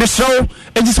mesro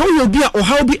ejise wo bi a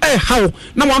ohaw bi how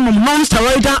na wanom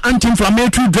non-steroidal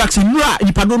anti-inflammatory drugs nura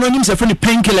ipado no nim se for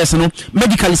painkillers no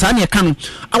medically sa na ka no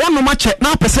awanom a check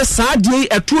na pese saa die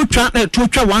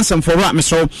etuotwa once and for all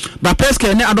mesro ba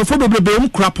peske ne adofo bebrebe mu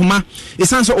krapoma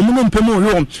esanso omuno mpemu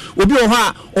yo obi o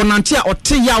ha onante a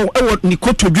ote yawo ewo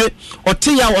nikotodwe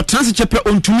ote yawo otrans chepe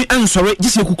ontumi ensore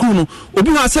gise kukuru no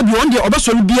obi ho ase bi onde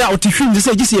obesore bia otehwim de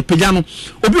se gise pegya no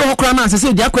obi ho kra na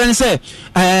se dia kra ne se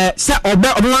se obi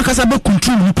kasa be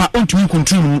control nipa ontumi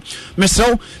control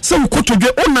mesro se ukotodwe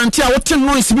onante a wote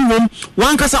noise bi wom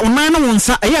wan kasa onan no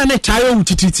wonsa eya na tayo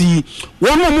utititi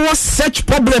won mo search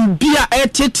problem bia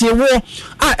etete wo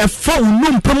a efa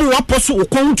unompam waposo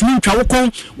ukon utumi ntwa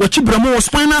wokon wachibramo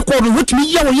spinal cord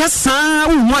wotumi ye wo yesa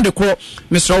unwa de ko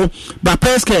mesro ba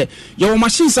peske ye wo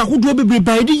machines ahodo bebre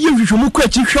ba de ye hwehwemu ko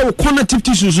achi hwe wo connective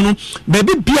tissues no ba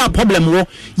bia problem wo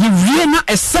ye wie na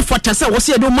esefata se wo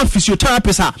se de ma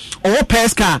physiotherapist a o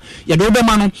peska ya do be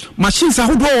ma no machines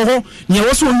ahodo ho ne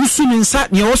wo so yusu ni nsa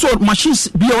ne wo so machines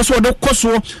bia wo so de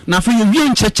koso na fa ye wie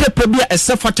ncheche pa bia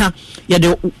esefata ya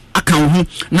de account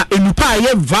na enupa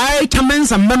ye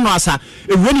vitamins and minerals a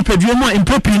ewoni padua mu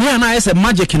impropine na ese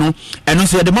magic no eno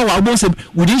so ye de ma wa obon se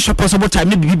within short possible time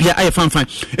na bibia aye fanfan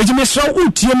ejime so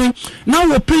utie me na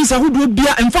wo prince ahodo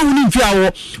bia emfa ho ni mfia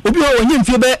wo obi wo onye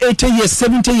mfia be 80 years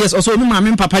 70 years also no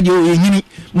maame papa de enyini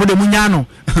mo de munya no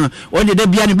onde de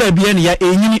bia ne ba bia ne ya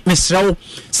enyini mesrawo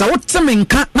sa wo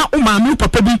temenka na o maame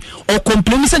papa bi o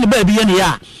complain se ne ba bia ne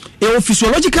ya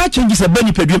physiological changes a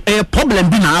beni padua problem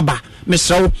bi na aba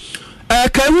mesrawo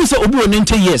kai hu se obi o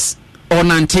 90 years or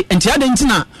 90 and the other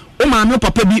intina o maame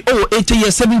papa bi 80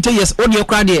 years 70 years o de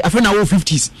okra de afena o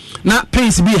 50s na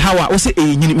pains bi hawa o se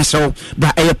nyini meso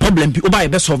ba e problem bi o ba e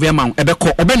be solve am e be ko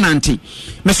obe 90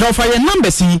 meso fa ye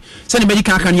numbers yi se ne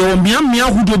medical kan ye wo mia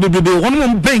hudo bebebe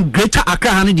won ben Greater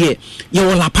Accra ha ne de ye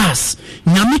wo La Paz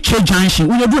Nyamiche Junction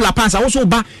wo do La Paz a wo so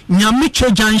ba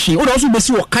Nyamiche Junction o do so be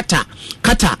si wo kata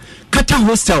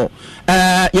hostel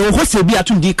ye wo hostel bi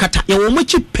atundi kata ye wo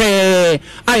mochi pe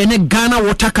aye ne Ghana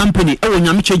Water Company e wo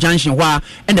Nyamiche Junction hwa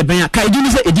e ne ben aka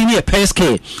edini se edini e PSK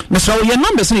meso ye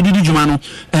numbers ne didi djuma no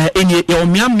eni ye wo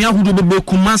mia hudo bebe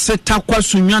kuma se takwa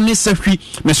sunwa ne sahwi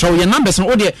meso ye numbers no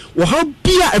o de wo ha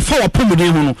bia e fa wo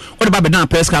pomuden ho no o de ba be dan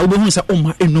PSK wo be hu se o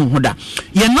ma enu ho da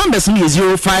ye numbers ne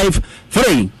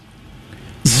 053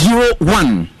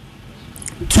 01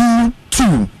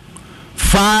 22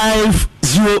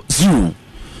 500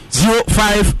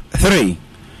 053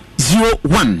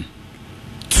 01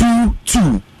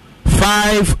 22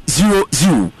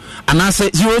 500 and I say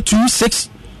 026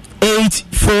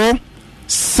 84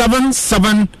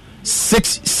 77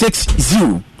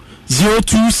 660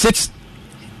 026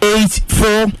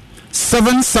 84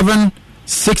 77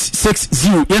 660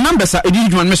 your numbers are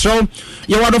edit one mesro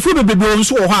your word of bebe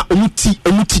nso ho a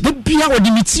omuti de bia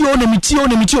wodi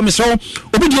mitio mesro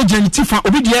obi de agenti fa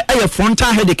obi de aye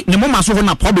frontal headache ne mama so ho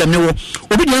na problem ne wo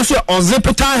obi de nso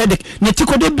occipital headache ne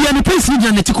tiko de bia ne pesi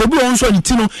de ne tiko bi nso ne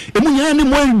ti no emu nya ne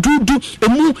mo dudu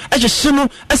emu ahyehye no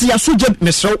ase ya so je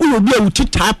mesro wo obi a wuti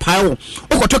taa paa wo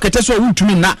okoto kete so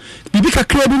wutumi na bibi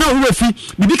kakra bi na wo afi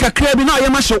bibi kakra bi na ye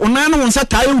ma hye onan no wonsa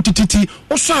taa ye wutititi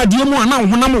wo so ade mu ana wo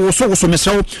honam wo so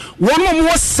so one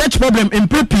more such problem in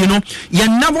prepi no your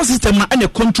nervous system na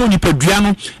and control ni pedua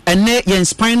no ene your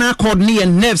spinal cord ni your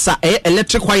nerves are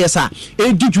electric wires are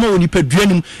didwuma woni pedua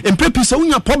nim in prepi so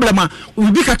unya problem a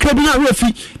obi kakra bi na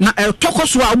refi na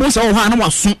tokoso a obo se wo ha na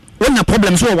waso wonya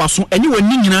problem so waso eni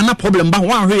woni nyina na problem ba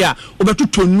ho ahwe a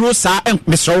obetuto nuo saa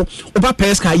mesro oba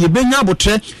PSK ye benya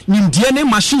abotre nimdie ne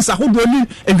machines ahodo ni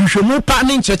ehwehwemu pa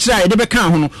ne nkyekere a ye de be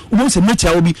kan ho no obo se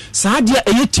metia obi saa dia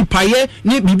eye tipaye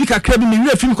ne bibi kakra bi me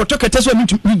wi afim kotokete so mi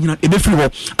nyina ebe firi ho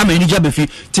ama eni ja be fi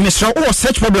ti mesro o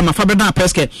search problem afa be na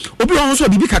PSK obi ho so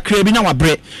bibi kakra bi na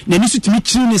wabre na ni so timi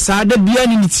kiri ni saa da bia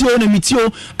ni mitio na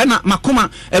mitio na makoma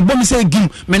ebo mi se gim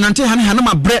menante ha ne ha na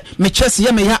mabre me chese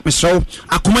ye me ya mesro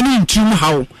akoma ntrim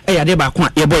how yade ba ko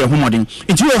ye boy homodin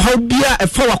nti wo how bia e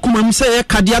fa wakoma mu say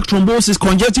cardiac thrombosis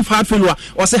congestive heart failure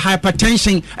or say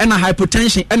hypertension and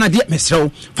hypotension and de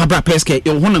mesrew fabra PSK ye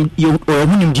honam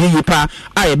die yipa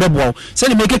aye bebo say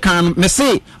the make kan me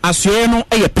say asoe no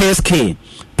ye PSK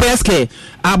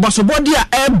abasobodi a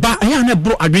eba ya na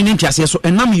bro adwene ntiase so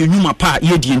enam ye nyuma pa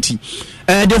ye die nti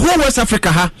the whole West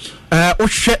Africa ha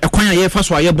ohwe ekwan ya fa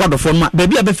so aye board for ma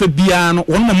baby abefa bia no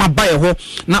won ma ba ye ho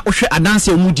na ohwe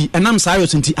adanse omudi enam sa ayo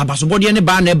nti abasobodi ne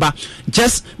ba na eba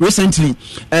just recently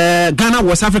Ghana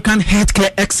West African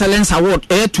Healthcare Excellence Award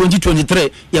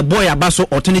 2023 ye boy abaso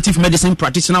alternative medicine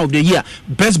practitioner of the year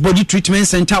best body treatment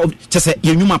center of chese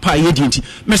ye nyuma pa ye die nti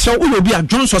me so wo bi a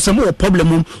Johnson se mo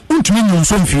problem untumi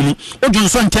nyunso mfili o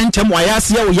Johnson tentem wa ya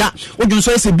se ya o ya o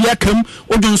Johnson se bia kam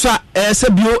o Johnson se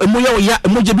bio emu ya o ya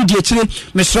emoje bi die chire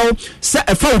me so se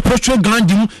efa prostate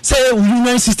gland mu se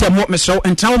urinary system what me so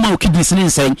entrawo ma o kidneys ni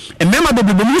nsay emema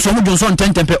bebe mu so mo Johnson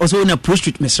tentempe o so na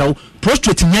prostate me so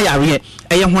prostate nya yare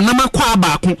eye honam akwa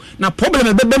abaako na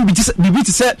problem bebe bibi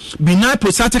ti se benign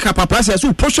prostatic hyperplasia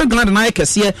so prostate gland na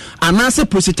yekese anase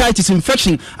prostatitis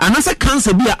infection anase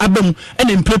cancer bi abam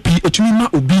ene mprepi etumi ma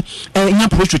obi nya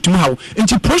prostate mu hawo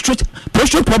enti prostate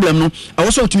problem no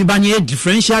also etumi ba nya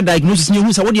differential diagnosis ni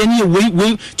hu sa wo de nya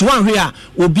we to one hwe a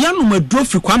obi anu madro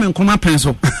fi kwame nkoma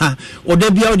penso o da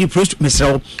bia o di prostate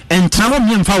mesrew entrawo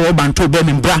mi mfa wo banto be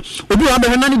membra obi wa be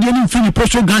na ne de ni mfini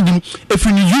prostate gland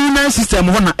efini urinary system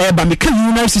ho na eba me kan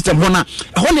urinary system ho na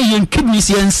ho ne yen kidneys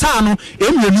yen sa no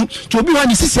emenu to obi wa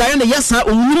ni sisi aye ne yesa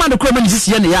onwuma de kro ma ni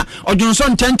sisi ne ya odwonso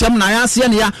ntentem na ya se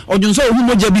ne ya odwonso ohu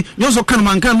moja bi nyonso kan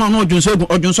mankan no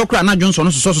odwonso kra na odwonso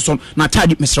no so na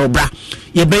tadi mesrew bra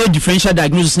ye be differential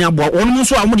diagnosis ni abo wonu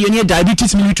so amode ne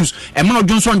diabetes mellitus e ma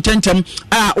odwonso ntentem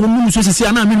a onu so sisi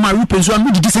ana mi ma rupenso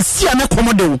anu didi sisi ana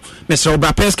komodo mesrew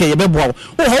bra PSK ye be bo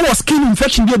o ho skin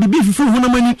infection bi bibi fifu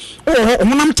hunamani o ho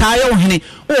honam taaye o hene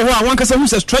o ho a wankasa hu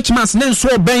se stretch marks ne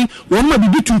so ben won ma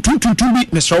bibi tuntuntuntu bi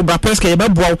mesrew bra PSK ye be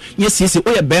bo yes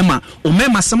o ye be ma o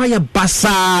mema sama ye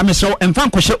basa mesrew emfa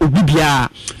nkɔhye obi bia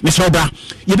mesrew bra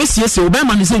ye be siese o be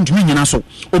ma ne se ntumi nyina so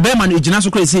o be ma ne ejina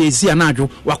so kra esi ana adwo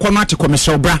wakɔ no atekɔ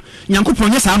mesrew bra nyankopɔn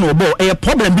nye saa na obo e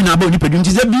problem bi na aba oni padu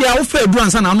nti ze bia wo fa edu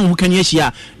ansa na no hu kan ye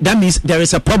hia that means there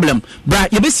is a problem bra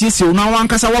yebesiesie wo na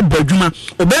wankasa wa badwuma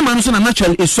obema no so na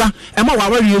natural esua ema wa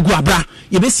wari egu abra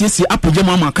yebesiesie apogye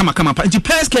mu ama kama pa nti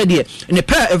peske de ne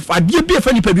pe adie bi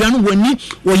fa ni padua no wani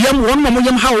wo yam won mo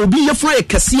yam ha obi ye fro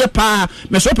ekase pa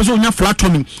me so pese onya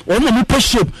flattening won mo po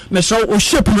shape me so o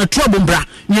shape na trouble bra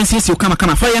nyansiesie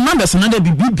kama fa ye numbers na da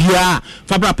bibia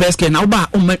fa bra peske na wo ba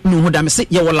o no ho da me se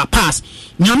ye wo la pass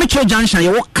nyame che junction ye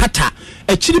wo kata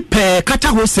echiri pe kata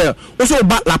wholesale oso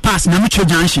ba la pass na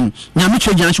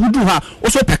Nyamiche junction udu ha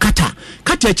oso pe kata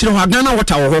echiri ho Ghana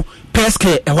water wo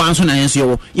peske e ho anso na yenso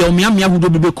yo ye o miamia hudo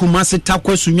bebe kuma se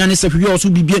takwa sunwane se hwe oso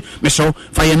bibie me so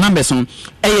fa ye numbers on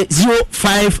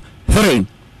 053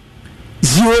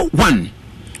 01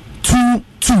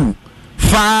 22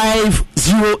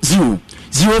 500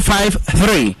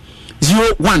 053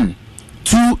 01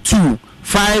 22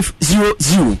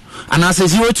 500 and I say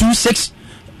 026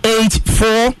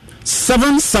 84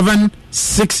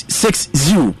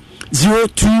 77660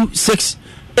 026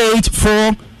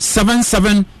 84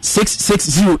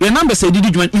 77660 your number say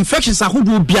did you infections are who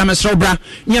do be a mesobra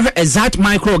near exact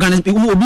microorganism